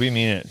video because we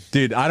mean it.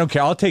 Dude, I don't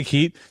care. I'll take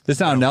heat. This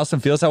is how Nelson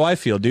feels, how I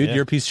feel, dude. Yeah.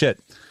 You're a piece of shit.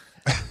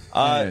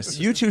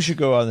 You two should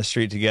go on the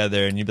street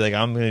together and you'd be like,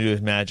 I'm going to do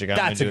his magic.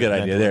 That's a good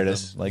idea. There it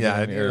is. Like, Yeah,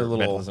 I need a little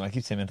mentalism. I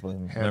keep saying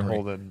mentalism. Hand Memory.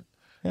 holding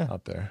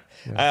out there.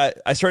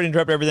 I started to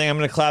interrupt everything. I'm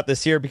going to clap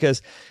this here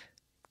because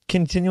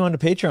continue on to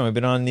Patreon. We've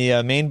been on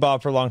the main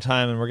Bob for a long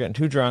time and we're getting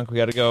too drunk. We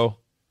got to go.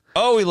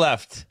 Oh, we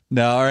left.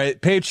 No, all right.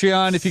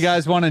 Patreon, if you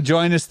guys want to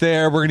join us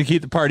there, we're going to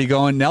keep the party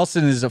going.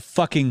 Nelson is a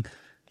fucking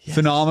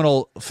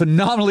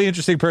phenomenally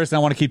interesting person. I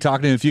want to keep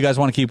talking to him. If you guys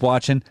want to keep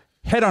watching,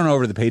 head on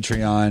over to the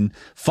Patreon.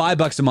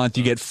 $5 a month.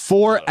 You get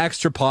 4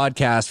 extra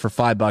podcasts for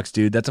 $5,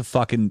 dude. That's a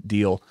fucking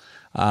deal.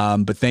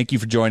 But thank you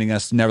for joining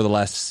us.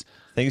 Nevertheless,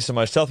 Thank you so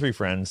much. Tell 3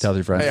 friends. tell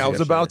your friends. Hey, I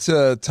was about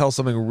to tell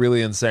something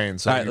really insane.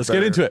 So All right, let's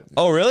get into it.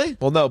 Oh, really?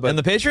 Well, no, but in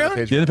the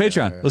Patreon? Yeah, the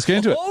Patreon. Yeah. Let's get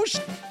into it. Oh,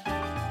 shit.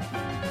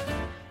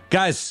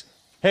 Guys,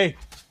 hey,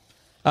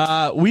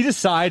 we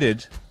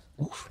decided,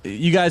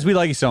 you guys, we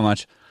like you so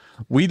much.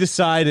 We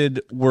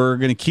decided we're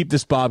going to keep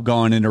this Bob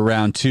going into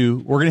round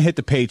 2. We're going to hit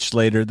the page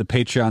later. The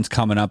Patreon's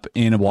coming up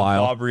in a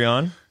while.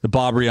 Bobrion. The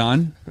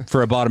Bobrion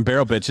for a bottom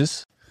barrel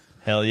bitches.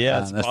 Hell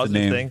yeah. It's a That's the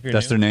positive name. thing for your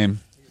That's their name.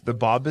 The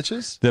Bob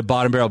bitches? The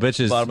bottom barrel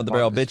bitches. Bottom of the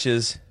barrel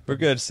bitches. We're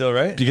good still,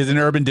 right? Because in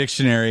Urban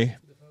Dictionary,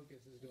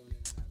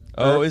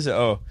 Oh, is it?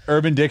 Oh.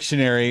 Urban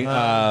Dictionary, Should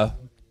I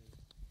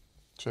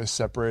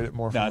separate it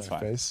more from that's my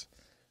fine. face?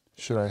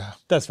 Should I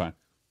that's fine.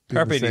 be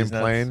Carpe the same diem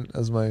nuts. plane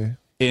as my...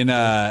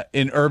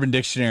 In Urban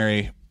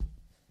Dictionary,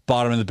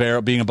 bottom of the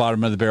barrel, being a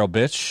bottom of the barrel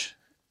bitch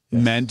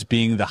meant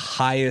being the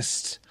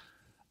highest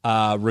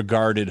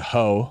regarded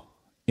hoe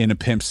in a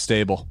pimp's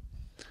stable.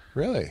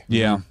 Really?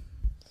 Yeah.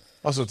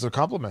 Oh, so it's a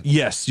compliment.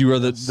 Yes, you are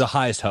the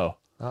highest hoe.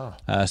 Oh.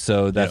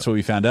 So that's what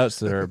we found out.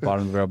 So they're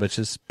bottom of the barrel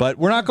bitches. But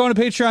we're not going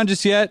to Patreon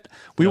just yet.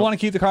 We want to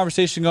keep the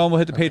conversation going. We'll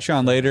hit the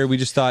Patreon later. We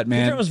just thought, Patreon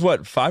man, was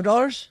what,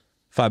 $5?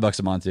 $5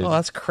 a month, dude. Oh,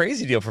 that's a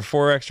crazy deal for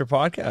 4 extra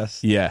podcasts.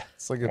 Yeah,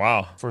 It's like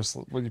Wow.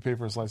 what do you pay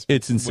for a slice?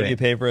 it's What do you insane,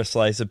 pay for a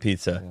slice of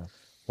pizza?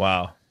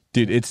 Wow.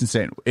 dude. It's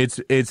insane.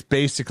 It's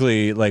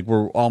basically like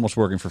we're almost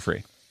working for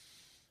free.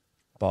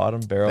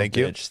 Bottom barrel Thank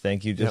you. bitch.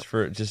 Thank you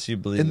just you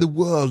believe In it. the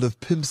world of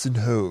pimps and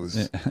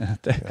hoes.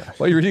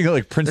 Well, you're reading it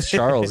like Prince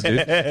Charles,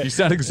 dude. You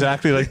sound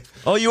exactly like.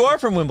 Oh, you are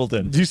from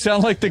Wimbledon. You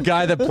sound like the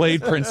guy that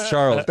played Prince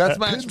Charles. That's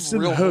my Pimps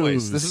and real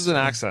hoes. voice. This is an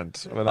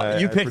accent.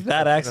 But You picked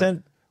that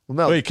accent? Well,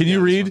 no, Wait, can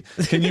you read?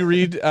 Can you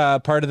read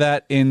part of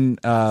that in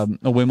a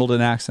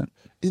Wimbledon accent?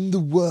 In the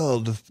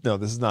world of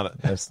this is not it.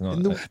 That's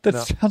not. That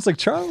sounds like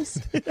Charles.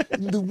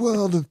 In the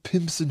world of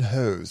pimps and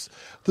hoes,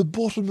 the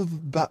bottom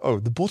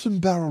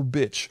barrel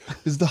bitch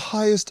is the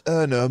highest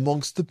earner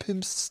amongst the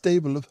pimp's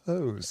stable of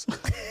hoes.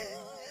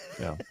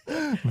 Yeah,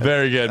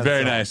 Very good.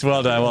 Very nice.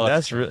 Well done. Well done.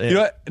 That's really. You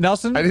know what,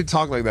 Nelson? I didn't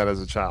talk like that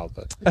as a child,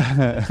 but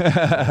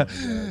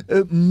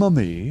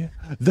Mummy,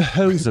 the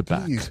hose are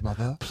back. please,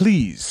 mother.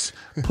 Please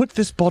put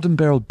this bottom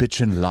barrel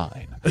bitch in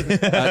line.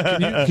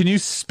 Can you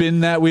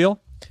spin that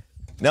wheel?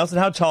 Nelson,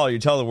 how tall are you?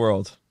 Tell the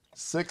world.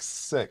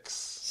 6'6".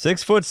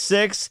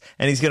 6'6",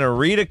 and he's gonna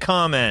read a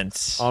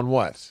comment. On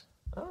what?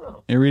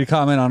 You read a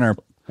comment on our.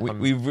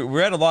 We've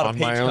read a lot of on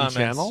page my own comments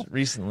channel?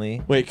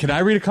 recently. Wait, can I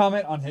read a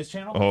comment on his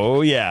channel?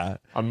 Oh yeah,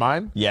 On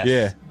mine? yes.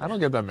 Yeah, I don't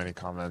get that many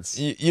comments.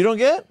 You don't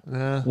get?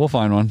 we'll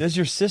find one. Does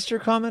your sister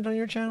comment on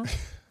your channel?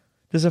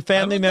 Does a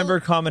family member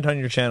comment on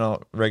your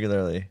channel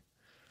regularly?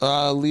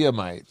 Leah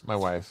might, my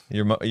wife.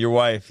 Your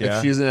wife, yeah.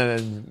 If she's in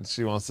it and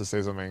she wants to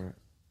say something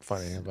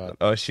funny about.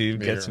 Oh, she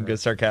Me gets or some her. good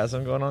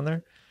sarcasm going on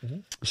there.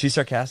 She's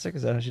sarcastic.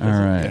 Is that how she does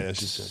All it? right. Yeah,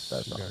 she's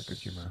good. She's got good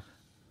humor.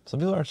 Some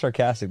people aren't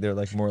sarcastic. They're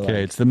like more Okay,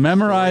 like. it's the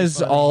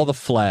memorize all the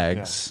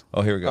flags.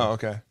 Oh, here we go. Oh,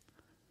 okay.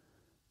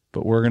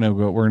 But we're gonna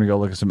go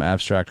look at some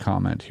abstract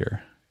comment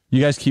here.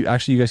 You guys keep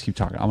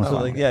talking. I'm gonna So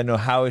find like, one. yeah, no.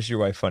 How is your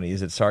wife funny?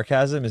 Is it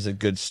sarcasm? Is it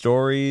good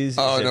stories?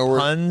 Oh, is it no, we're-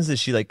 puns? Is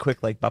she like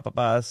quick, like ba ba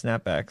ba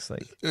snapbacks?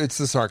 Like It's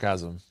the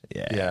sarcasm.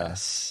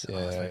 yes, Yeah.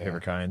 Oh, it's my Yeah.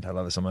 favorite kind. I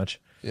love it so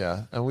much.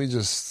 Yeah. And we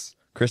just.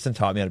 Kristen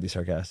taught me how to be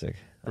sarcastic.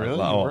 Really?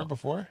 You Oh, weren't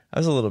before? I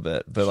was a little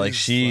bit, but like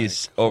She's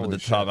she's like, over holy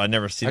the top. shit. I've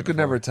never seen. I it could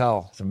before. never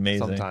tell. It's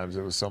amazing. Sometimes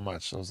it was so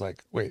much. I was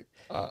like, wait.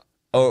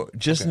 Oh,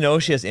 just know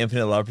she has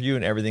infinite love for you,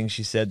 and everything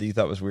she said that you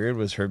thought was weird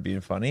was her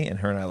being funny, and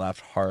her and I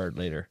laughed hard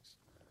later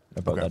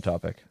about that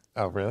topic.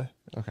 Oh, really?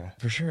 Okay.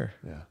 For sure.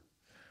 Yeah.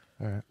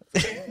 All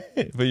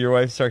right. But your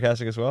wife's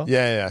sarcastic as well?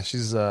 Yeah.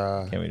 She's.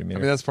 Can't wait to meet I her.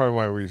 mean, that's probably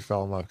why we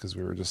fell in love, because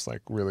we were just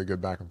like really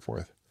good back and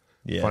forth.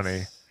 Yes.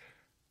 Funny.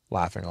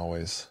 Laughing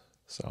always.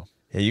 So.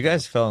 Yeah, you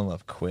guys fell in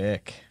love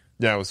quick.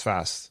 Yeah, it was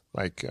fast.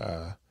 Like,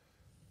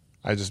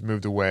 I just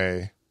moved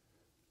away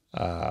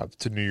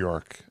to New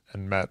York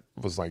and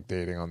was like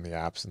dating on the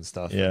apps and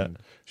stuff. Yeah. And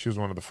she was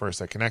one of the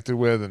first I connected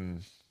with,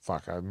 and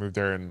I moved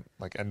there in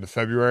like end of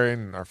February,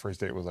 and our first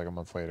date was like a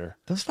month later.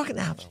 Those fucking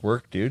apps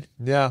work, dude.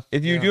 Yeah.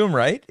 If you do them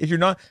right, if you're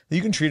not,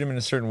 you can treat them in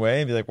a certain way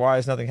and be like, why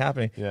is nothing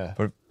happening? Yeah.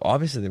 But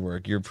obviously they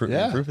work. You're proof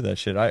of that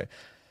shit. I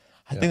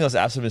think those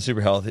apps have been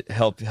super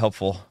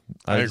helpful.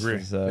 I agree.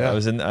 I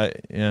was in,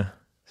 yeah.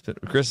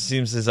 Chris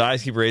seems, his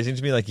eyes keep raising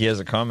to me like he has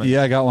a comment.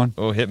 Yeah, I got one.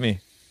 Oh, hit me.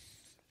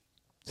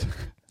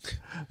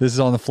 This is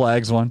on the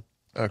flags one.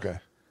 Okay.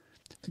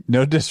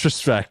 No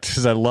disrespect,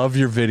 because I love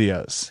your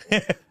videos.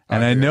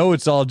 And I know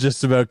it's all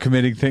just about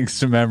committing things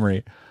to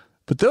memory.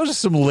 But those are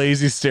some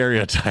lazy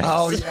stereotypes.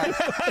 Oh, yeah.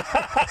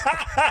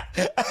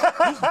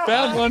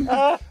 Found one.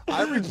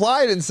 I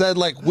replied and said,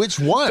 like, which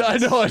one? I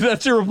know.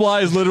 That's your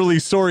reply is literally,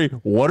 sorry,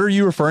 what are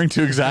you referring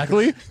to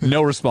exactly?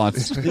 No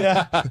response.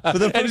 Yeah. But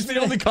the And it's the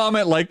only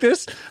comment like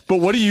this, but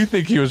what do you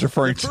think he was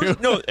referring to?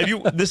 No,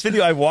 this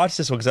video, I watched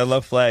this one because I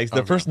love flags.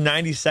 The first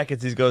 90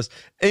 seconds, he goes,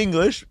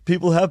 English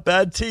people have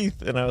bad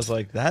teeth. And I was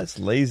like, that's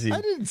lazy.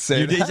 I didn't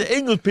say You that. said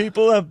English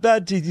people have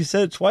bad teeth. You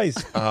said it twice.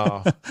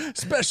 Oh,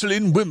 Especially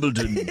in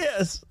Wimbledon.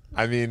 Yes.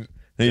 I mean.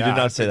 No, you yeah, did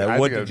not say that. I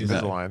What think did you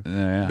it was say? Invisalign.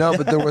 Yeah. No,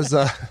 but there was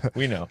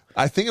We know.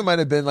 I think it might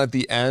have been like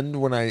the end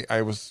when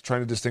I was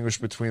trying to distinguish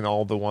between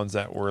all the ones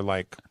that were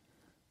like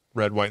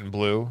red, white, and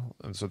blue.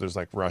 And so there's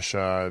like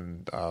Russia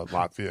and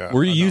Latvia.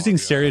 Were you using Latvia,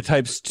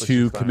 stereotypes to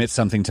Liechtenstein. commit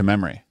something to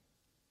memory?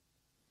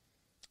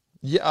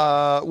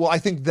 Yeah. Well, I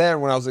think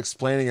then when I was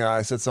explaining it,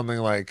 I said something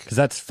like Because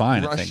that's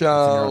fine, I think. It's in your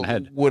own Russia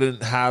head.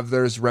 wouldn't have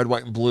theirs red,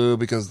 white, and blue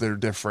because they're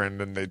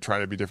different and they try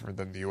to be different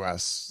than the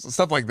U.S.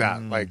 Stuff like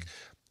that. Like,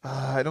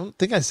 I don't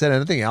think I said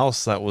anything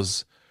else that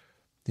was,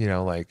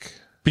 like.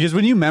 Because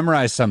when you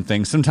memorize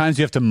something, sometimes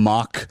you have to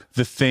mock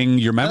the thing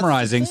you're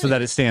memorizing so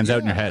that it stands out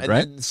in your head,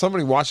 right? And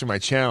somebody watching my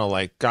channel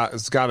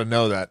has got to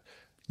know that.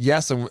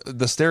 Yes, and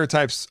the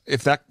stereotypes.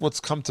 If that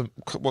what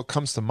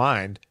comes to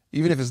mind,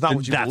 even if it's not Then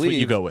what you that's what believe,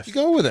 you go with. You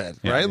go with it,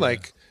 Yeah, right? yeah.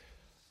 Like,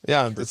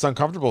 yeah, it's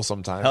uncomfortable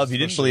sometimes. Hell, if you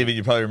didn't believe it,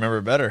 you'd probably remember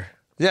it better.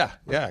 Yeah,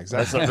 That's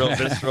exactly. a real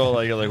visceral,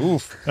 like, you're like,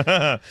 oof.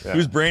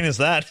 Whose brain is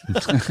that?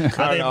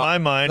 That ain't my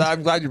mind.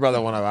 I'm glad you brought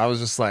that one up. I was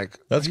just like,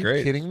 That's are you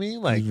great. kidding me?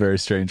 It's Like, very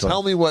strange.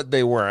 tell me what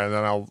they were, and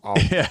then I'll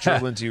Yeah.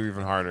 drill into you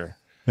even harder.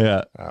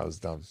 Yeah, That was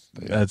dumb.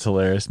 But yeah. that's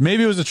hilarious.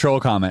 Maybe it was a troll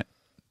comment.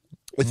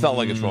 It felt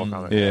like a troll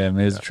comment. Yeah,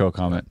 maybe it was a troll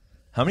comment.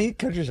 How many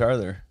countries are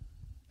there?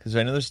 Because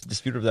I know there's a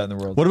dispute over that in the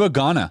world. What about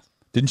Ghana?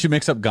 Didn't you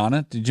mix up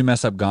Ghana? Did you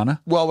mess up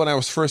Ghana? Well, when I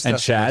was first And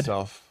testing Chad?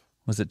 myself,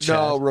 Was it Chad?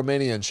 no,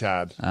 Romania and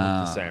Chad look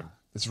the same.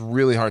 It's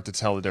really hard to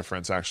tell the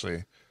difference,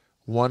 actually.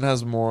 One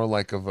has more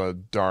like of a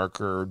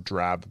darker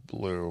drab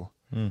blue.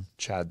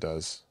 Chad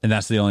does. And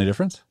that's the only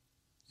difference?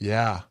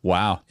 Yeah.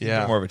 Wow.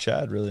 Yeah. More of a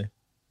Chad, really.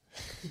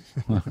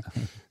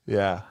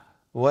 Yeah.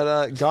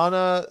 What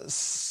Ghana,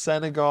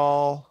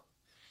 Senegal,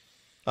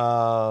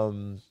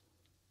 oh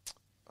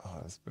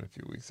Oh, it's been a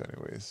few weeks,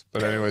 anyways.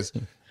 But anyways,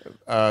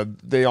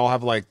 they all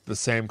have like the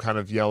same kind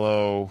of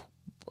yellow,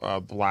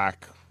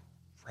 black,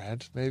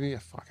 red, maybe.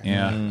 Fuck, I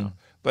don't know.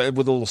 But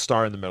with a little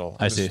star in the middle.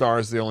 I the see. star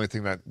is the only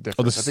thing that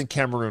differs. I think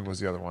Cameroon was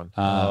the other one.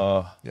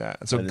 Yeah.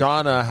 And so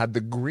Ghana had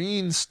the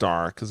green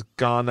star because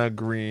Ghana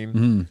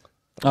green.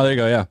 Oh, there you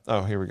go. Yeah.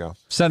 Oh, here we go.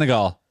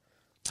 Senegal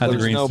had the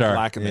There's green no star.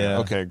 black in there. Yeah.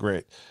 Okay,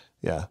 great.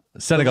 Yeah.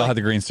 Senegal had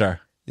the green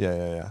star.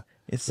 Yeah.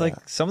 It's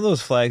like some of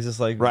those flags. It's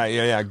like Right.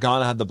 Yeah.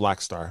 Ghana had the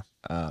black star.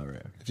 Oh,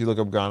 right. If you look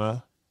up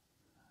Ghana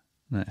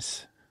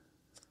Nice.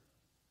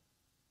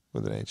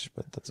 with an H,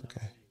 but that's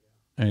okay.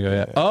 There you go.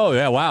 Yeah. Oh,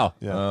 yeah. Wow.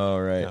 Yeah. Oh,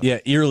 right. Yeah.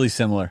 Eerily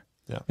similar.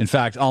 Yeah. In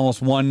fact,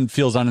 almost one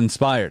feels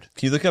uninspired.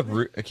 Can you look up?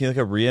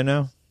 Rhea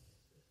now?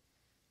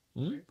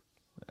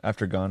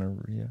 After Ghana,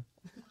 Rhea.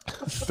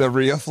 The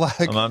Rio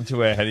flag. I'm too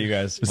way ahead of you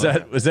guys. Was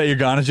that your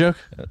Ghana joke?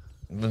 It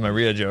was my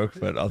Rhea joke,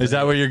 but Is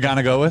that what you're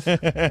gonna go with?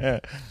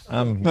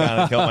 I'm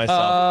gonna kill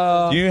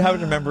myself. Do you happen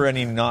to remember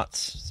any knots,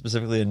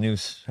 specifically a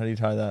noose? How do you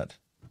tie that?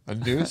 A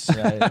noose?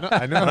 Yeah,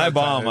 I know. When I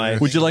bomb, I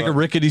Would you like a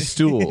rickety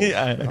stool?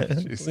 yeah,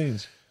 jeez.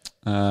 please.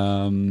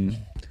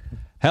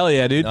 Hell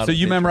yeah, dude. Not So a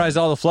you big memorized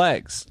all the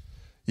flags.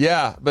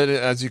 Yeah, but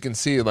as you can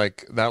see,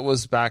 like that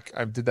was back.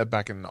 I did that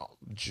back in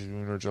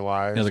June or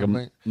July or Yeah, like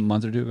something. a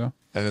month or two ago.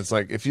 And it's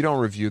like if you don't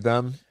review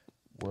them,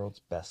 World's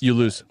best. You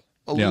lose.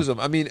 I'll Yeah. lose them.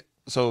 I mean,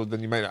 so then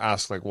you might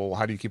ask, like, well,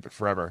 how do you keep it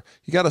forever?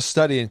 You got to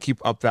study and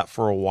keep up that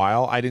for a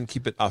while. I didn't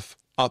keep it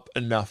up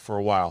enough for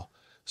a while,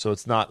 so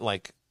it's not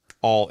like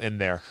all in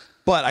there.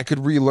 But I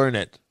could relearn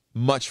it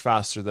much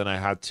faster than I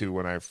had to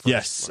when I first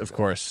Yes, learned of it.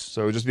 course.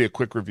 So it would just be a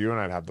quick review, and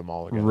I'd have them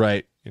all again.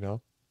 Right. You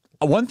know?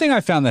 One thing I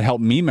found that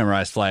helped me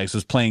memorize flags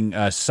was playing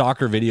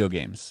soccer video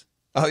games.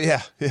 Oh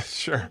yeah,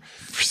 sure.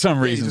 For some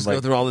you reason, just go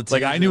through all the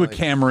like teams I and knew what like-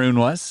 Cameroon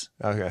was.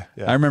 Okay,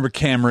 yeah. I remember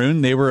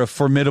Cameroon. They were a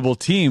formidable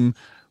team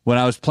when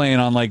I was playing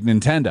on like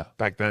Nintendo.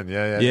 Back then,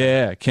 yeah.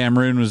 Yeah,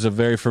 Cameroon was a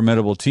very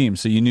formidable team.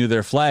 So you knew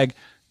their flag.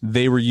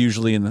 They were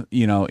usually in the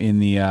in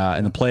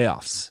the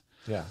playoffs.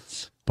 Yeah.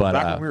 But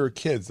Back when we were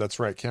kids, that's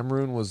right.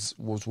 Cameroon was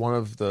one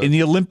of the. in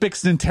the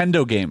Olympics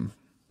Nintendo game,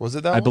 Was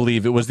it that? I one?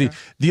 believe it was the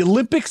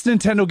Olympics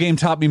Nintendo game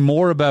taught me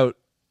more about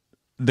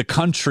the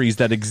countries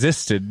that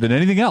existed than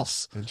anything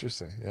else.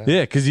 Interesting. Yeah.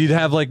 Yeah, because you'd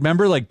have like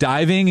remember like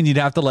diving and you'd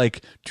have to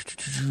like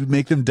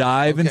make them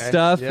dive and Okay.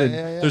 stuff. Yeah, and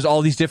yeah. there's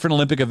all these different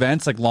Olympic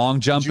events like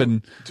long jump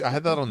and I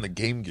had that on the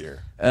Game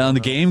Gear. on the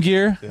Game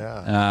Gear.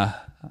 Yeah.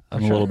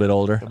 I'm a little bit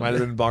older. It might have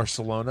been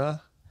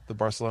Barcelona, the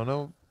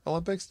Barcelona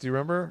Olympics. Do you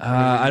remember?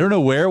 I don't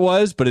know where it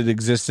was, but it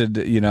existed,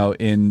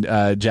 in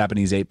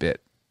Japanese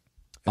 8-bit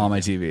on my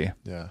TV.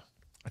 Yeah.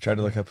 I tried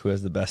to look up who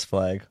has the best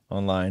flag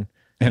online.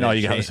 And all it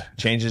you got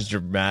changes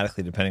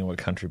dramatically depending on what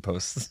country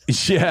posts.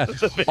 Yeah.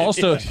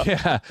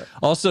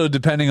 Also,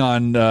 depending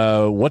on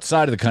what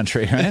side of the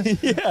country, right?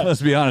 Yeah.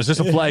 Let's be honest. There's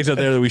some flags out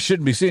there that we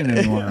shouldn't be seeing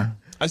anymore.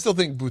 I still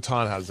think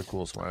Bhutan has the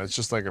coolest one. It's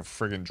just like a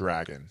friggin'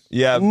 dragon.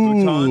 Yeah,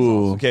 Bhutan's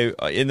Ooh. okay.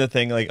 In the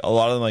thing, like a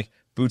lot of them, like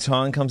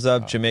Bhutan comes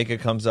up, Jamaica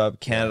comes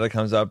up, Canada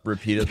comes up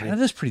repeatedly.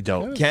 Canada's pretty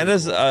dope.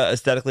 Canada's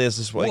aesthetically is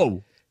just like,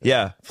 Whoa.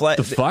 yeah,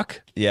 The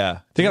fuck? yeah.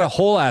 They got a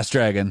whole ass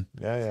dragon.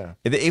 Yeah.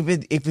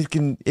 If it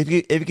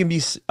can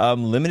be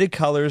limited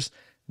colors,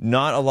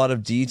 not a lot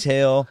of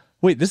detail,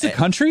 Wait, this is a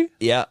country?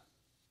 yeah,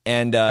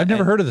 and I've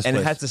never heard of this and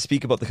place. it has to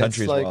speak about the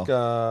country It's as like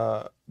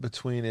well.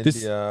 between This,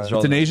 India it's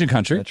an Asian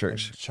country. and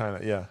Church. China.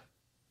 Yeah.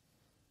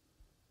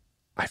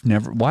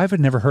 Why have I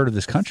never heard of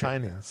this It's country?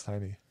 tiny. It's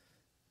tiny.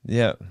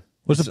 Yeah,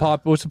 What's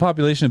the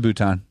population of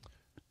Bhutan?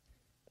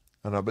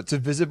 I don't know. But to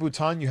visit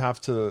Bhutan, you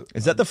have to.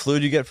 is that the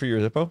fluid you get for your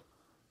Zippo?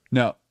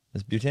 No.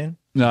 Is butane?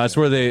 No, that's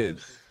where they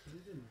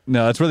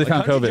found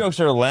Country COVID. jokes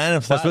are land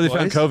of flat That's where they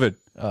found boys. COVID.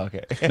 Oh,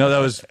 okay. No, that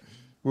was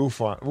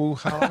Wuhan.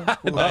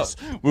 nice.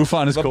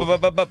 Wufan is cool.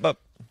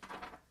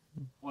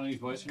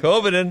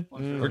 COVIDing.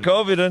 We're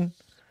COVIDing.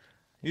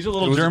 These are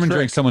little German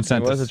drinks someone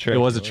sent It was us. a trick. It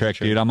was a It was a trick,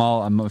 trick. dude.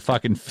 I'm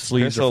fucking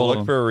sleeves Chris are will full look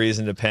of for them. a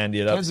reason to pandy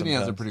it up. Tanzania has a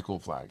sometimes. pretty cool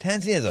flag.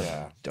 Tanzania has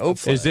a dope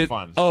flag. Is it?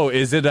 fun. Oh,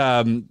 is it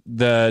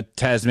the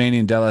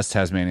Tasmanian Dellis,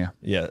 Tasmania?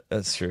 Yeah,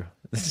 that's true.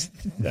 Is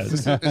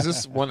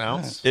this 1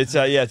 ounce? It's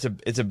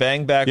it's a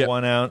bang back Yep.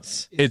 1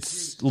 ounce.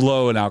 It's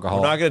low in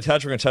alcohol. We're not gonna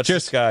touch. We're gonna touch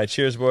Cheers. the sky.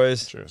 Cheers,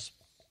 boys. Cheers.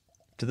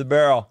 To the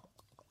barrel.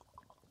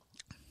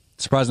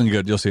 Surprisingly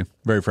good. You'll see.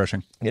 Very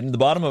refreshing. Getting to the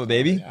bottom of it,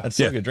 baby. That's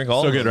so Yeah. good. Drink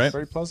all So of it. good, right?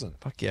 Very pleasant.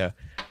 Fuck yeah.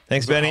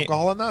 Thanks, Is there Benny.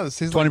 alcohol in that? It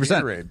tastes like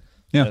 20%. Gatorade.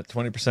 Yeah.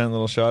 20%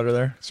 little shotter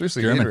there.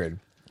 Seriously, German. Gatorade.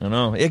 I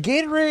know. Yeah,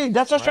 Gatorade.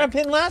 That's what I was trying to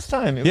pin last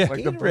time. It was Yeah.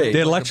 like the Gatorade. They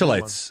had Like a blue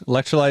electrolytes.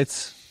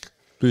 Electrolytes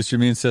boost your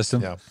immune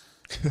system. Yeah.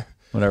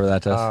 Whatever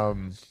that does.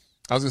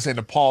 I was gonna say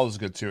Nepal is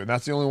good too, and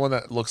that's the only one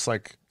that looks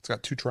like it's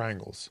got two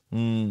triangles.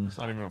 It's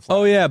not even a flag.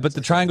 Oh yeah, but the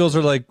triangles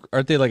are like,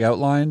 aren't they like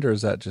outlined, or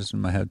is that just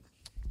in my head?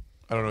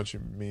 I don't know what you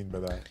mean by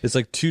that. It's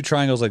like two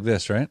triangles like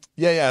this, right?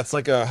 Yeah, it's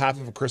like a half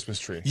of a Christmas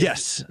tree.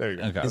 Yes. There you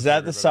go. Okay. Is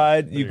that the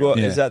side you go?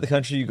 Yeah. Is that the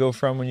country you go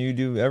from when you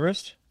do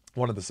Everest?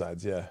 One of the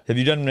sides. Yeah, Have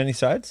you done many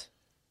sides?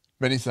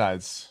 many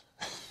sides,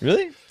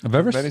 Really? Of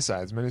Everest? many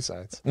sides, many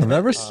sides. Of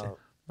Everest?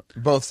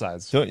 Both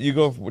sides. Don't you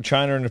go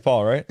China or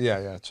Nepal, right?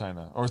 Yeah,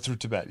 China or through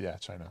Tibet. Yeah,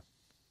 China.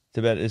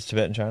 Tibet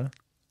in China?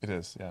 It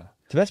is, yeah.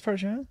 Tibet's part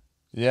of China?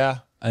 Yeah.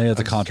 I think that's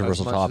a As-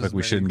 controversial as much topic as we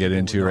many shouldn't get people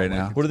into don't right like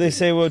now. it. What do they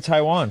say about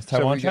Taiwan? Is Shall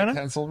Taiwan we get China?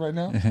 canceled right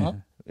now? Huh?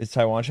 Is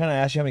Taiwan China? I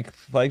asked you how many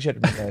flags you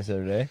had to recognize the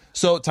other day.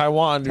 So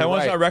Taiwan, you're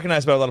Taiwan's right. not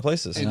recognized by a lot of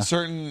places. In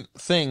certain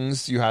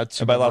things, you had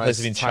to And by a lot of memorize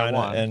places, I mean China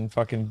Taiwan. and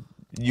fucking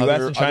U.S.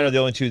 Other- and China other- are the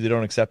only two that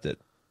don't accept it.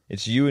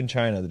 It's you and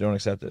China that don't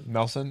accept it.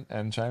 Nelson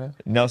and China.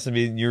 Nelson,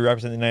 you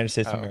represent the United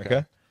States of Oh, okay.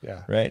 America,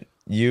 Yeah. right?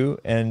 You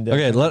and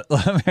Okay, let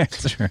me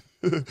answer.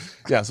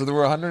 Yeah. So there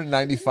were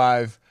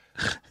 195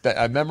 that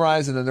I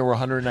memorized, and then there were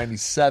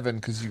 197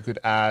 because you could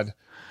add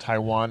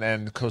Taiwan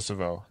and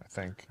Kosovo, I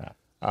think.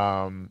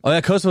 Oh,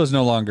 yeah, Kosovo is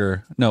no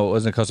longer. No, it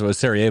wasn't Kosovo. It was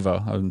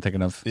Sarajevo. I'm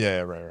thinking of. Yeah,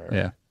 right.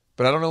 Yeah.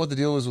 But I don't know what the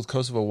deal was with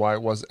Kosovo. Why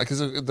it was because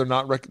they're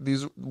not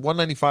these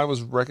 195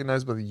 was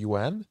recognized by the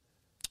UN.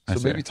 I So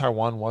see. maybe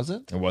Taiwan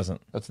wasn't. it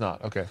wasn't That's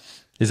not okay.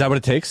 Is that what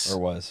it takes or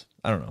was.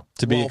 I don't know.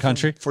 to be Well, a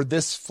country? for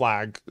this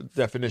flag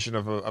definition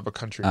of a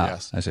country. Ah,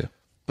 Yes. I see.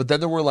 But then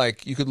there were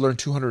like you could learn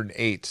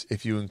 208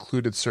 if you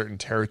included certain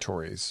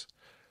territories.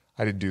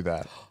 I didn't do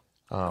that.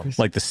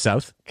 Like the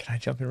South? Can I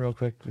jump in real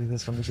quick with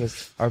this one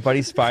because our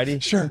buddy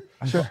Spidey, Sure.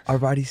 our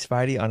buddy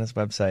Spidey on his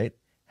website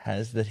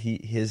has that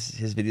his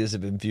videos have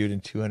been viewed in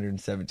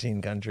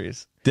 217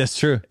 countries, That's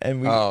true.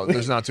 and we. Oh,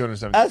 there's not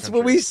 270. That's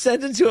what we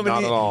sent it to him, Not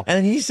and at all.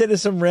 And he said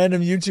it's some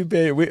random YouTube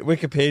page,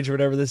 Wiki page or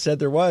whatever that said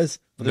there was,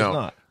 but there's No,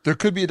 not. there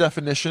could be a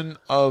definition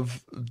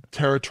of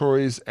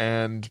territories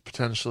and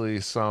potentially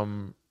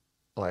some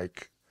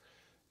like.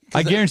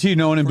 I guarantee you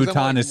no one in For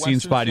example, Bhutan like has seen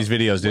Western Spidey's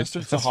videos, dude.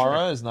 Western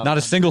Sahara is not Not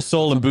a single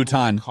soul in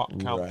Bhutan. Count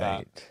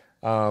that.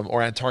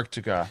 Or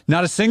Antarctica.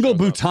 Not a single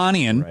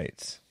Bhutanian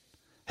Right,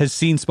 has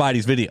seen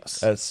Spidey's videos.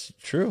 that's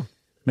true.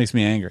 Makes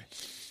me angry.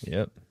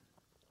 Yep,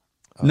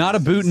 Not a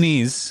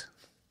Bhutanese.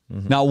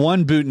 Not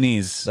one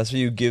Bhutanese. that's what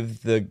you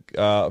give the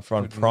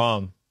from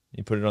prom.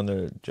 You put it on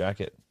their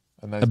jacket.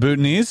 A nice, A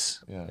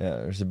Bhutanese? Yeah,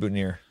 there's a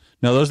boutonniere.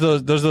 No, those are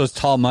those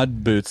tall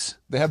mud boots.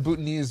 they have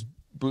Bhutanese.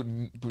 Yeah,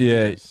 you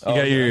Bhutanese.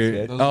 got your.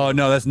 that's good. Oh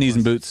no, that's knees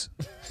and boots.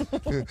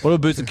 What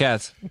about boots and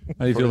cats?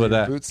 How do you feel about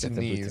that? Boots and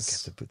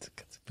knees.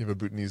 You have a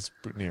Bhutanese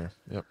boutonniere.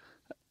 Yep.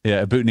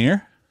 Yeah, a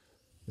boutonniere.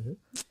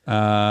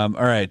 All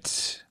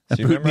right, a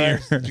So you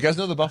boutonniere. Do you guys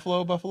know the buffalo?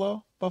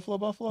 Yes,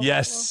 Buffalo?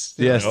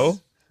 yes. No?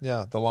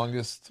 Yeah, the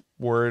longest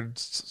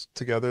words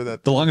together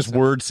that. The longest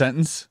word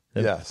sentence.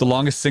 Yes. The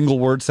longest single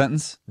word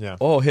sentence. Yeah.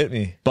 Oh, hit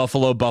me.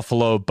 Buffalo,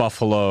 buffalo,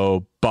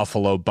 buffalo,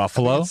 buffalo,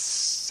 buffalo.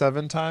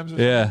 7 times.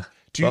 Or Yeah,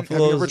 something?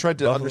 Have you ever tried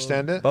to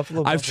understand it?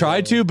 I've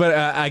tried to, but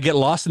I get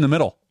lost in the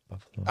middle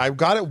I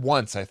got it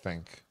once, I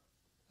think,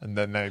 and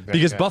then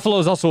because yeah. buffalo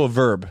is also a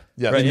verb.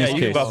 Yeah, Right, in yeah, this you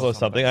case. can buffalo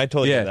something. I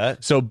totally Yeah. did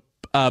that. So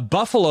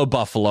buffalo,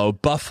 buffalo,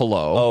 buffalo.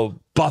 Oh.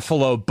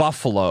 buffalo,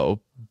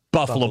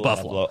 buffalo,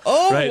 buffalo.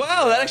 Oh, Right.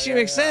 wow, that actually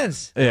makes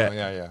sense. Oh, Yeah,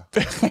 yeah.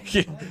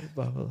 yeah,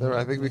 There,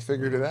 I think we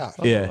figured it out.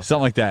 something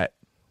like that.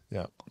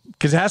 Yeah.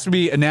 Because it has to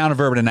be a noun, a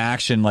verb, and an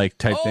action like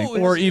type Oh, thing, it's-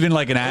 or even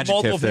like an Multiple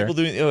adjective there.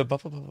 people doing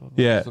buffalo.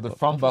 Yeah, So they're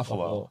from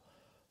Buffalo.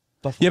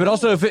 yeah, but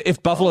also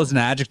if buffalo is an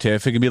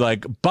adjective, it can be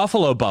like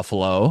buffalo,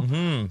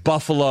 buffalo,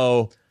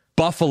 buffalo,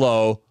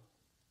 buffalo,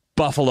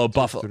 buffalo,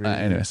 buffalo. 3,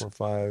 Anyways. 4,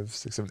 5,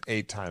 6, 7,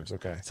 8 times.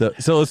 Okay. So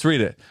let's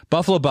read it.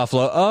 Buffalo,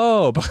 buffalo.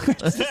 Oh,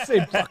 it's the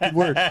same fucking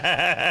word.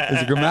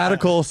 It's a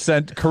grammatical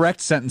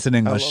correct sentence in I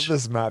love English.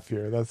 this map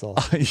here. That's all.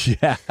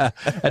 Yeah,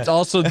 that's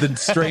also the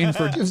strain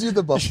for. Gives you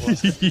the buffalo.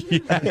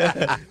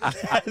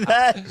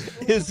 That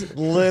is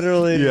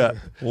literally Yeah.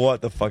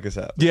 what the fuck is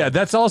that? Yeah,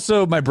 that's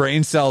also my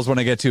brain cells when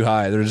I get too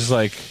high. They're just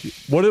like,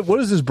 what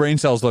does his brain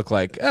cells look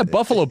like?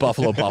 Buffalo,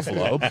 buffalo,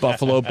 buffalo,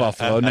 buffalo,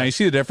 buffalo. Now you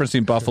see the difference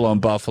between buffalo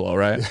and buffalo,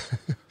 right?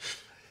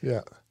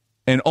 Yeah.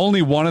 And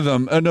only one of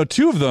them, no,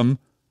 2 of them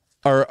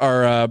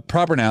are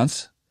proper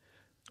nouns.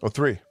 Oh,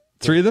 3.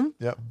 3 of them?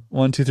 Yep.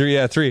 1, 2, 3.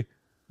 Yeah, 3.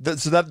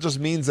 So that just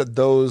means that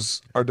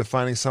those are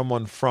defining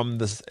someone from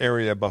this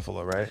area,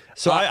 Buffalo, right?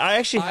 So I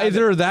actually have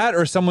Either that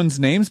or someone's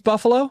name's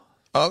Buffalo.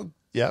 Oh,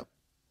 yep.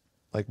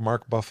 Like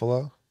Mark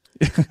Buffalo.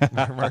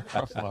 Mark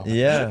Buffalo.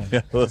 Yeah.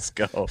 Yeah, let's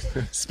go.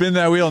 Spin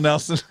that wheel,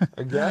 Nelson.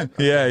 Again?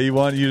 Yeah, you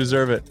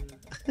deserve it.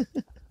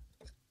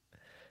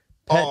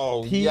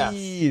 Oh, yes.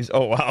 Peeves.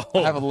 Oh wow. I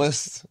have a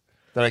list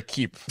that I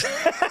keep.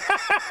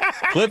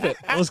 Flip it.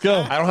 Let's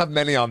go. I don't have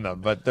many on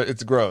them, but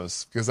it's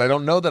gross because I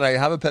don't know that I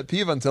have a pet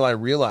peeve until I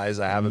realize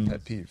I have a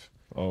pet peeve.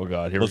 Oh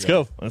god. Here Let's we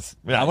go.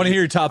 go. I want to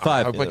hear your top 5.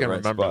 I hope I can right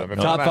remember spot. them. If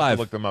Top not, I have to 5.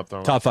 Look them up.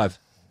 Though. Top 5.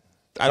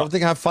 I don't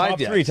think I have 5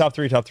 yet. Top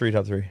three.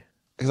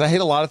 Because I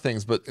hate a lot of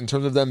things, but in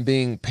terms of them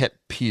being pet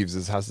peeves,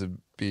 this has to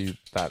be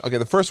that. Okay,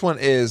 the first one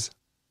is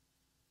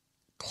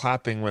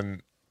clapping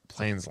when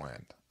planes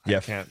land. Yeah.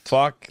 I can't.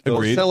 Fuck. Or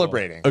Agreed.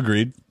 celebrating.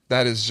 Agreed.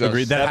 That is just.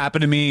 Agreed. That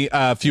happened to me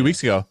a few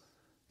weeks ago,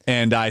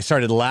 and I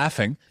started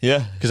laughing.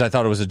 Yeah. Because I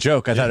thought it was a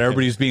joke. I thought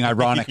everybody was being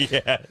ironic.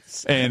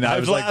 Yes. And I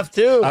I've was like, laughed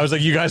too. I was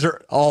like, you guys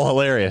are all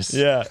hilarious.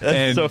 Yeah, that's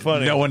and so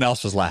funny. No one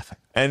else was laughing.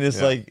 And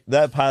it's like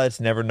that pilot's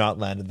never not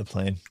landed the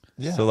plane.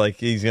 Yeah. So like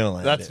he's gonna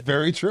land That's it.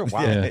 very true.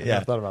 Wow. Yeah, I yeah.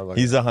 thought about it like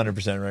He's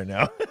 100% right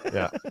now.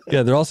 yeah.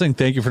 Yeah, they're all saying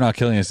thank you for not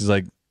killing us. He's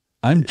like,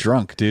 I'm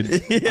drunk,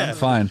 dude. Yeah. I'm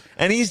fine.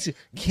 And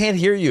can't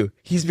hear you.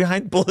 He's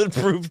behind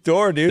bulletproof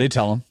door, dude. They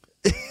tell him.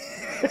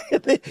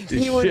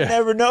 He would Yeah.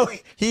 never know.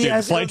 He Dude,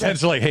 has flight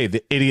attendants are like, hey,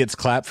 the idiots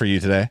clap for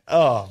you today.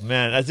 Oh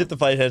man, as if the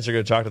flight attendants are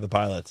going to talk to the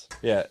pilots.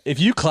 Yeah. If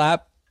you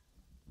clap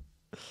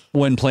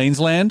when planes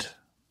land,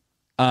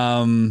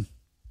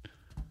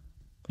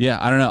 yeah,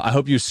 I don't know. I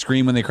hope you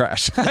scream when they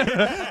crash.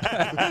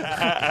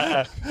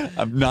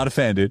 I'm not a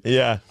fan, dude.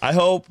 Yeah, I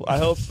hope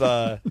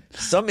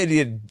some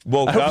idiot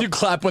woke I hope up. you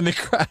clap when they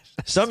crash.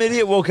 Some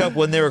idiot woke up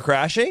when they were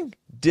crashing.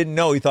 Didn't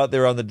know. He thought they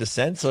were on the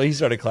descent, so he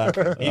started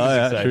clapping. He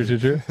was excited.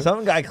 True.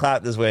 Some guy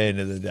clapped his way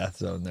into the death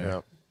zone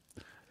there.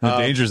 The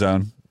danger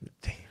zone.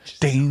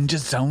 Danger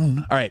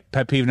zone. All right,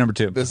 pet peeve number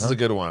 2. This is a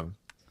good one.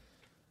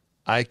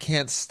 I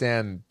can't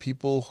stand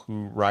people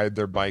who ride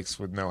their bikes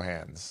with no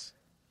hands.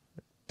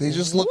 They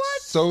just look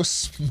so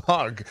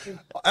smug.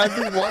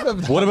 Every one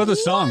of them. What about the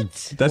song?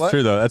 That's What?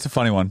 true, though. That's a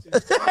funny one.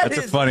 That's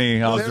a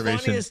funny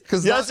observation.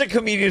 Because That's a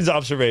comedian's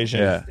observation.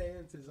 Yeah.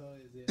 Stance is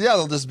always, yeah,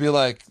 they'll just be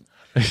like,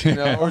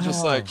 or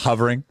just like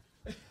Hovering.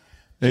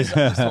 just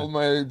hold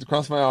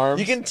across my arms.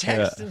 You can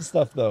text and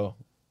stuff though.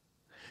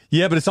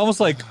 Yeah, but it's almost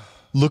like,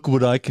 look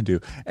what I can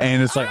do.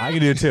 And it's like, I can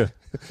do it too.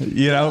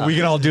 You know, we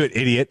can all do it,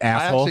 idiot, I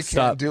asshole. actually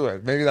Stop. can't do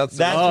it. Maybe that's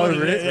What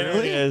really?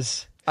 it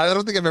is. I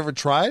don't think I've ever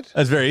tried.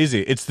 That's very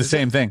easy. It's the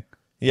same thing.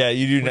 Yeah,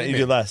 you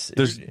do less.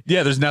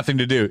 There's nothing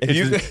to do. It's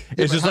you- just, Yeah, it's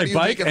but just how like do you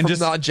bike make it and from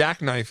just not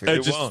jackknife.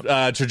 It just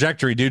won't.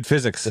 trajectory, dude.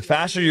 Physics. The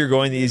faster you're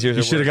going, the easier.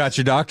 You should have got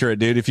your doctorate,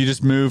 dude. If you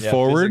just move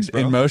forward physics,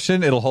 bro. in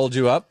motion, it'll hold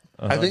you up.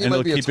 I think it And might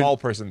it'll be a keep it- tall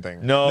person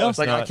thing. No, It's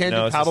like I can't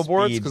no, do it's the paddle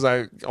boards speed. because I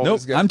Nope,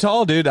 always get. I'm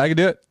tall, dude. I can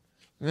do it.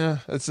 Yeah,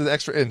 it's an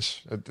extra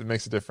inch. It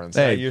makes a difference.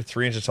 Hey. You're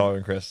 3 inches taller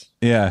than Chris.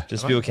 Yeah.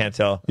 Just people can't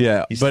tell.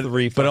 Yeah, He's but-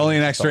 3 but only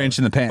an fucking extra taller. inch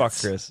in the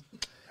pants. Fuck Chris.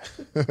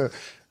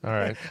 All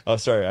right. Oh,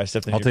 sorry, I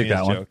stepped in I'll your take penis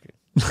that one. joke.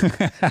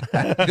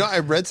 You know, I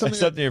read I something.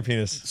 stepped in your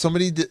penis.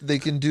 They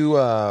can do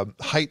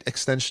height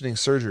extensioning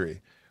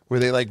surgery where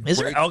they like Is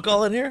there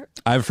alcohol in here?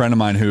 I have a friend of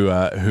mine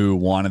who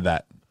wanted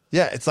that.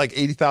 Yeah, it's like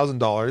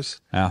 $80,000,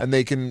 Yeah. and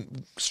they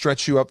can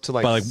stretch you up to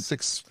like, By, like,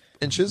 6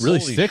 inches. Really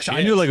Holy 6? I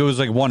shit. knew like it was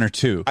like 1 or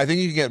 2. I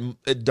think you can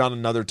get it done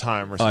another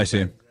time or Oh, something. I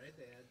see.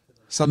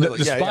 Something The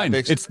like yeah, spine. Yeah,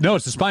 makes- It's the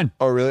spine.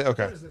 oh, really?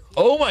 Okay.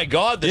 Oh my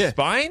god, the Yeah.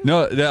 spine?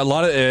 No, a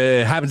lot of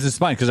it happens in the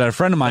spine because I had a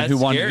friend of mine That's who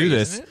wanted scary, to do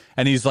this, isn't it?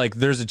 and he's like,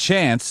 "There's a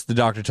chance." The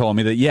doctor told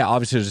me that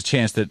obviously there's a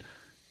chance that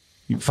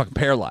you're fucking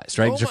paralyzed,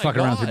 right? 'Cause you're my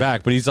fucking around with your God.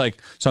 back. But he's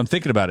like, so I'm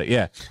thinking about it.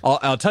 Yeah,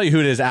 I'll tell you who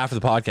it is after the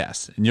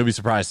podcast, and you'll be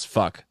surprised as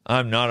fuck.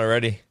 I'm not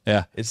already.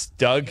 Yeah, It's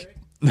Doug.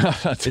 no,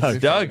 It's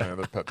Doug. My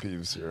other pet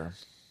peeves here.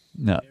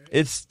 no,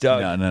 It's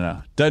Doug.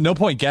 no. No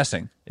point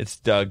guessing. It's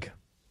Doug.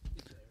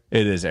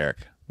 It is Eric.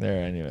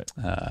 There, I knew it.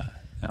 No.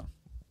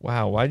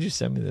 Wow, why'd you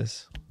send me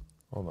this?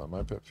 Hold on,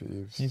 my pet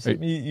peeves. You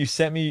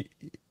sent me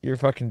your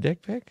fucking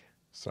dick pic?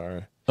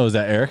 Sorry. Oh, is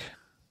that Eric?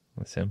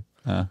 That's him.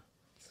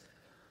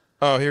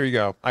 Oh, here you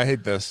go. I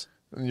hate this.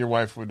 And your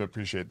wife would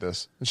appreciate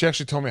this. And she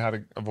actually told me how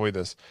to avoid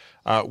this.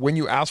 When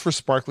you ask for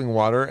sparkling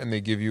water and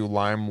they give you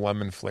lime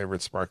lemon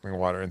flavored sparkling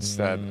water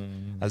instead,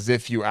 as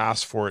if you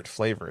asked for it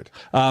flavored.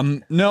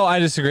 No, I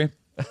disagree.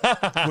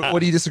 What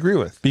do you disagree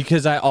with?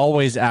 Because I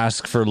always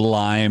ask for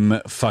lime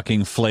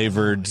fucking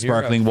flavored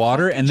sparkling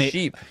water, and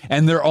sheep.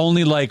 they're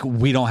only like,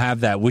 we don't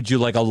have that. Would you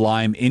like a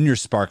lime in your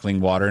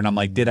sparkling water? And I'm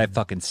like, did I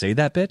fucking say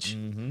that, bitch?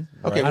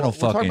 Okay, I don't we're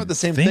fucking talking about the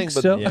same think thing,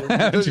 but so. you're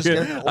just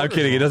getting the I'm orders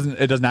kidding. wrong.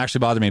 It doesn't actually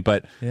bother me,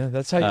 but Yeah,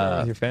 that's how you are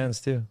with your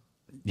fans too.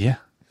 yeah,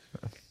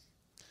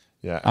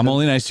 Yeah, I'm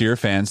only nice to your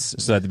fans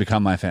so that they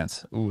become my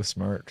fans. Ooh,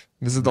 smart.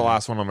 this is the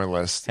last one on my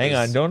list. Hang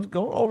on, don't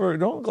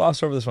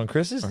gloss over this one.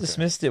 Chris has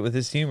dismissed it with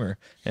his humor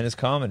and his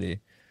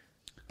comedy.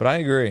 But I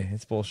agree,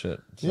 it's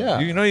bullshit. So Yeah.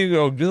 you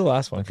go do the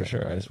last one for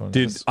sure. I just want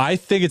Dude, I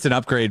think it's an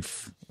upgrade.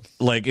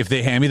 Like, if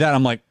they hand me that,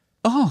 I'm like,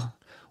 oh,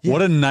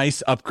 what a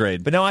nice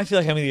upgrade. But now I feel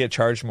like I'm gonna get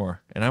charged more,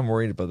 and I'm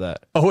worried about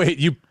that. Oh, wait,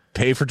 you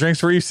pay for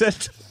drinks where you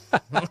sit?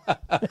 Wait,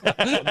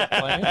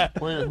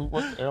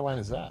 what airline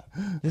is that?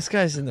 This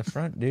guy's in the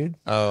front, dude.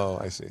 Oh,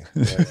 I see.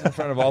 In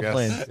front of all Yes,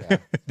 planes. yeah.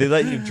 They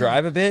let you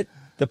drive a bit.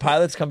 The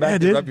pilots come back to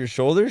dude. rub your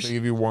shoulders. They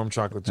give you warm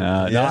chocolate too.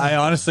 No, I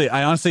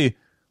honestly,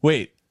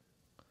 wait.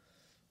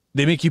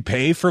 They make you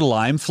pay for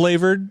lime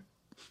flavored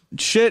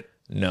shit?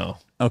 No,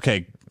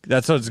 Okay,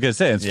 that's what I was gonna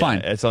say. It's Yeah, fine.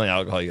 It's only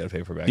alcohol you got to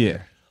pay for back Yeah,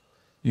 there.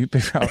 you pay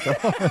for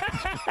alcohol.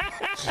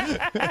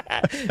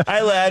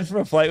 I land from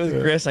a flight with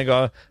Chris. I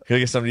go, can I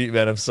get something to eat,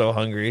 man? I'm so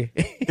hungry.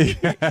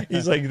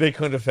 He's like, they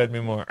couldn't have fed me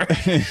more.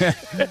 They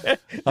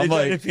I'm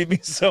tried to like, feed me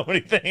so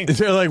many things.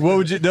 they're like, what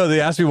would you? No,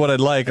 they asked me what I'd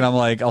like, and I'm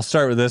like, I'll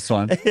start with this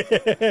one. And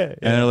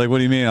they're like, what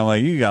do you mean? I'm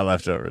like, you got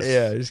leftovers.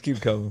 Yeah, just keep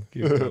coming.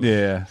 Keep coming.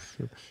 Yeah.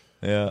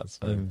 Yeah.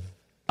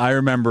 I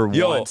remember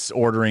Yo. once not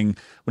ordering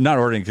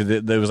because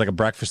there was like a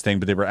breakfast thing,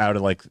 but they were out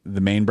at like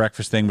the main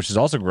breakfast thing, which is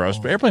also gross.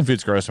 But airplane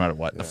food's gross no matter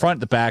what. The front,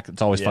 the back, it's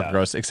always fucking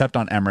gross. Except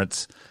on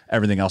Emirates,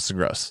 everything else is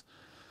gross.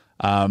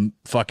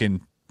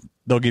 Fucking,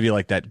 they'll give you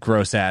like that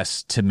gross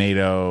ass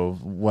tomato.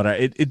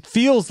 It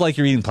feels like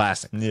you're eating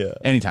plastic. Yeah.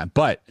 Anytime,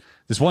 but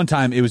this one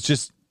time it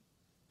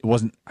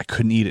wasn't. I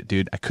couldn't eat it,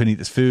 dude. I couldn't eat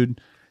this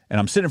food. And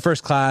I'm sitting in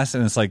first class,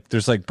 and it's like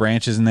there's like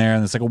branches in there,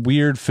 and it's like a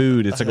weird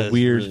food. It's like a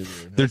weird. Really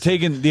weird.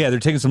 They're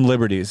taking some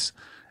liberties,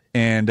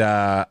 and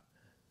I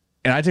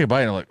take a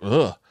bite, and I'm like,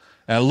 ugh.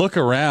 And I look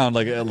around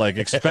like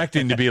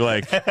expecting to be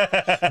like,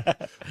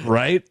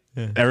 right,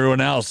 everyone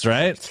else,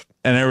 right,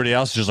 and everybody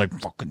else is just like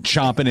fucking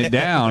chomping it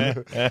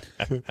down. And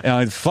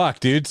I'm like, fuck,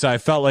 dude. So I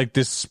felt like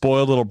this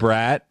spoiled little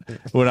brat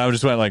when I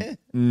just went like,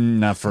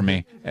 not for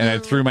me. And I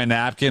threw my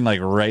napkin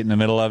like right in the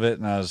middle of it,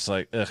 and I was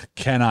like, ugh,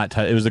 cannot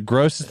touch. It was the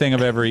grossest thing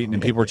I've ever eaten,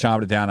 and people were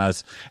chomping it down.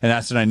 And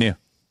that's when I knew.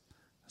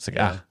 It's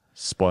like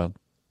spoiled.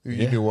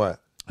 You knew what?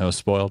 I was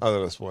spoiled. Oh, that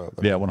was spoiled.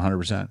 Yeah,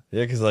 100%.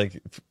 Yeah, because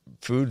like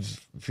foods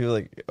feel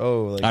like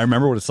like I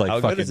remember what it's like. how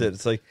fucking, good is it?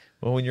 It's like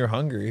when you're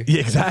hungry. Yeah,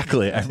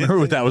 exactly. I remember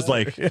what that was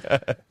like.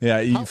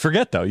 Yeah, you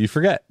forget though. You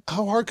forget.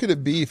 How hard could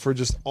it be for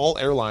just all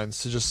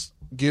airlines to just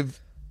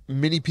give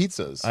mini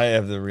pizzas? I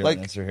have the real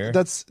answer here.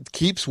 That's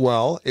keeps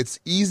well. It's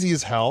easy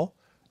as hell.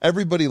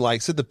 Everybody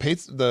likes it.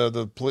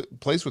 The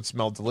place would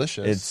smell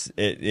delicious.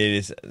 It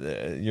is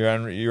you're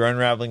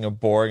unraveling a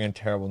boring and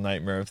terrible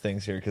nightmare of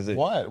things here because it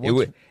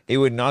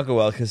would not go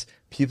well because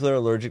people are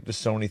allergic to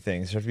so many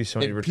things. There have to be so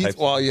many different types.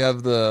 Well, you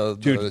have the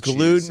gluten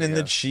cheese, and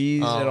the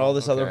cheese and all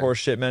this other horse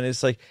shit, man.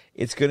 It's like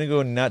it's gonna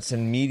go nuts.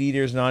 And meat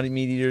eaters, not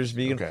meat eaters,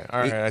 vegan. Okay, all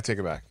right, I take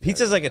it back.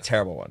 Pizza's like a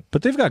terrible one.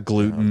 But they've got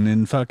gluten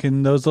in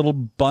fucking those little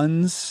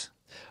buns.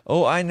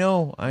 Oh, I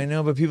know,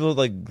 but people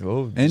like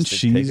and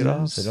take it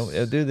off. They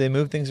don't, dude. They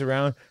move things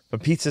around,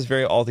 but pizza's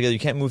very altogether. You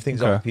can't move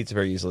things off of pizza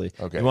very easily.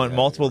 Okay, you want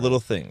multiple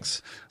little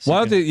things. So why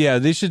don't they? Yeah,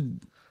 they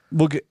should.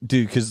 Dude,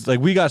 because like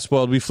we got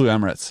spoiled. We flew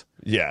Emirates.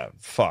 Yeah,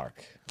 fuck.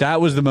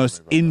 That was the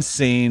most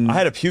insane. I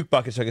had a puke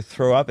bucket so I could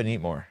throw up and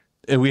eat more.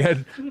 And we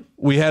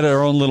had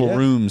our own little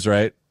rooms,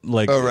 right?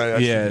 Like,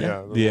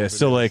 yeah.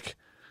 So like.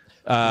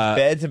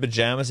 Beds and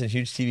pajamas and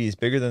huge TVs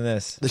bigger than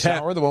this. The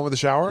shower, the one with the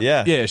shower.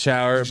 Yeah,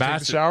 shower,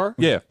 bath, shower.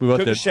 Yeah, we both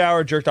took did. a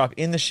shower, jerked off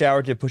in the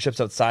shower, did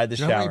push-ups outside the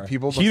Do you know how shower. many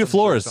people Heat of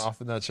floors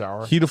off in that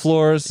shower. Heat of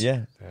floors.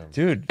 Yeah,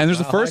 dude. And there's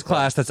a first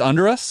class that's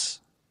under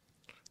us.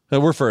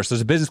 We're first.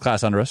 There's a business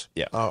class under us.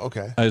 Yeah. Oh,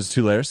 okay. There's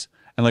 2 layers.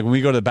 And like when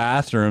we go to the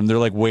bathroom, they're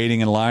like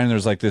waiting in line.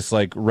 There's like this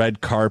like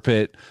red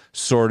carpet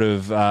sort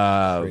of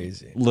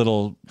crazy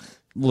little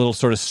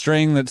sort of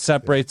string that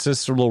separates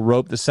us, or a little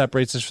rope that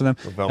separates us from them.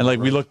 And like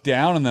we look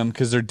down on them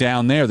because they're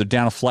down there. They're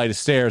down a flight of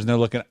stairs and they're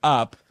looking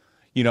up,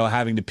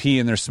 having to pee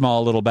in their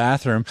small little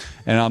bathroom.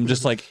 And I'm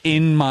just like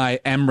in my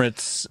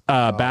Emirates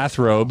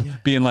bathrobe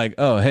being like,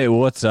 oh, hey,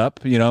 what's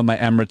up? My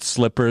Emirates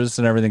slippers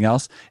and everything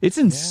else. It's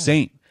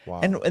insane. Wow.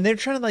 And they're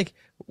trying to like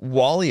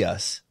Wall-E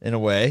us in a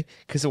way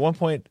because at one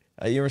point,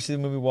 you ever see the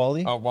movie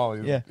Wall-E? Oh,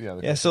 Wall-E.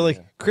 Yeah. So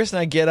like Chris and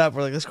I get up,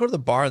 we're like, let's go to the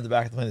bar in the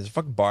back of the plane. There's a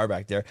fucking bar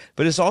back there,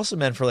 but it's also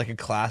meant for like a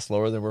class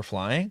lower than we're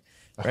flying.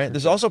 Right.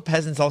 There's also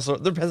peasants.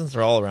 The peasants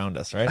are all around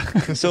us. Right.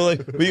 So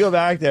like we go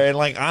back there, and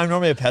like I'm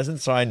normally a peasant,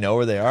 so I know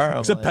where they are.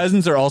 Except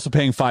peasants are also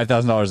paying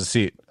 $5,000 a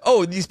seat.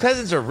 Oh, these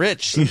peasants are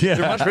rich. Yeah.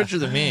 They're much richer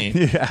than me.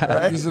 Yeah.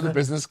 Right? These are the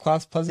business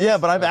class peasants. Yeah,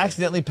 but I've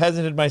accidentally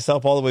peasanted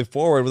myself all the way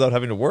forward without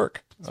having to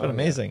work. It's been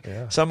amazing.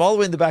 Yeah. So I'm all the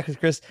way in the back with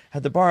Chris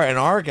at the bar, and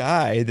our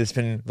guy that's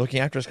been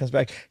looking after us comes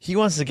back. He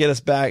wants to get us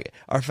back,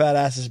 our fat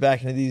asses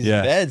back into these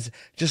beds.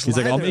 He's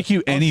like, I'll make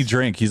you any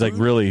drink. He's like,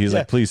 really? He's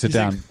like, please sit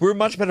down. Like, we're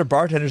much better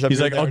bartenders.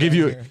 He's like, I'll give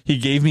you. He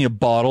gave me a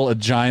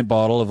giant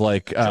bottle of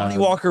like Johnny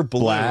Walker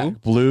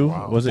Blue.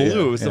 Wow. Was it?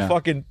 Blue. It's the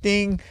fucking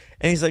thing.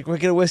 And he's like, we'll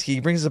get a whiskey. He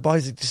brings us a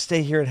bottle. He's like, just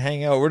stay here and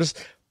hang out. We're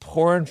just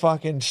pouring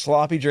fucking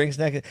sloppy drinks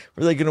next.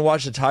 We're like gonna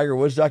watch the Tiger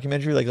Woods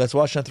documentary. Like, let's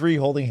watch on 3,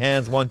 holding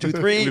hands. 1, 2,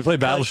 3. We play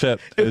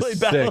Battleship. We play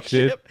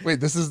Battleship.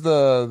 Wait, this is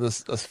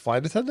the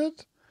flight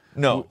attendant?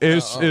 No, it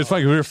was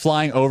funny. We were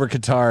flying over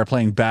Qatar,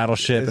 playing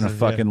Battleship in a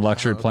fucking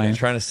luxury plane,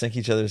 trying to sink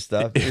each other's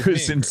stuff. It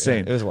was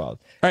insane. It was wild.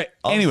 All right.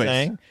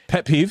 Anyways,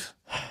 pet peeve.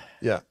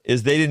 Yeah,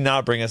 is they did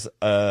not bring us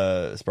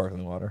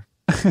sparkling water.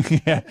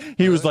 Yeah,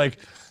 he was like,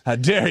 how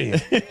dare you?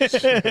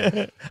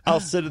 I'll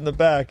sit in the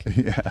back.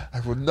 Yeah, I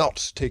will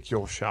not take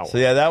your shower. So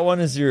yeah, that one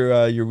is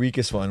your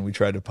weakest one. We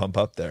tried to pump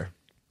up there.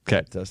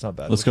 Okay, that's not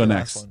bad. Let's go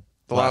next.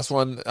 The last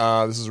one,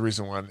 this is a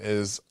recent one,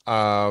 is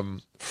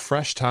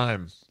fresh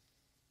thyme.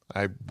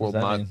 I will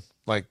not mean?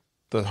 like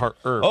the heart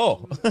herb.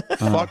 Oh,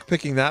 fuck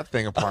picking that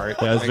thing apart.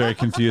 Yeah, I was very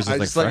confused. I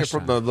just like it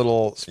from the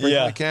little sprinkler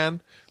Yeah.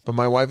 can, but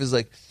my wife is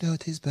like, no,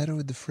 it tastes better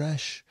with the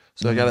fresh.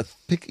 So I gotta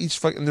pick each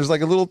fucking. There's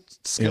like a little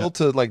skill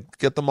to like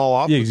get them all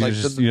off. Yeah, It's you like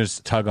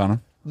just tug on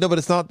them. no, but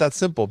it's not that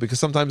simple because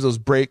sometimes those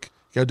break.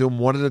 You gotta do them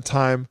one at a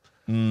time.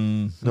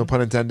 No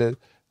pun intended.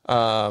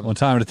 One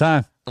time at a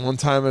time. One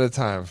time at a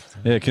time.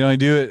 Yeah, can only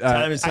do it.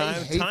 time is I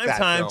hate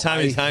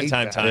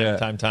that,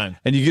 though. time.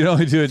 And you can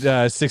only do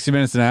it 60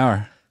 minutes an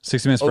hour.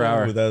 60 minutes per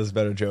hour. That was a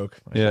better joke.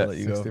 Yeah. I'll let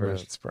you go 60 first.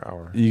 minutes per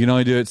hour. You can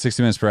only do it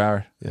 60 minutes per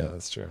hour. Yeah,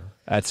 that's true.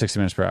 At 60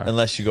 minutes per hour.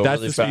 Unless you go That's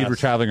really the speed fast. we're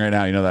traveling right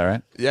now. You know that,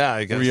 right? Yeah,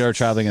 I guess We are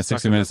traveling at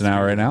 60 minutes an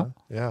hour right now.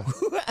 Yeah.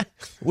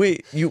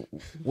 Wait,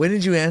 when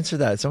did you answer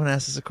that? Someone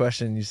asked us a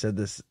question and you said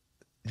this. Do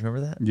you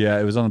remember that? Yeah,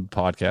 it was on the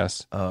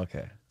podcast. Oh,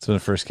 okay. So when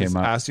it first came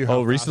up. asked you how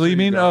oh, fast recently you are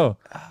you mean? going?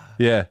 Oh,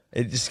 Yeah.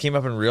 It just came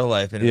up in real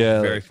life, and it was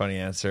a very funny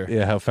answer.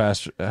 Yeah, how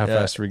fast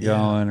are we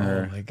going?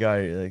 Or oh my god,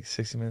 you're like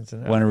 60 minutes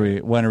an hour.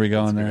 when are we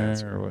going there?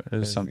 Or it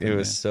was something. It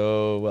was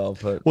so well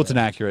put. Well, it's an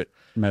accurate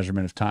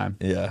measurement of time.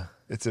 Yeah.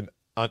 It's an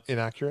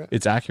inaccurate?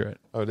 It's accurate.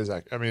 Oh, it is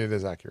accurate. I mean, it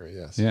is accurate,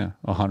 yes. Yeah,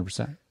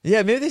 100%.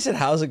 Yeah, maybe they said,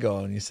 how's it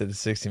going? You said it's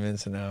 60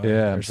 minutes an hour.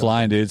 Yeah, I'm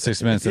flying, dude.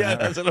 60 minutes an Yeah, hour.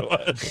 that's what it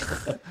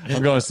was.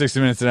 I'm going 60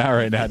 minutes an hour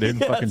right now, dude.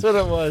 Yeah, Fucking that's what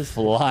it was.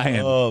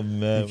 flying. Oh,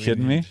 man. You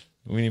kidding me?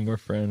 We need more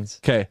friends.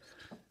 Okay.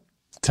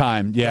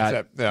 Time.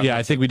 Yeah. That's it.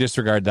 I think we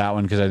disregard that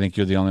one because I think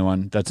you're the only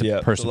one. That's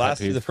a personal pet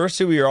peeve. The first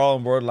two, we were all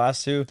on board.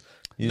 Last two,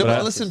 No,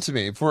 but listen to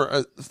me. For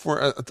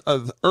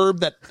a herb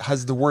that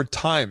has the word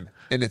time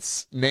in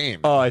its name.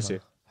 Oh, I see.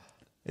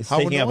 it's How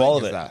taking up annoying all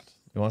of is it. that?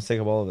 It wants to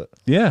take up all of it.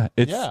 Yeah.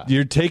 Yeah.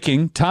 You're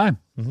taking time.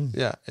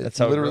 Yeah, That's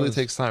it how it literally goes.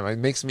 takes time. It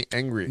makes me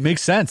angry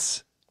Makes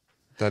sense.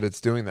 that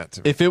it's doing that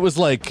to me. If it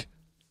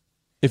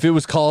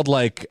was called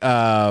like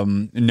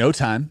no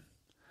time,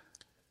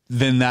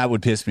 then that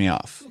would piss me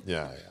off.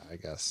 Yeah, I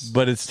guess.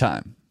 But it's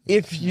time.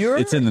 If you're,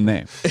 It's in the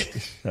name.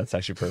 that's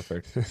actually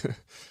perfect.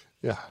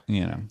 Yeah.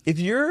 You know. If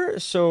you're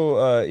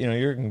so,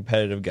 you're a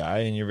competitive guy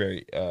and you're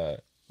very,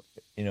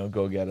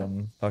 go get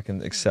 'em,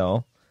 fucking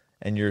excel,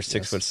 and you're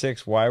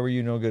 6'6", why were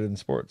you no good in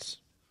sports?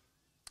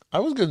 I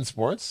was good in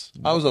sports.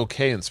 I was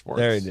okay in sports.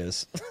 There it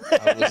is.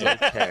 I was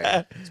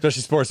okay.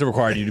 Especially sports that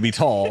required you to be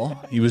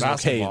tall. He was okay.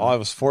 Basketball. I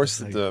was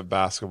forced into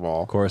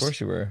basketball. Of course. Of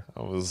course you were.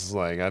 I was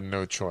like, I had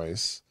no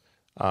choice.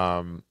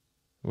 What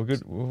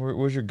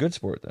was your good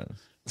sport then?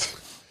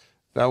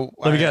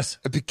 Let me guess.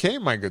 It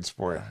became my good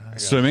sport. I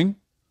guess. Swimming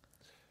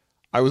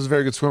I was a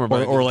very good swimmer,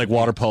 but or like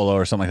water polo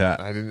or something like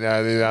that. I didn't.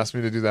 They asked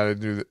me to do that. I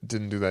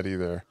didn't do that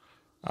either.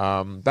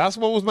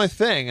 Basketball was my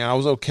thing, and I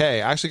was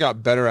okay. I actually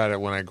got better at it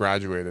when I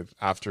graduated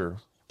after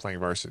playing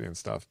varsity and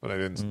stuff, but I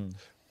didn't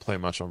play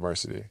much on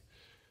varsity.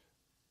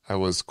 I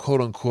was, quote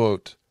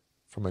unquote,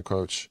 from my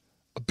coach,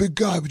 a big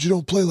guy, but you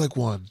don't play like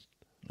one.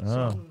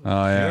 Oh You're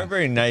yeah. a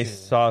very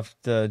nice,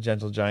 soft,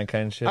 gentle giant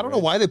kind of shit. I don't know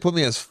why they put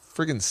me as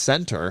friggin'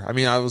 center. I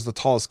mean, I was the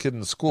tallest kid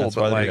in the school, That's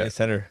but why they like, got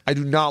center. I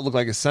do not look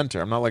like a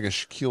center. I'm not like a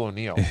Shaquille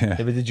O'Neal. Yeah,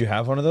 but did you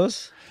have one of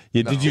those?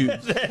 Yeah, did you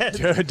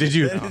did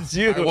you It's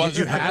you. did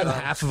you have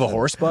half of a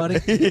horse body?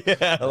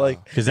 Yeah,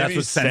 like Because that's maybe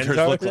what centers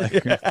centaur? look like.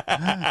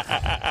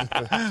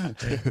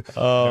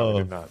 Oh, I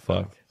did not.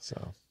 fuck.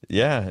 So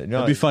Yeah, no.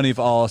 It'd be funny if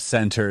all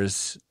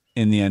centers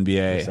in the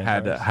NBA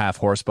had a half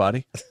horse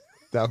body.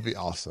 that would be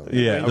awesome.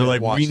 Yeah, I they're would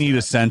like, watch we need a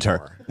that center.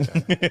 more.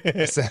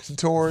 Yeah.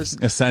 Centaurs.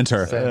 A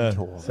center.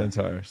 Centaur.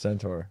 Centaur. A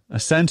center.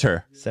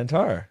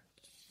 Centaur.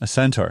 A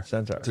centaur.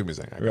 Centaur. Took me a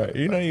second. I got Right. it,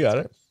 You know but- you got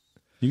it.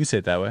 You can say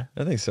it that way.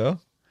 I think so.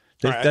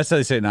 That's how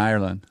they say it in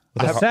Ireland.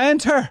 A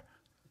center.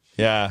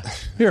 Yeah.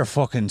 You're a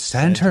fucking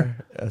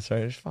center. That's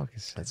right. It's fucking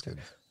That's good.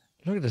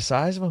 Look at the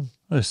size of them.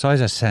 What the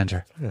size of a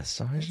center? Look at the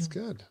size That's of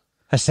them. good.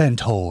 A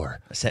centaur.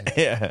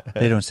 Yeah.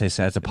 They don't say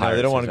centaur. It's a pirate. No,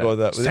 they don't want to go with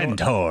that.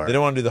 Centaur. They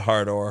don't want to do the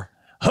hard or.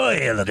 Oh,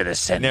 yeah, look at a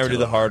centaur. Never do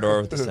the hard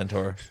or with the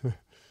centaur.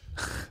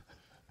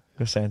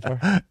 The centaur.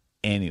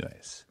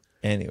 Anyways.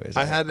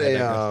 I had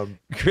a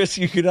Chris,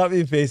 you could not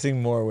be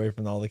facing more away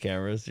from all the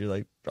cameras. You're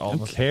like I don't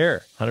almost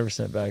care.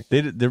 100% back.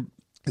 They're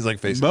he's like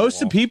facing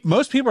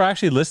most people are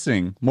actually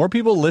listening. More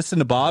people listen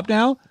to Bob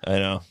now I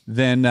know.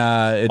 than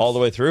All the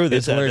way through it's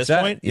this at where this it's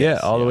at. point? Yeah,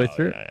 Yes. all the way Oh,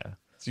 through. Yeah.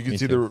 So you can Me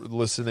see too. the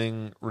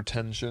listening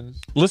retention.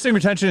 Listening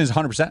retention is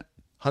 100%.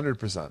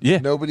 100%. Yeah.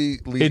 Nobody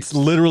leaves. It's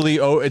literally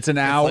it's an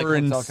hour like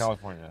and Hotel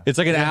California. it's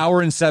like an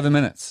hour and 7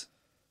 minutes.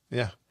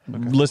 Yeah.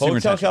 Listening Hotel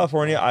retention.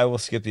 California, I will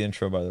skip the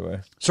intro, by the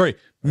way. Sorry,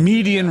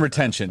 median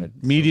retention.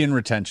 Median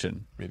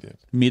retention. Median.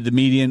 The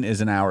median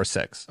is an hour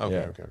 6. Okay. Yeah.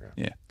 Okay.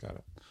 Yeah. Got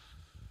it.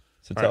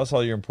 So tell us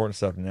all your important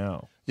stuff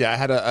now. Yeah, I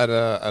had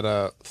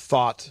a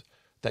thought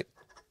that.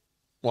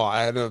 Well,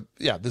 I had a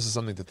this is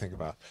something to think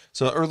about.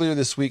 So earlier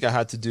this week, I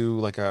had to do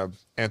like a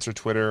answer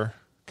Twitter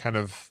kind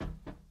of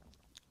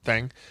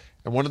thing,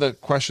 and one of the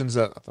questions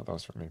that I thought that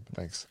was for me, but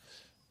thanks,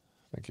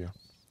 thank you.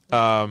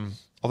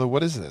 Although,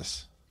 what is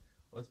this?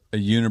 A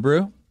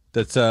Unibrew.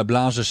 That's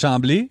Blanche de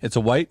Chambly. It's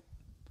a white.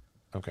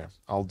 Okay,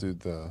 I'll do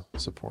the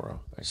Sapporo.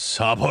 Thanks.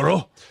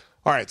 Sapporo.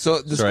 All right,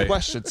 so this Sorry.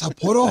 question, I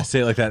Sapporo, say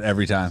it like that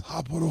every time.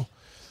 Sapporo.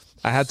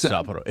 I had to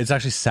Sapporo. It's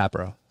actually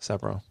Sapporo.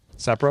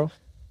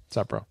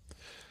 Sapporo.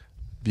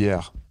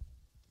 Bière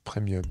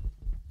premium.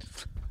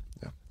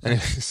 Yeah.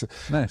 Anyways,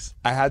 Nice.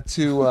 I had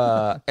to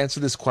answer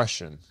this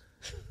question.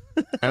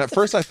 And at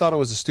first I thought it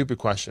was a stupid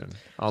question.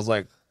 I was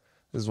like,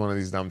 this is one of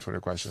these dumb Twitter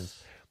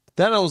questions.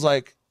 Then I was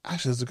like,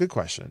 actually, that's a good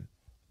question.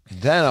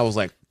 Then I was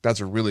like, that's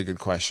a really good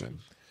question.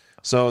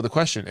 So the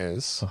question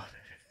is,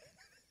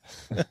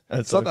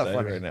 That's not that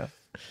funny. right now.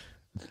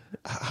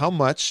 how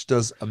much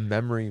does a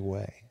memory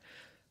weigh?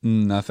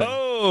 Nothing.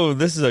 Oh,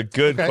 this is a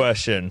good Okay.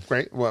 question.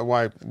 Great.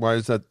 Why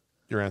is that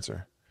your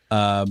answer?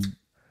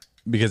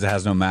 Because it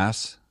has no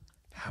mass.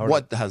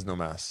 What has no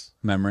mass?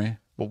 Memory.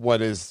 But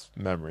what is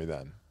memory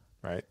then?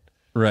 Right?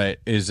 Right.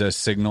 Is a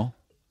signal.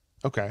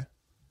 Okay.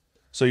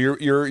 So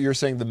you're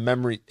saying the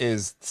memory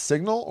is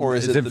signal, or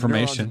is It's it the neurons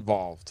information.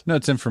 involved? No,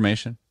 it's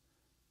information.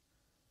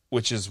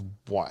 Which is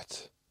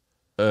what?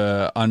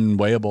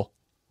 unweighable.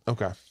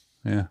 Okay.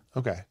 Yeah.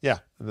 Okay. Yeah.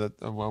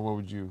 What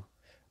would you?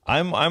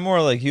 I'm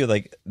more like you.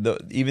 Like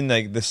even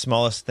like the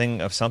smallest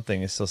thing of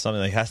something is still something.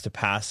 Like has to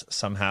pass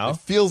somehow. It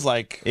feels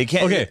like It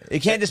can't. Okay. It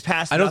can't just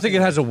pass. I don't think it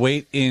nothing. has a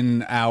weight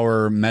in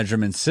our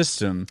measurement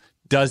system.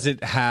 Does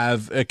it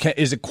have?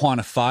 Is it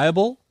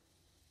quantifiable?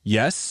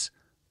 Yes,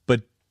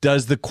 but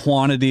does the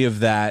quantity of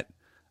that?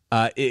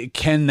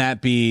 Can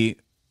that be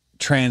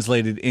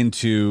translated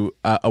into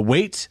a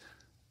weight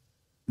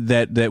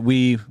that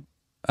we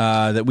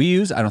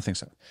use? I don't think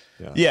so.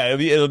 Yeah,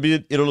 it'll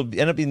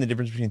end up being the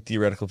difference between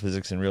theoretical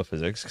physics and real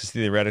physics. Because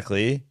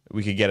theoretically,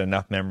 we could get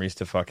enough memories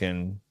to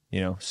fucking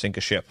sink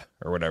a ship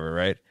or whatever,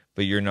 right?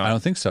 But you're not. I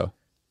don't think so.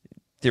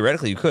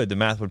 Theoretically, you could. The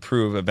math would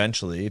prove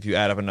eventually if you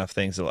add up enough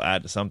things, it'll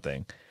add to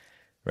something,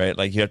 right?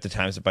 Like you have to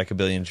times it by a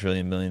billion,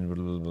 trillion, million.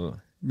 Blah, blah, blah.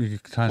 You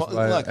could times Well,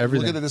 by look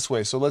everything. at it this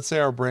way. So let's say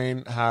our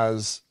brain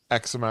has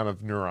X amount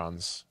of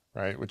neurons,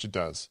 right? Which it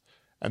does.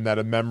 And that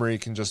a memory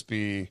can just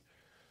be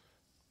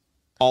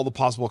all the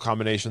possible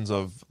combinations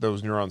of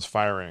those neurons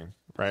firing,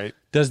 right?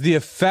 Does the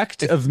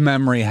effect of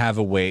memory have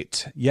a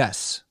weight?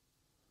 Yes.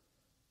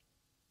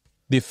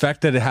 The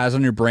effect that it has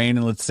on your brain,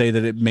 and let's say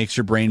that it makes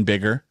your brain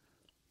bigger,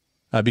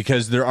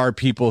 because there are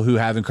people who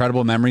have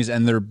incredible memories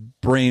and their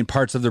brain,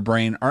 parts of their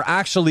brain are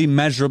actually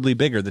measurably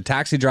bigger. The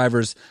taxi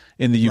drivers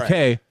in the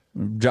UK,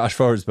 Josh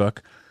Forward's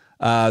book,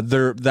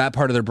 that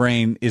part of their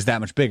brain is that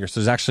much bigger.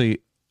 So there's actually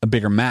a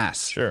bigger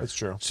mass. Sure, That's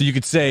true. So you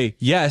could say,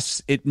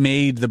 yes, it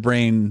made the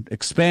brain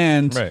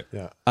expand. Right.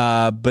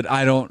 Yeah. But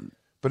I don't.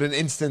 But an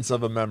instance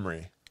of a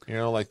memory,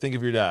 like think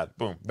of your dad.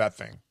 Boom, that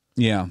thing.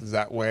 Yeah. Does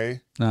that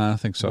weigh No, I don't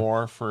think so.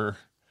 more for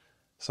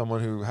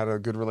someone who had a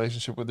good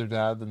relationship with their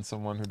dad than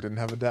someone who didn't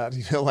have a dad?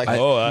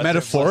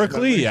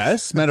 Metaphorically,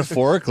 yes.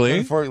 Metaphorically.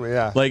 Metaphorically,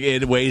 yeah. Like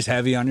it weighs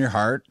heavy on your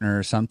heart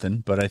or something,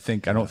 but I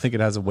don't think it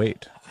has a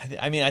weight.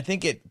 I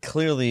think it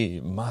clearly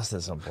must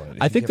at some point.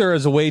 I think there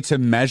is a way to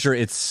measure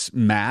its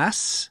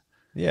mass,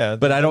 Yeah,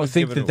 but I that don't would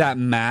think give it that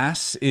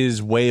mass is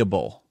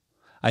weighable.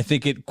 I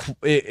think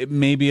it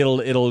maybe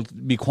it'll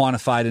be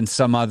quantified in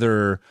some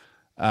other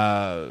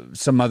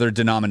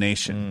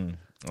denomination,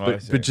 I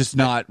see. but just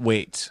not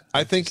weight.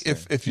 I think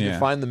if you Yeah.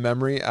 define the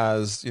memory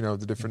as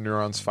the different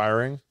neurons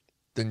firing,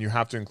 then you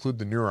have to include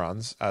the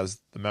neurons as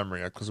the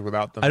memory, because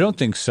without them, I don't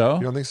think so.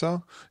 You don't think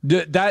so?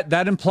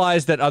 That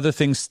implies that other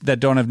things that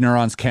don't have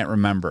neurons can't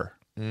remember.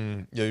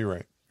 Yeah, you're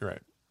right. You're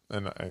right.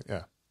 And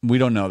yeah, We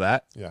don't know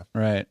that. yeah,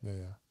 Right.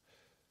 yeah.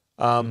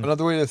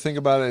 Another way to think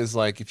about it is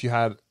like if you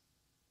had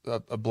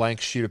a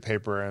blank sheet of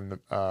paper and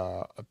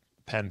a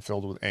pen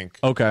filled with ink.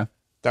 Okay.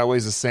 That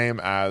weighs the same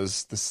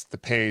as the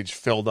page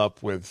filled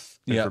up with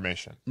Yep.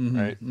 information,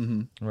 right?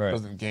 right.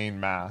 Doesn't gain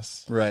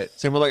mass. Right.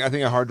 Same with I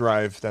think a hard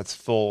drive that's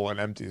full and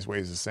empty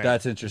weighs the same.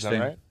 That's Is interesting. that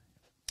right?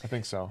 I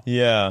think so.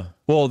 Yeah.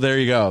 Well, there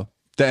you go.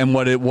 And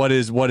what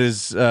is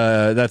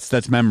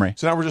that's memory.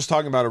 So now we're just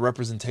talking about a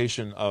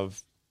representation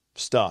of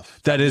stuff.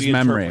 That is we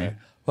memory. interpret,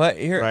 Well,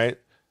 here, right?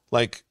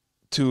 Like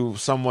to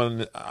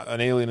someone,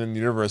 an alien in the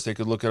universe, they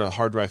could look at a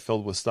hard drive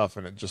filled with stuff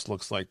and it just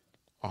looks like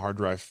a hard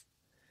drive.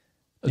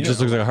 It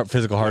just looks like a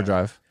physical hard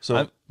drive.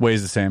 So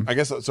Weighs the same. I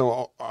guess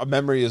so. A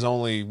memory is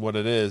only what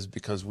it is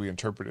because we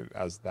interpret it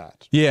as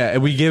that. Yeah,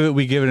 and we give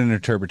it an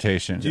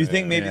interpretation. Do you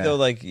think maybe though,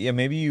 like,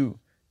 maybe you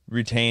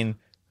retain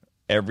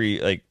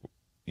every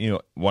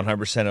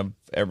 100% of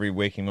every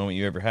waking moment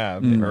you ever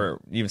have, or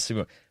even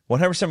sleep,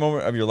 100%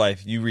 moment of your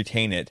life, you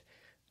retain it,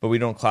 but we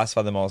don't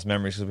classify them all as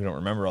memories because we don't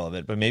remember all of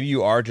it. But maybe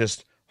you are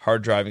just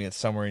hard driving it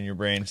somewhere in your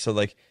brain. So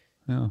like,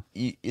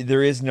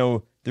 there is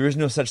no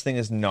such thing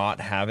as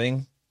not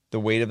having the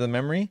weight of the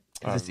memory.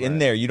 It's in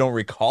there. You don't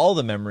recall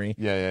the memory,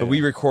 but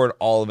we record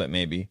all of it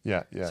maybe.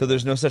 Yeah, yeah. So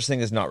there's no such thing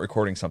as not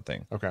recording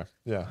something. Okay,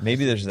 yeah.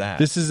 Maybe there's that.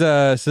 This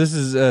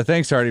is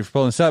thanks, Artie, for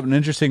pulling this up. An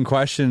interesting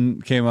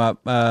question came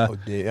up.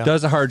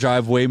 Does a hard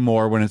drive weigh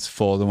more when it's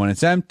full than when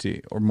it's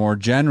empty? Or more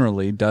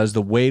generally, does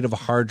the weight of a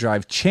hard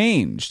drive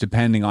change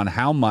depending on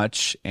how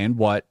much and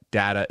what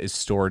data is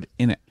stored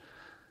in it?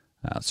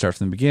 Let's start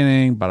from the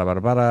beginning. Bada,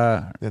 bada,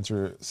 bada. The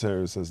answer,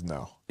 Sarah says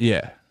no.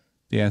 Yeah,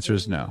 the answer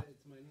is no. It's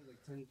minus like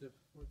 10 to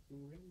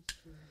 14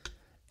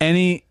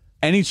 grams.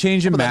 Any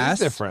change in But that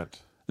mass is different.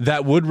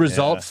 that would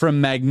result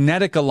from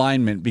magnetic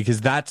alignment,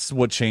 because that's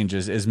what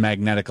changes is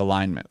magnetic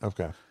alignment.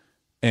 Okay.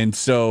 And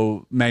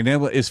so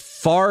magnetic is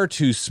far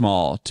too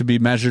small to be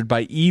measured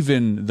by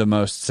even the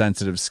most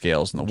sensitive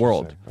scales in the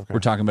world. Okay. We're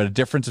talking about a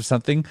difference of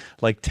something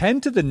like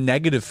 10 to the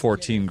negative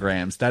 14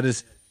 grams. That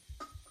is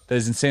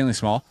insanely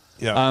small.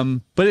 Yeah.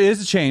 But it is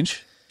a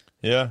change.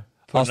 Yeah.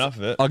 Put enough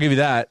of it. I'll give you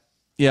that.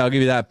 Yeah, I'll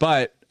give you that.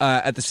 But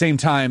at the same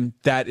time,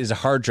 that is a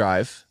hard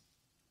drive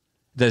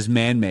that is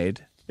man-made.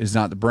 It is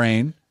not the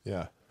brain.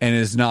 Yeah. And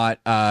is not,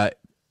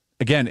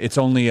 again, it's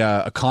only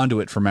a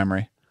conduit for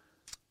memory.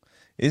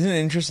 Isn't it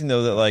interesting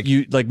though that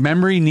like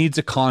Memory needs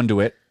a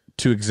conduit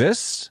to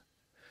exist,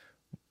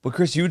 but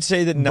Chris, you would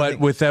say that nothing. but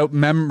without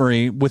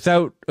memory,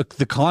 without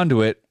the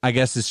conduit, I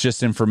guess it's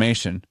just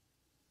information,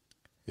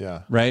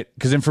 Yeah. right?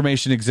 Because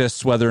information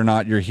exists whether or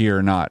not you're here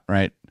or not,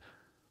 right?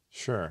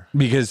 Sure.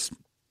 Because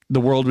the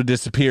world would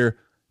disappear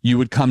you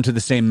would come to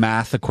the same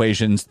math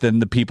equations than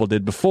the people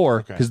did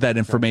before because that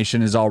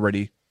information is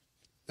already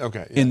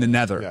in the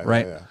nether,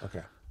 right?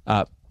 Okay.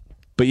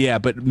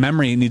 But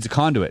memory needs a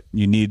conduit.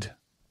 You need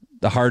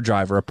the hard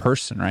drive or a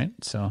person, right?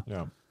 So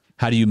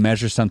how do you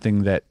measure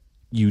something that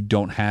you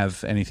don't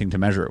have anything to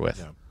measure it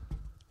with?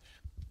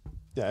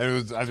 Yeah, I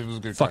think it was a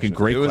good fucking question.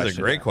 great It was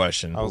question. a great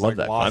question. I was love like,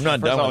 that lost. I'm not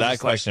At first done I with was that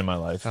just question in my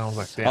life. And I was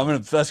like,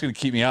 damn. That's gonna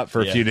keep me up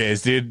for a few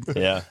days, dude.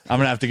 Yeah. I'm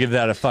gonna have to give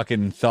that a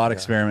fucking thought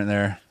experiment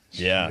there.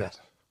 Yeah.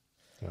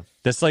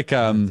 That's like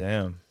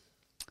Damn.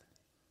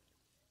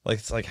 Like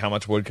it's like how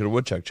much wood could a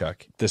woodchuck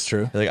chuck? that's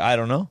true. You're like, I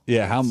don't know.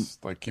 Yeah, how It's,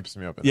 like keeps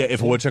me up at yeah, night.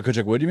 if a woodchuck could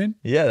chuck wood, you mean?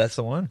 Yeah, that's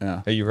the one.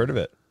 Yeah. Hey, you've heard of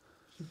it.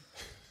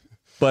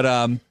 But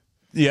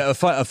yeah, a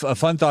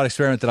fun thought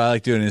experiment that I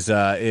like doing is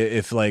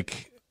if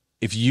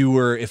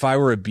I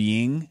were a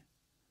being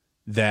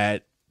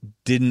that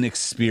didn't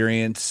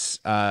experience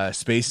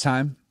space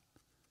time.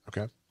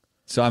 Okay.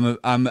 So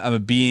I'm a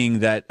being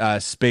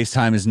that space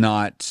time is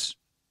not.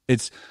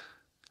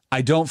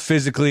 I don't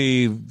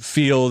physically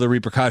feel the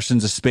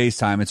repercussions of space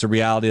time. It's a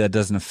reality that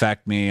doesn't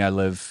affect me. I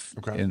live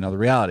in another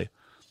reality.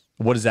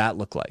 What does that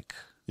look like?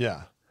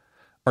 Yeah.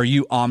 Are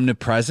you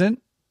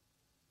omnipresent,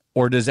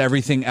 or does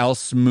everything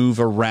else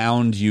move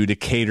around you to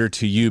cater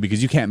to you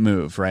because you can't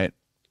move, right?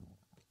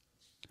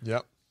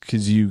 Yep.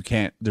 Because you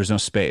can't. There's no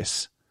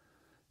space,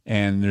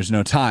 and there's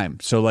no time.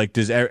 So like,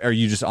 are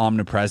you just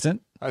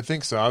omnipresent? I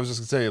think so. I was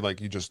just gonna say,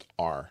 like, you just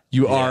are.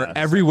 You are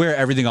everywhere,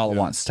 everything all at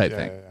once type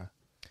thing. Yeah.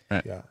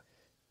 Right. Yeah.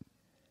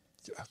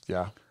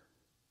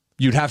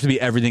 You'd have to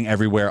be everything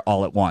everywhere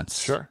all at once.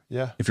 Sure.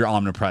 Yeah. If you're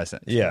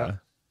omnipresent. Yeah.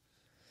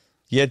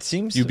 Yeah, it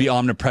seems You'd be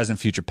omnipresent,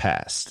 future,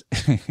 past.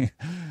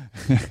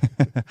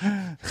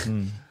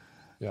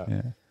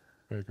 Yeah.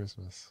 Merry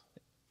Christmas.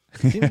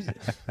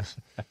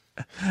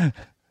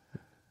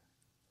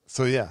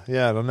 So yeah,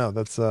 I don't know.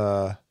 That's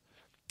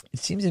it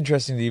seems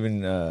interesting to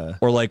even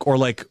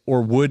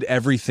or would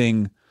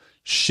everything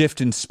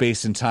shift in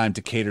space and time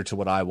to cater to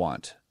what I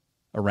want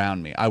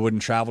around me? I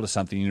wouldn't travel to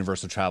something, the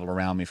universe would travel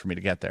around me for me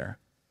to get there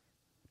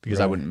because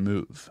I wouldn't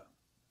move.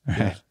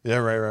 Right? yeah,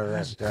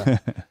 right. Yeah.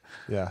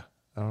 Yeah.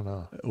 I don't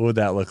know. What would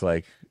that look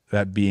like?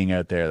 That being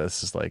out there, that's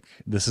just like,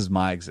 this is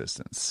my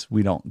existence.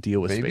 We don't deal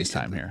with Maybe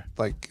space-time here.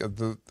 Like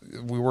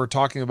we were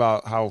talking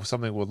about how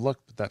something would look,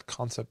 but that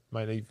concept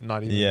might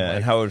not even. yeah, like,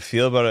 and how it would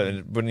feel about it, and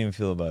it wouldn't even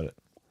feel about it.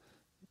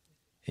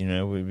 You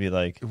know, we'd be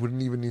like, it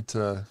wouldn't even need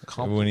to it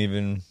wouldn't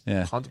even.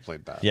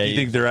 contemplate that. Yeah, You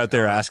think they're out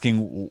there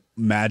asking,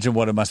 imagine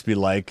what it must be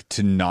like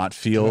to not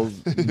feel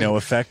no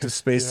effect of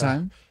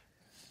space-time?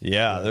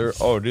 Yeah, they're.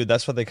 Oh, dude,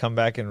 that's what they come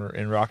back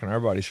and rocking our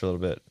bodies for a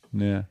little bit.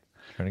 Yeah.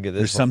 Trying to get this.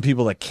 There's some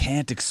people that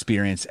can't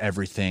experience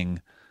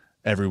everything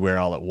everywhere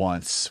all at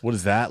once. What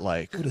is that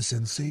like? What a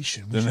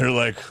sensation. Then they're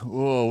like,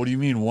 whoa, what do you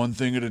mean one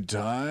thing at a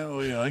time?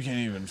 Oh, yeah, I can't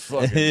even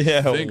fucking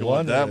Yeah, think of what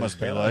one that at a must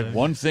be time. like.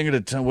 One thing at a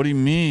time. What do you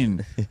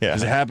mean? Yeah.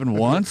 Does it happen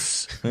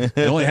once? It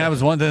only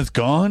happens once, then it's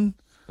gone?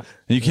 And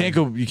you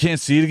can't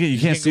see it again? You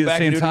can't can't see it go at the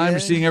back and same do it time you're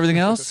again? seeing everything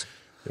else?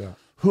 Yeah.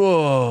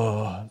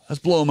 Whoa, that's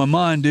blowing my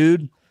mind,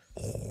 dude.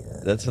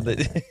 That's what they.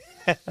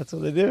 That's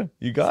what they do.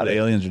 You got That's what it.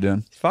 aliens are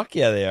doing. Fuck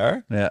yeah, they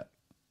are. Yeah.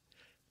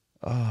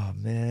 Oh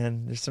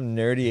man, there's some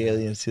nerdy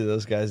aliens too.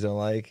 Those guys don't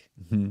like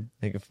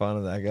making fun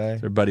of that guy.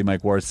 Their buddy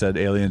Mike Ward said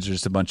aliens are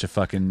just a bunch of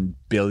fucking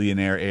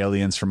billionaire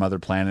aliens from other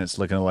planets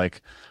looking to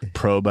like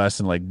probe us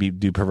and like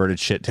do perverted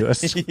shit to us.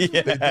 They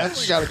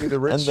definitely got to be the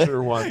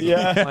richer ones.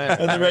 Yeah,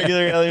 and the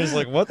regular aliens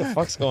like, what the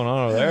fuck's going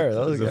on over there?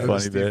 That was a good.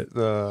 funny bit.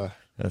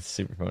 That's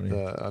super funny.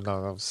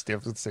 No,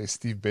 Steve. Let's say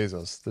Steve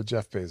Bezos. The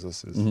Jeff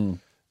Bezos is.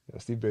 Yeah,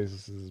 Steve Bezos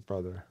is his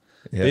brother.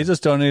 Yeah. Bezos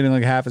donating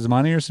like half his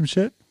money or some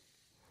shit.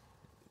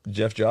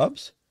 Jeff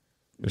Jobs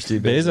or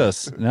Steve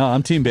Bezos. No,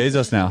 I'm Team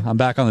Bezos now. I'm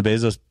back on the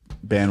Bezos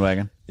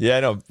bandwagon. Yeah, I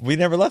know. We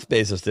never left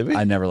Bezos, did we?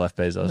 I never left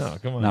Bezos. No,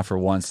 come on. Not for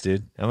once,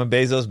 dude. I'm a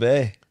Bezos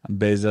Bay. I'm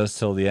Bezos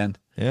till the end.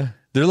 Yeah.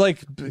 They're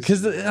like,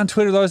 because on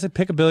Twitter, they always like,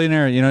 pick a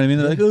billionaire. You know what I mean?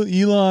 They're like, oh,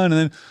 Elon, and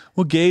then,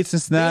 well, Gates,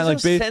 and that.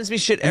 Bezos Like, sends me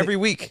shit every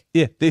week.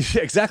 yeah,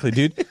 exactly,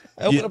 dude.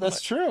 Yeah,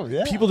 That's true.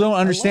 Yeah. people don't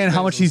understand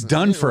how much he's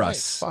done for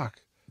us. Fuck.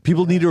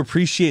 People need to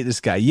appreciate this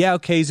guy. Yeah,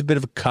 okay, he's a bit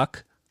of a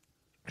cuck.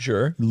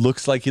 Sure.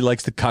 Looks like he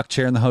likes the cuck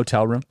chair in the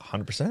hotel room.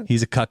 100%.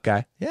 He's a cuck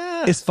guy.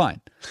 Yeah. It's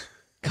fine.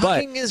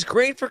 Cucking is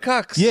great for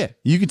cucks. Yeah,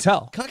 you can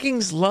tell.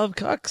 Cuckings love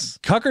cucks.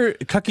 Cuckies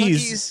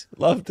Cuckies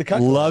love to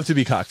cuckle. love to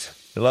be cucked.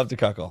 They love to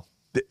cuckle.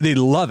 They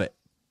love it.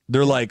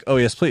 They're like, oh,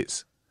 yes,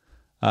 please.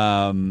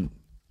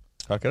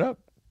 Cuck it up.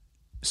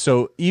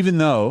 So even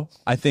though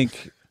I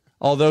think,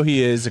 although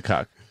he is a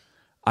cuck,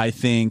 I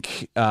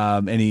think,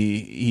 and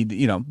he,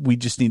 you know, we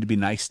just need to be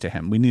nice to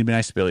him. We need to be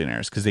nice to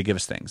billionaires because they give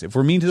us things. If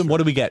we're mean to them, what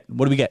do we get?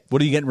 What do we get? What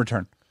do you get in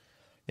return?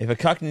 If a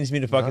cuck needs me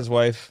to fuck his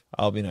wife,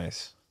 I'll be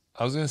nice.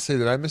 I was gonna say,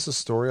 did I miss a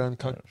story on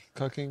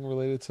cucking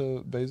related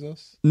to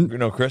Bezos?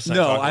 No, Chris and I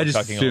No, talk I about just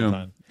cucking all the assume.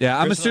 time. Yeah,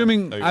 I'm Chris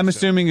assuming. you I'm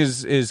assume. assuming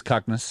is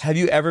cuckness. Have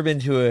you ever been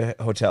to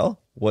a hotel?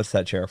 What's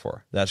that chair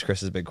for? That's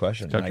Chris's big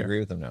question. And I Okay. agree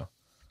with him now.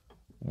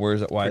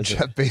 Where's it? Why is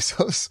Jeff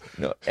Bezos.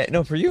 it?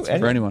 No, for you.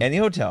 for anyone. Any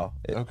hotel.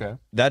 Okay.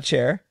 That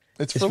chair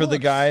It's for the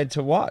what? guy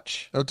to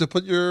watch. Oh, to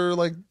put your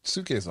like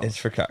suitcase on. It's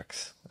for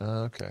cucks.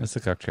 Okay. It's a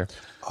cuck chair.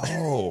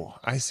 Oh,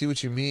 I see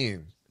what you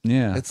mean.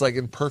 Yeah. It's like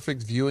in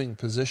perfect viewing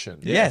position.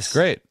 Yes.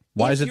 Great.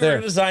 Why is it there?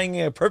 You're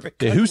designing a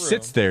perfect Yeah, cuck who room.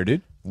 sits there,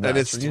 dude? And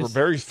it's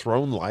very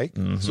throne-like,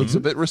 so it's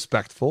a bit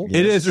respectful.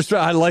 It is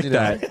respect. I like You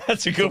know. that.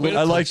 That's a good way to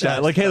I like put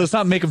that. Like, hey, let's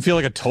not make him feel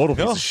like a total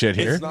piece of shit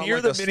here. It's not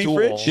Near like the a mini stool.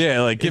 fridge?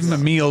 Yeah, like give him a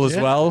meal as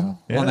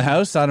well on the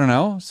house. I don't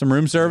know, some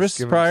room service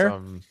Give him prior,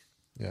 some-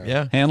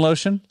 Yeah. hand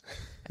lotion.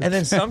 And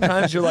then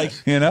sometimes you're like,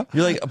 You know,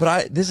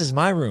 but this is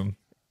my room.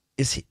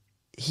 Is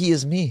he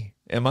is me?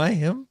 Am I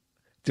him?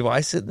 Do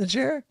I sit in the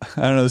chair?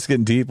 I don't know. This is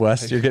getting deep,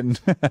 Wes. You're getting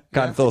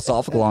kind of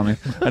philosophical on me.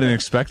 I didn't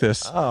expect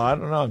this. Oh, I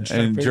don't know. I'm just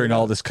trying And to during figure it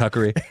all out. this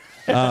cuckery,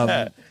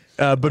 but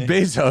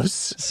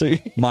Bezos, So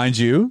mind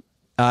you,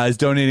 is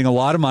donating a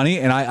lot of money,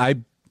 and I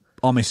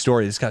on my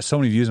story. This got so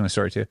many views on my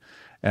story too.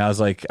 And I was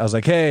like,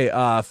 hey,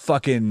 I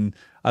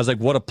was like,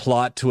 what a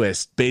plot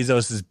twist.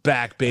 Bezos is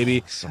back,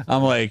 baby.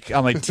 I'm like,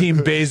 Team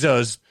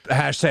Bezos,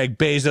 hashtag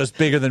Bezos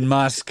bigger than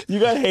Musk. you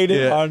got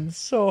hated Yeah. on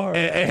so hard.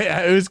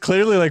 It was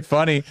clearly like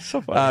funny,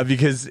 funny.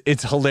 because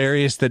it's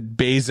hilarious that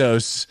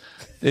Bezos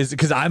is,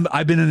 because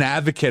I've been an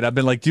advocate. I've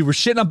been like, dude,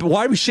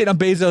 why are we shitting on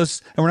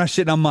Bezos and we're not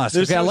shitting on Musk?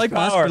 There's Okay, I so like much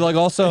Musk, power. but like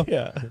also,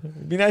 Yeah.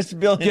 Be nice to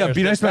Bill. yeah,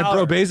 be nice to my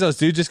bro Bezos,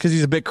 dude, just because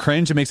he's a bit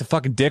cringe and makes a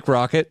fucking dick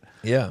rocket.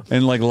 Yeah.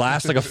 And like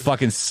laughs like a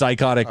fucking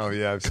psychotic Oh,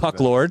 yeah, I've seen cuck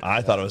that. lord.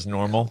 I thought it was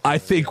normal. I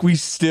think we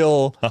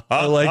still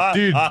are like,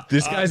 dude,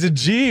 this guy's a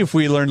G if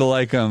we learn to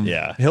like him.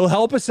 Yeah. He'll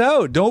help us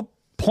out. Don't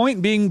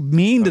point being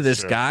mean to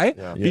this guy.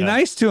 Yeah. Be Yeah.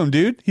 nice to him,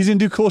 dude. He's going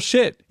to do cool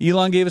shit.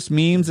 Elon gave us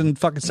memes and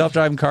fucking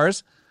self-driving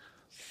cars.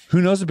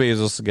 Who knows what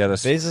Bezos will get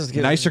us? Bezos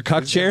will Nicer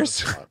cuck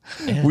chairs?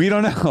 We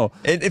don't know.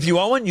 And if you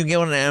want one, you can get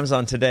one on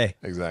Amazon today.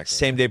 Exactly.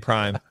 Same day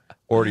Prime.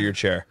 Order your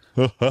chair.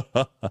 You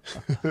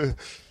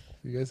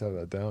guys have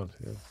that down.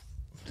 Yeah.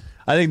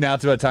 I think now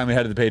it's about time we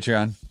head to the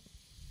Patreon.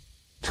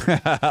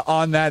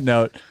 On that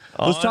note,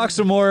 let's talk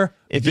some more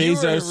If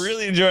Bezos. you were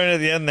really enjoying it at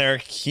the end there,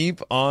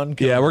 keep on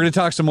coming. Yeah, we're going to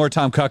talk some more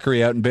Tom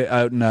Cuckery out in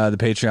the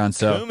Patreon.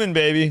 So Booming,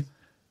 baby.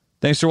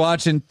 thanks for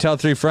watching. Tell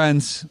 3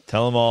 friends.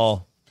 Tell them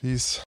all.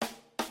 Peace.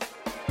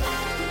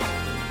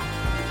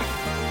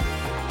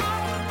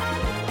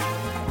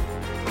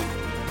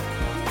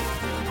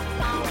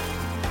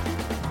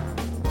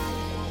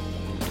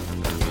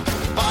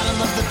 Bottom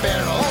of the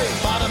barrel,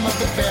 bottom of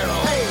the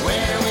barrel,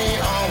 where we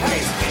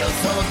always feel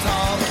so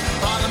tall.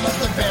 Bottom of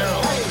the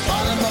barrel,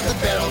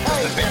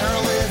 'cause the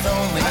barrel is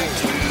only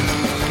 2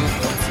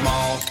 foot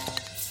small.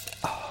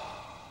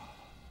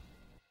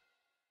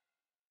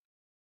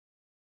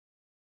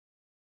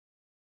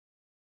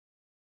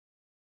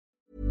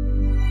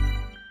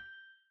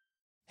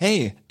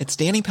 Hey, it's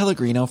Danny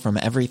Pellegrino from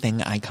Everything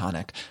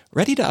Iconic.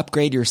 Ready to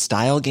upgrade your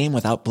style game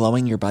without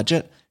blowing your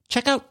budget?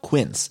 Check out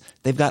Quince.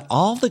 They've got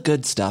all the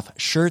good stuff,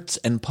 shirts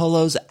and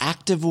polos,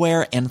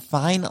 activewear, and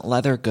fine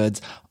leather goods,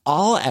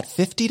 all at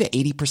 50 to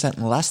 80%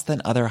 less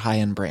than other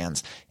high-end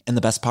brands. And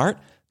the best part?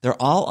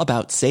 They're all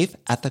about safe,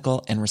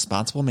 ethical, and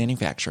responsible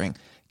manufacturing.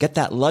 Get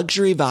that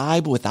luxury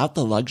vibe without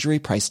the luxury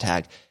price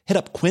tag. Hit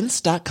up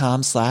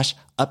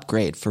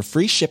quince.com/upgrade for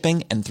free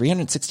shipping and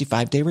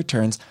 365-day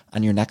returns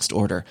on your next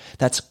order.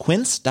 That's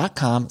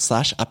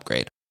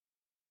quince.com/upgrade.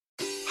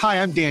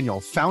 Hi, I'm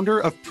Daniel, founder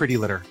of Pretty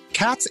Litter.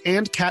 Cats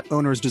and cat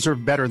owners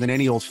deserve better than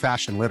any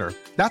old-fashioned litter.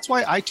 That's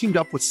why I teamed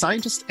up with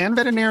scientists and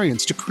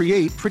veterinarians to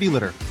create Pretty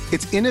Litter.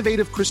 Its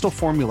innovative crystal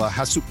formula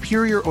has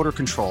superior odor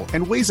control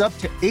and weighs up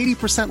to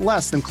 80%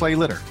 less than clay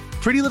litter.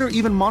 Pretty Litter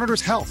even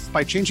monitors health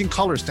by changing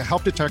colors to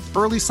help detect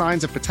early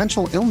signs of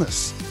potential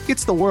illness.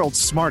 It's the world's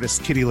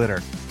smartest kitty litter.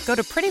 Go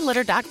to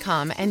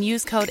prettylitter.com and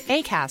use code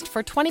ACAST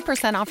for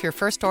 20% off your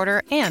first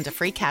order and a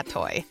free cat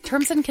toy.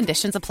 Terms and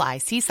conditions apply.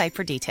 See site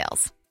for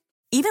details.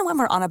 Even when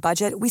we're on a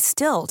budget, we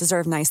still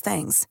deserve nice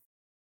things.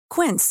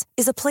 Quince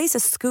is a place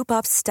to scoop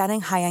up stunning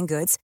high-end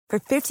goods for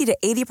 50 to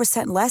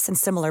 80% less than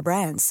similar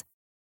brands.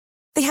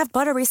 They have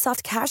buttery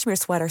soft cashmere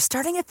sweaters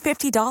starting at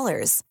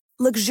 $50,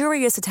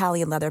 luxurious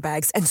Italian leather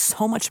bags, and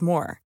so much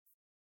more.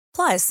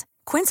 Plus,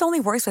 Quince only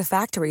works with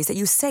factories that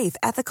use safe,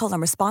 ethical, and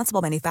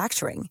responsible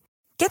manufacturing.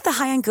 Get the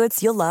high-end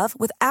goods you'll love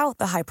without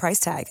the high price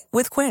tag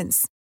with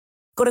Quince.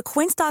 Go to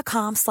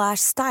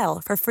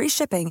quince.com/style for free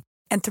shipping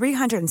and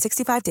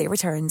 365-day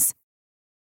returns.